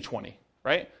could do 20,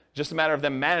 right? Just a matter of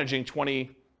them managing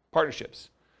 20 partnerships.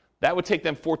 That would take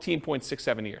them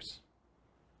 14.67 years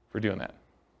for doing that,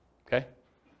 okay?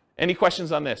 Any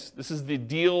questions on this? This is the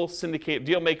deal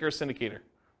maker syndicator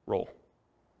role.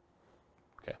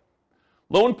 Okay.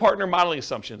 Loan partner modeling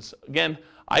assumptions. Again,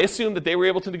 I assume that they were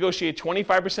able to negotiate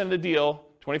 25% of the deal,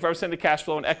 25% of the cash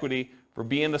flow and equity for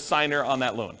being the signer on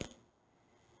that loan.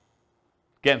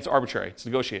 Again, it's arbitrary. It's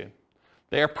negotiated.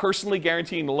 They are personally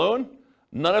guaranteeing the loan.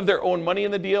 None of their own money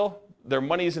in the deal. Their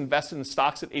money is invested in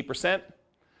stocks at 8%.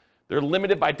 They're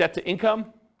limited by debt to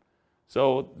income.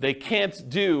 So they can't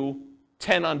do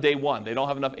 10 on day one. They don't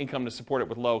have enough income to support it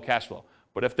with low cash flow.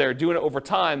 But if they're doing it over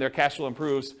time, their cash flow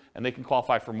improves and they can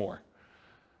qualify for more.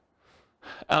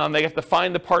 They have to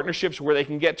find the partnerships where they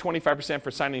can get 25%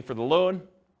 for signing for the loan.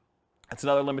 That's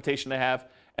another limitation they have.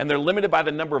 And they're limited by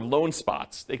the number of loan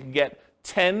spots. They can get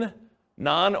 10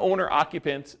 non-owner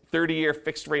occupant 30-year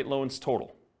fixed rate loans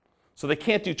total. So they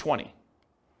can't do 20.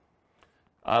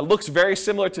 Looks very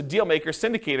similar to Dealmaker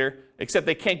Syndicator, except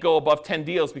they can't go above 10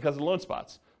 deals because of loan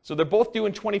spots. So they're both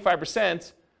doing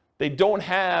 25%. They don't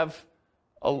have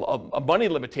a money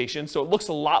limitation, so it looks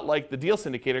a lot like the deal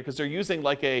syndicator because they're using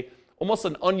like almost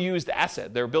an unused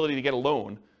asset, their ability to get a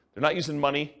loan. They're not using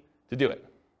money to do it,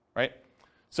 right?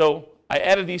 So I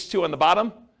added these two on the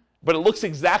bottom, but it looks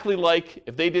exactly like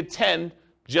if they did 10,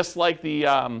 just like the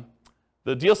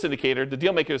deal syndicator, the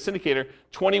deal maker syndicator,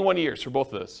 21 years for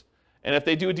both of those. And if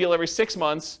they do a deal every 6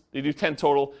 months, they do 10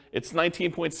 total, it's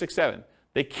 19.67.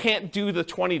 They can't do the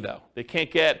 20 though. They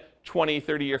can't get 20,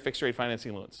 30-year fixed rate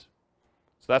financing loans.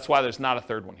 So that's why there's not a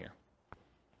third one here.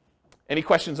 Any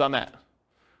questions on that?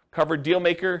 Covered deal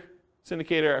maker,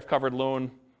 syndicator, I've covered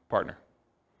loan partner.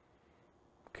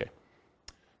 Okay.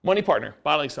 Money partner,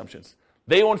 modeling assumptions.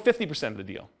 They own 50% of the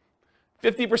deal.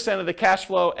 50% of the cash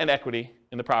flow and equity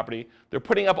in the property. They're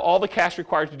putting up all the cash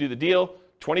required to do the deal,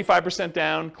 25%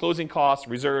 down, closing costs,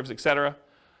 reserves, etc.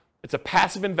 It's a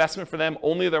passive investment for them.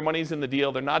 Only their money's in the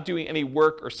deal. They're not doing any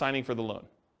work or signing for the loan.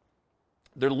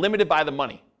 They're limited by the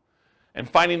money and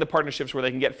finding the partnerships where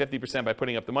they can get 50% by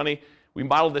putting up the money. We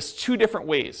modeled this 2 different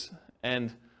ways.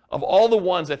 And of all the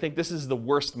ones, I think this is the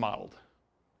worst modeled,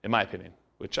 in my opinion,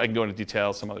 which I can go into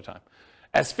detail some other time.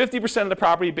 As 50% of the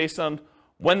property based on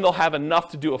when they'll have enough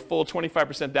to do a full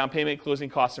 25% down payment, closing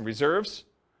costs, and reserves.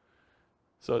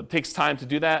 So it takes time to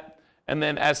do that. And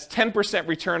then as 10%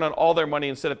 return on all their money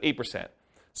instead of 8%.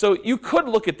 So you could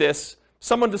look at this,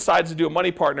 someone decides to do a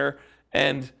money partner,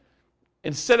 and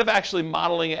instead of actually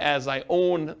modeling it as I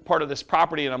own part of this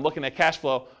property and I'm looking at cash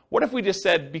flow, what if we just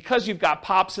said, because you've got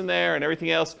POPs in there and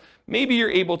everything else, maybe you're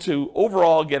able to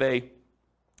overall get a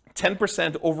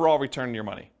 10% overall return on your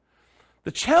money.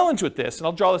 The challenge with this, and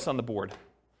I'll draw this on the board,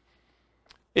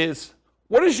 is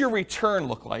what does your return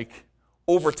look like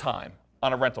over time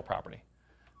on a rental property?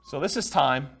 So this is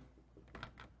time,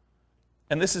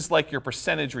 and this is like your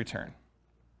percentage return.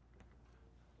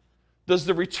 Does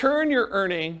the return you're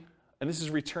earning, and this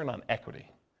is return on equity,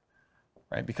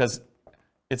 right? Because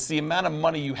it's the amount of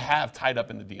money you have tied up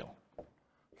in the deal.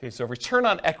 Okay, so return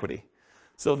on equity.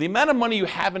 So the amount of money you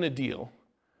have in a deal,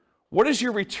 what is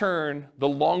your return the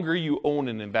longer you own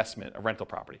an investment, a rental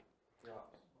property?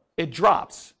 It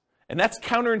drops. And that's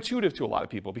counterintuitive to a lot of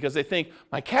people because they think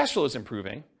my cash flow is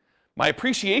improving, my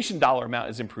appreciation dollar amount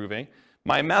is improving,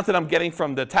 my amount that I'm getting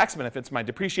from the tax benefits, my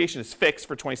depreciation is fixed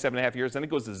for 27.5 years, then it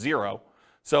goes to 0.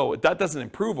 So that doesn't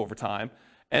improve over time.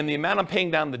 And the amount I'm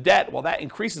paying down the debt, well, that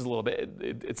increases a little bit.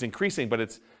 It's increasing, but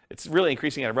it's really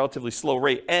increasing at a relatively slow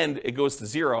rate, and it goes to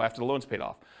 0 after the loan's paid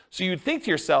off. So you'd think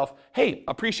to yourself, hey,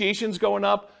 appreciation's going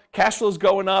up, cash flow's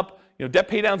going up, debt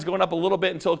pay down's going up a little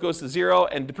bit until it goes to 0,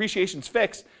 and depreciation's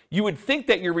fixed. You would think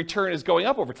that your return is going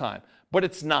up over time, but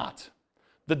it's not.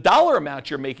 The dollar amount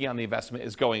you're making on the investment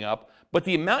is going up, but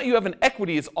the amount you have in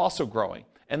equity is also growing.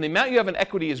 And the amount you have in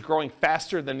equity is growing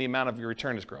faster than the amount of your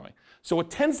return is growing. So what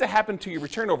tends to happen to your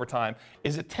return over time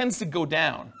is it tends to go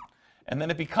down, and then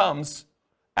it becomes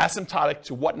asymptotic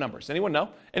to what numbers? Anyone know?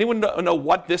 Anyone know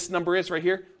what this number is right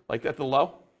here, like at the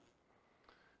low?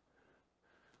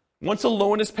 Once a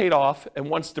loan is paid off and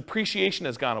once depreciation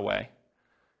has gone away,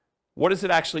 what does it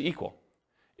actually equal?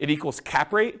 It equals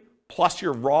cap rate plus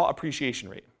your raw appreciation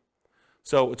rate.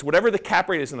 So it's whatever the cap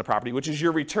rate is in the property, which is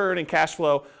your return and cash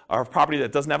flow of a property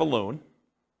that doesn't have a loan,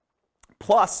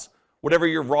 plus whatever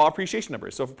your raw appreciation number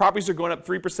is. So if properties are going up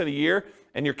 3% a year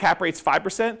and your cap rate's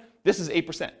 5%, this is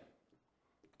 8%.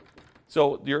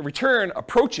 So your return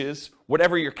approaches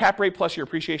whatever your cap rate plus your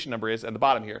appreciation number is at the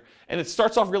bottom here, and it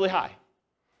starts off really high.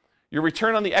 Your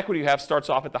return on the equity you have starts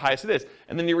off at the highest it is,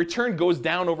 and then your return goes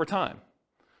down over time.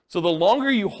 So the longer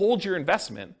you hold your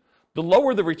investment, the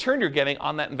lower the return you're getting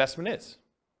on that investment is.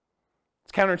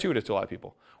 It's counterintuitive to a lot of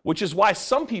people, which is why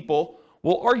some people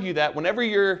will argue that whenever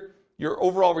your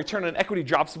overall return on equity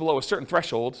drops below a certain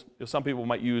threshold, some people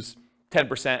might use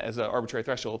 10% as an arbitrary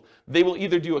threshold, they will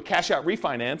either do a cash out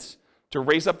refinance to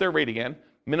raise up their rate again,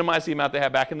 minimize the amount they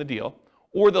have back in the deal,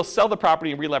 or they'll sell the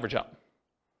property and re-leverage up. Does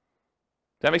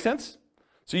that make sense?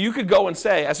 So you could go and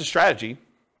say, as a strategy,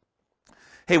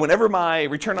 hey, whenever my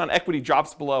return on equity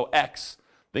drops below X,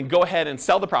 then go ahead and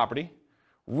sell the property,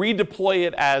 redeploy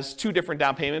it as 2 different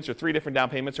down payments or 3 different down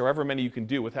payments or however many you can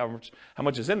do with how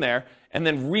much is in there, and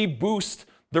then reboost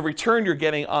the return you're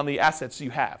getting on the assets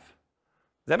you have.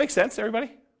 Does that make sense,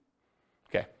 everybody?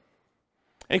 Okay.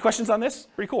 Any questions on this?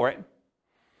 Pretty cool, right?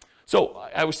 So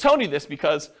I was telling you this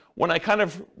because when I kind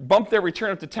of bumped their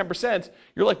return up to 10%,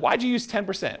 you're like, why'd you use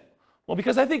 10%? Well,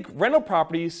 because I think rental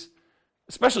properties,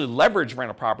 especially leveraged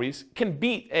rental properties, can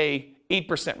beat a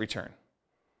 8% return,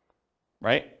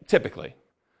 right? Typically.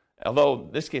 Although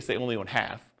in this case they only own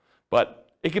half, but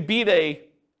it could beat a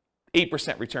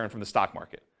 8% return from the stock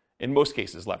market, in most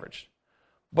cases leveraged.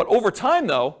 But over time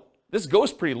though, this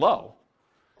goes pretty low.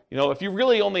 You know, if you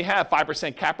really only have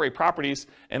 5% cap rate properties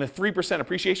and a 3%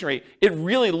 appreciation rate, it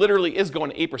really literally is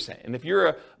going to 8%. And if you're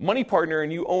a money partner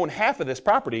and you own half of this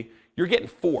property, you're getting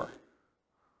 4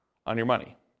 on your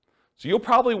money. So you'll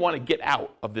probably want to get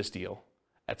out of this deal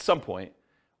at some point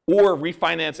or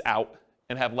refinance out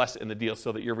and have less in the deal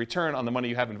so that your return on the money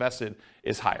you have invested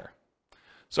is higher.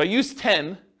 So I used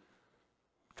 10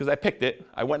 because I picked it.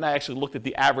 I went and I actually looked at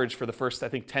the average for the first, I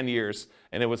think, 10 years,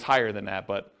 and it was higher than that,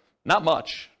 but not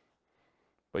much.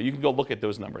 But you can go look at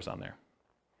those numbers on there.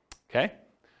 Okay?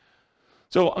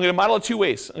 So I'm going to model it 2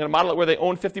 ways. I'm going to model it where they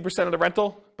own 50% of the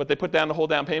rental, but they put down the whole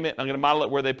down payment. I'm going to model it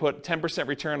where they put 10%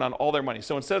 return on all their money.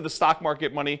 So instead of the stock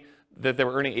market money that they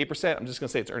were earning 8%, I'm just going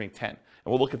to say it's earning 10. And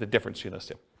we'll look at the difference between those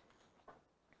two.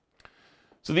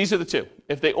 So these are the two.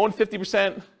 If they own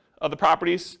 50% of the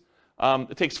properties,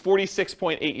 it takes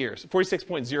 46.8 years,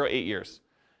 46.08 years.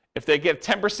 If they get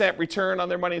 10% return on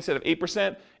their money instead of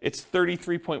 8%, it's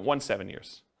 33.17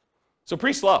 years. So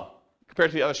pretty slow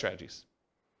compared to the other strategies.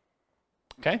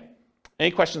 Okay?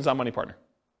 Any questions on Money Partner?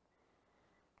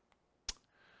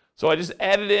 So I just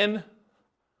added in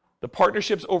the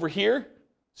partnerships over here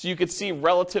so you could see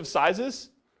relative sizes,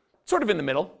 sort of in the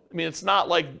middle. I mean, it's not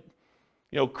like,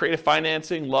 you know, creative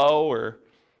financing low or,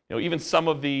 you know, even some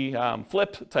of the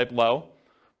flip type low,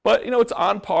 but, you know, it's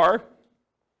on par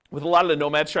with a lot of the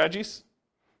nomad strategies.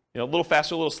 You know, a little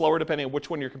faster, a little slower, depending on which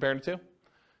one you're comparing it to.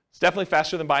 It's definitely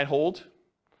faster than buy and hold,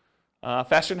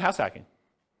 faster than house hacking.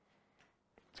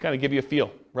 To kind of give you a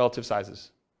feel, relative sizes.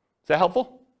 Is that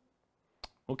helpful?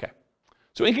 Okay.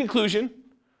 So in conclusion,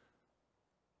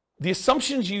 the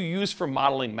assumptions you use for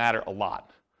modeling matter a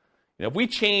lot. You know, if we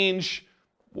change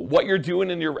what you're doing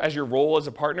as your role as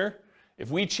a partner, if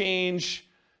we change,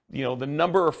 you know, the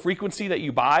number or frequency that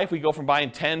you buy, if we go from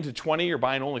buying 10 to 20 or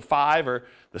buying only 5, or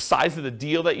the size of the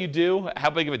deal that you do, how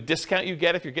big of a discount you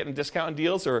get if you're getting discount on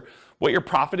deals, or what your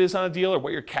profit is on a deal, or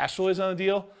what your cash flow is on a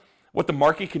deal, what the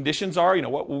market conditions are, you know,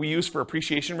 what we use for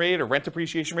appreciation rate or rent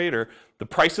appreciation rate, or the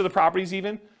price of the properties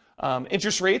even,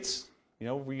 interest rates, you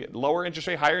know, we get lower interest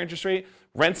rate, higher interest rate,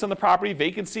 rents on the property,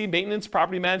 vacancy, maintenance,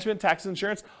 property management, taxes,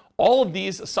 insurance. All of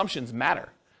these assumptions matter,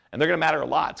 and they're going to matter a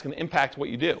lot. It's going to impact what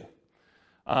you do.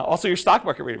 Also your stock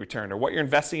market rate of return, or what you're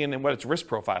investing in and what its risk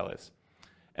profile is.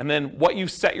 And then what you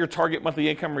set your target monthly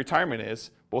income in retirement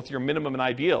is, both your minimum and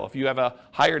ideal. If you have a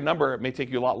higher number, it may take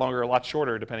you a lot longer, a lot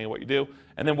shorter, depending on what you do.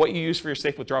 And then what you use for your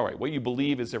safe withdrawal rate, what you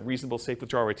believe is a reasonable safe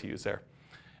withdrawal rate to use there.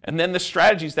 And then the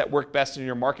strategies that work best in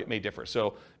your market may differ.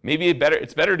 So maybe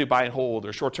it's better to buy and hold,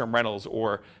 or short-term rentals,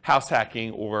 or house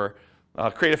hacking, or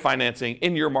creative financing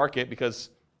in your market because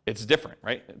it's different,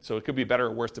 right? So it could be better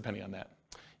or worse depending on that.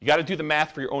 You got to do the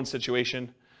math for your own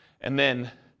situation. And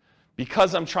then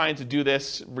because I'm trying to do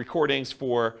this recordings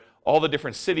for all the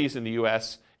different cities in the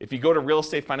US, if you go to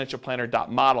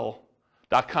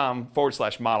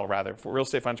realestatefinancialplanner.com/model rather, for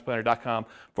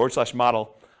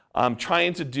realestatefinancialplanner.com/model, I'm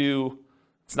trying to do,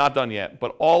 it's not done yet,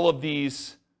 but all of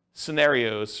these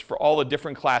scenarios for all the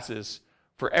different classes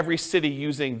for every city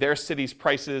using their city's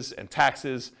prices and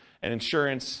taxes and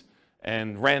insurance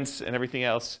and rents and everything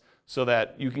else, so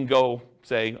that you can go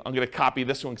say, I'm going to copy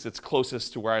this one because it's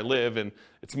closest to where I live and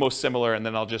it's most similar, and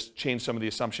then I'll just change some of the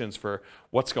assumptions for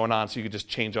what's going on so you can just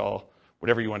change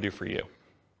whatever you want to do for you.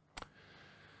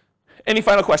 Any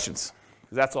final questions?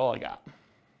 Because that's all I got.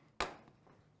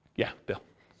 Yeah, Bill.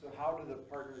 So how do the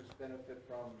partners benefit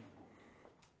from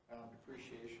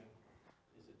depreciation?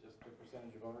 Is it just the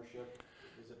percentage of ownership?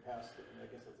 Is it passed, I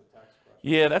guess that's a tax question.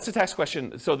 Yeah, that's a tax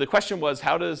question. So the question was,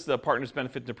 how does the partners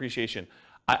benefit depreciation?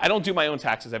 I don't do my own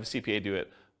taxes. I have a CPA do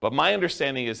it. But my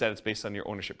understanding is that it's based on your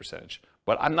ownership percentage.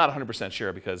 But I'm not 100%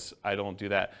 sure because I don't do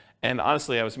that. And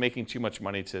honestly, I was making too much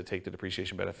money to take the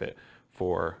depreciation benefit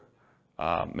for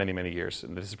many, many years.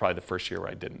 And this is probably the first year where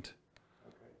I didn't.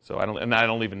 Okay. So I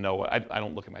don't even know. I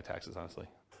don't look at my taxes, honestly.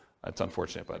 That's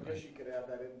unfortunate. But I guess you could add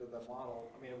that into the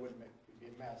model. I mean, it wouldn't be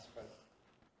a mess, but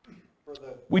for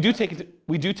the... We do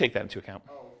take that into account.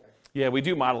 Oh, okay. Yeah, we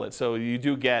do model it. So you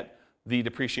do get the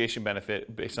depreciation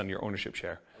benefit based on your ownership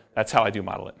share. That's how I do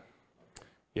model it.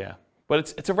 Yeah,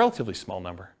 but it's a relatively small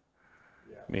number.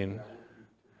 I mean,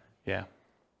 yeah.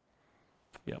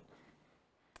 Yep.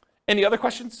 Any other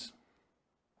questions?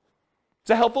 Is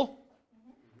that helpful?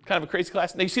 Kind of a crazy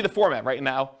class. Now you see the format right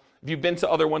now. If you've been to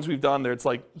other ones we've done, it's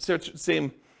like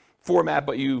same format,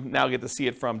 but you now get to see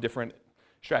it from different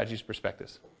strategies,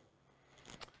 perspectives.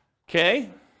 Okay.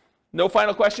 No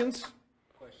final questions?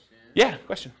 Question. Yeah,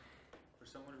 question. For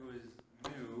someone who is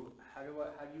new, how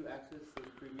do you access those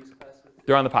previous classes?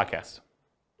 They're on the podcast.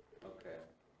 Okay.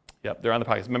 Yep, they're on the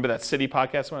podcast. Remember that city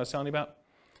podcast when I was telling you about?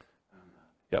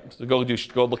 Yep. So go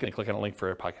look and click on a link for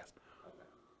a podcast.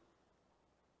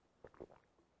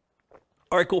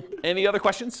 All right, cool. Any other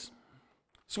questions?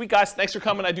 Sweet, guys. Thanks for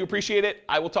coming. I do appreciate it.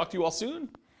 I will talk to you all soon.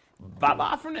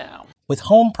 Bye-bye for now. With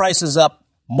home prices up,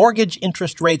 mortgage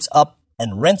interest rates up,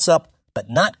 and rents up, but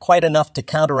not quite enough to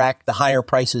counteract the higher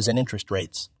prices and interest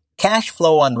rates, cash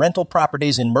flow on rental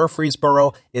properties in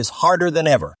Murfreesboro is harder than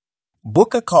ever.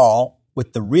 Book a call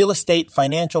with the Real Estate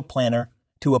Financial Planner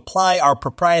to apply our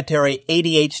proprietary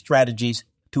 88 strategies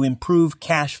to improve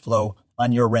cash flow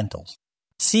on your rentals.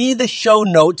 See the show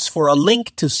notes for a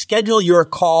link to schedule your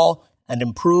call and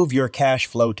improve your cash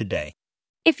flow today.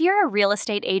 If you're a real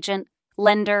estate agent,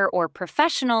 lender, or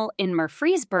professional in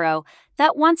Murfreesboro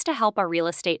that wants to help our real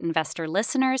estate investor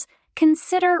listeners,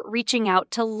 consider reaching out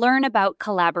to learn about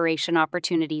collaboration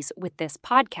opportunities with this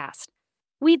podcast.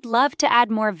 We'd love to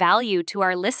add more value to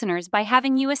our listeners by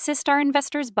having you assist our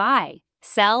investors buy,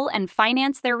 sell, and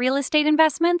finance their real estate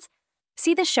investments.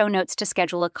 See the show notes to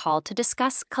schedule a call to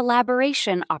discuss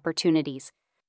collaboration opportunities.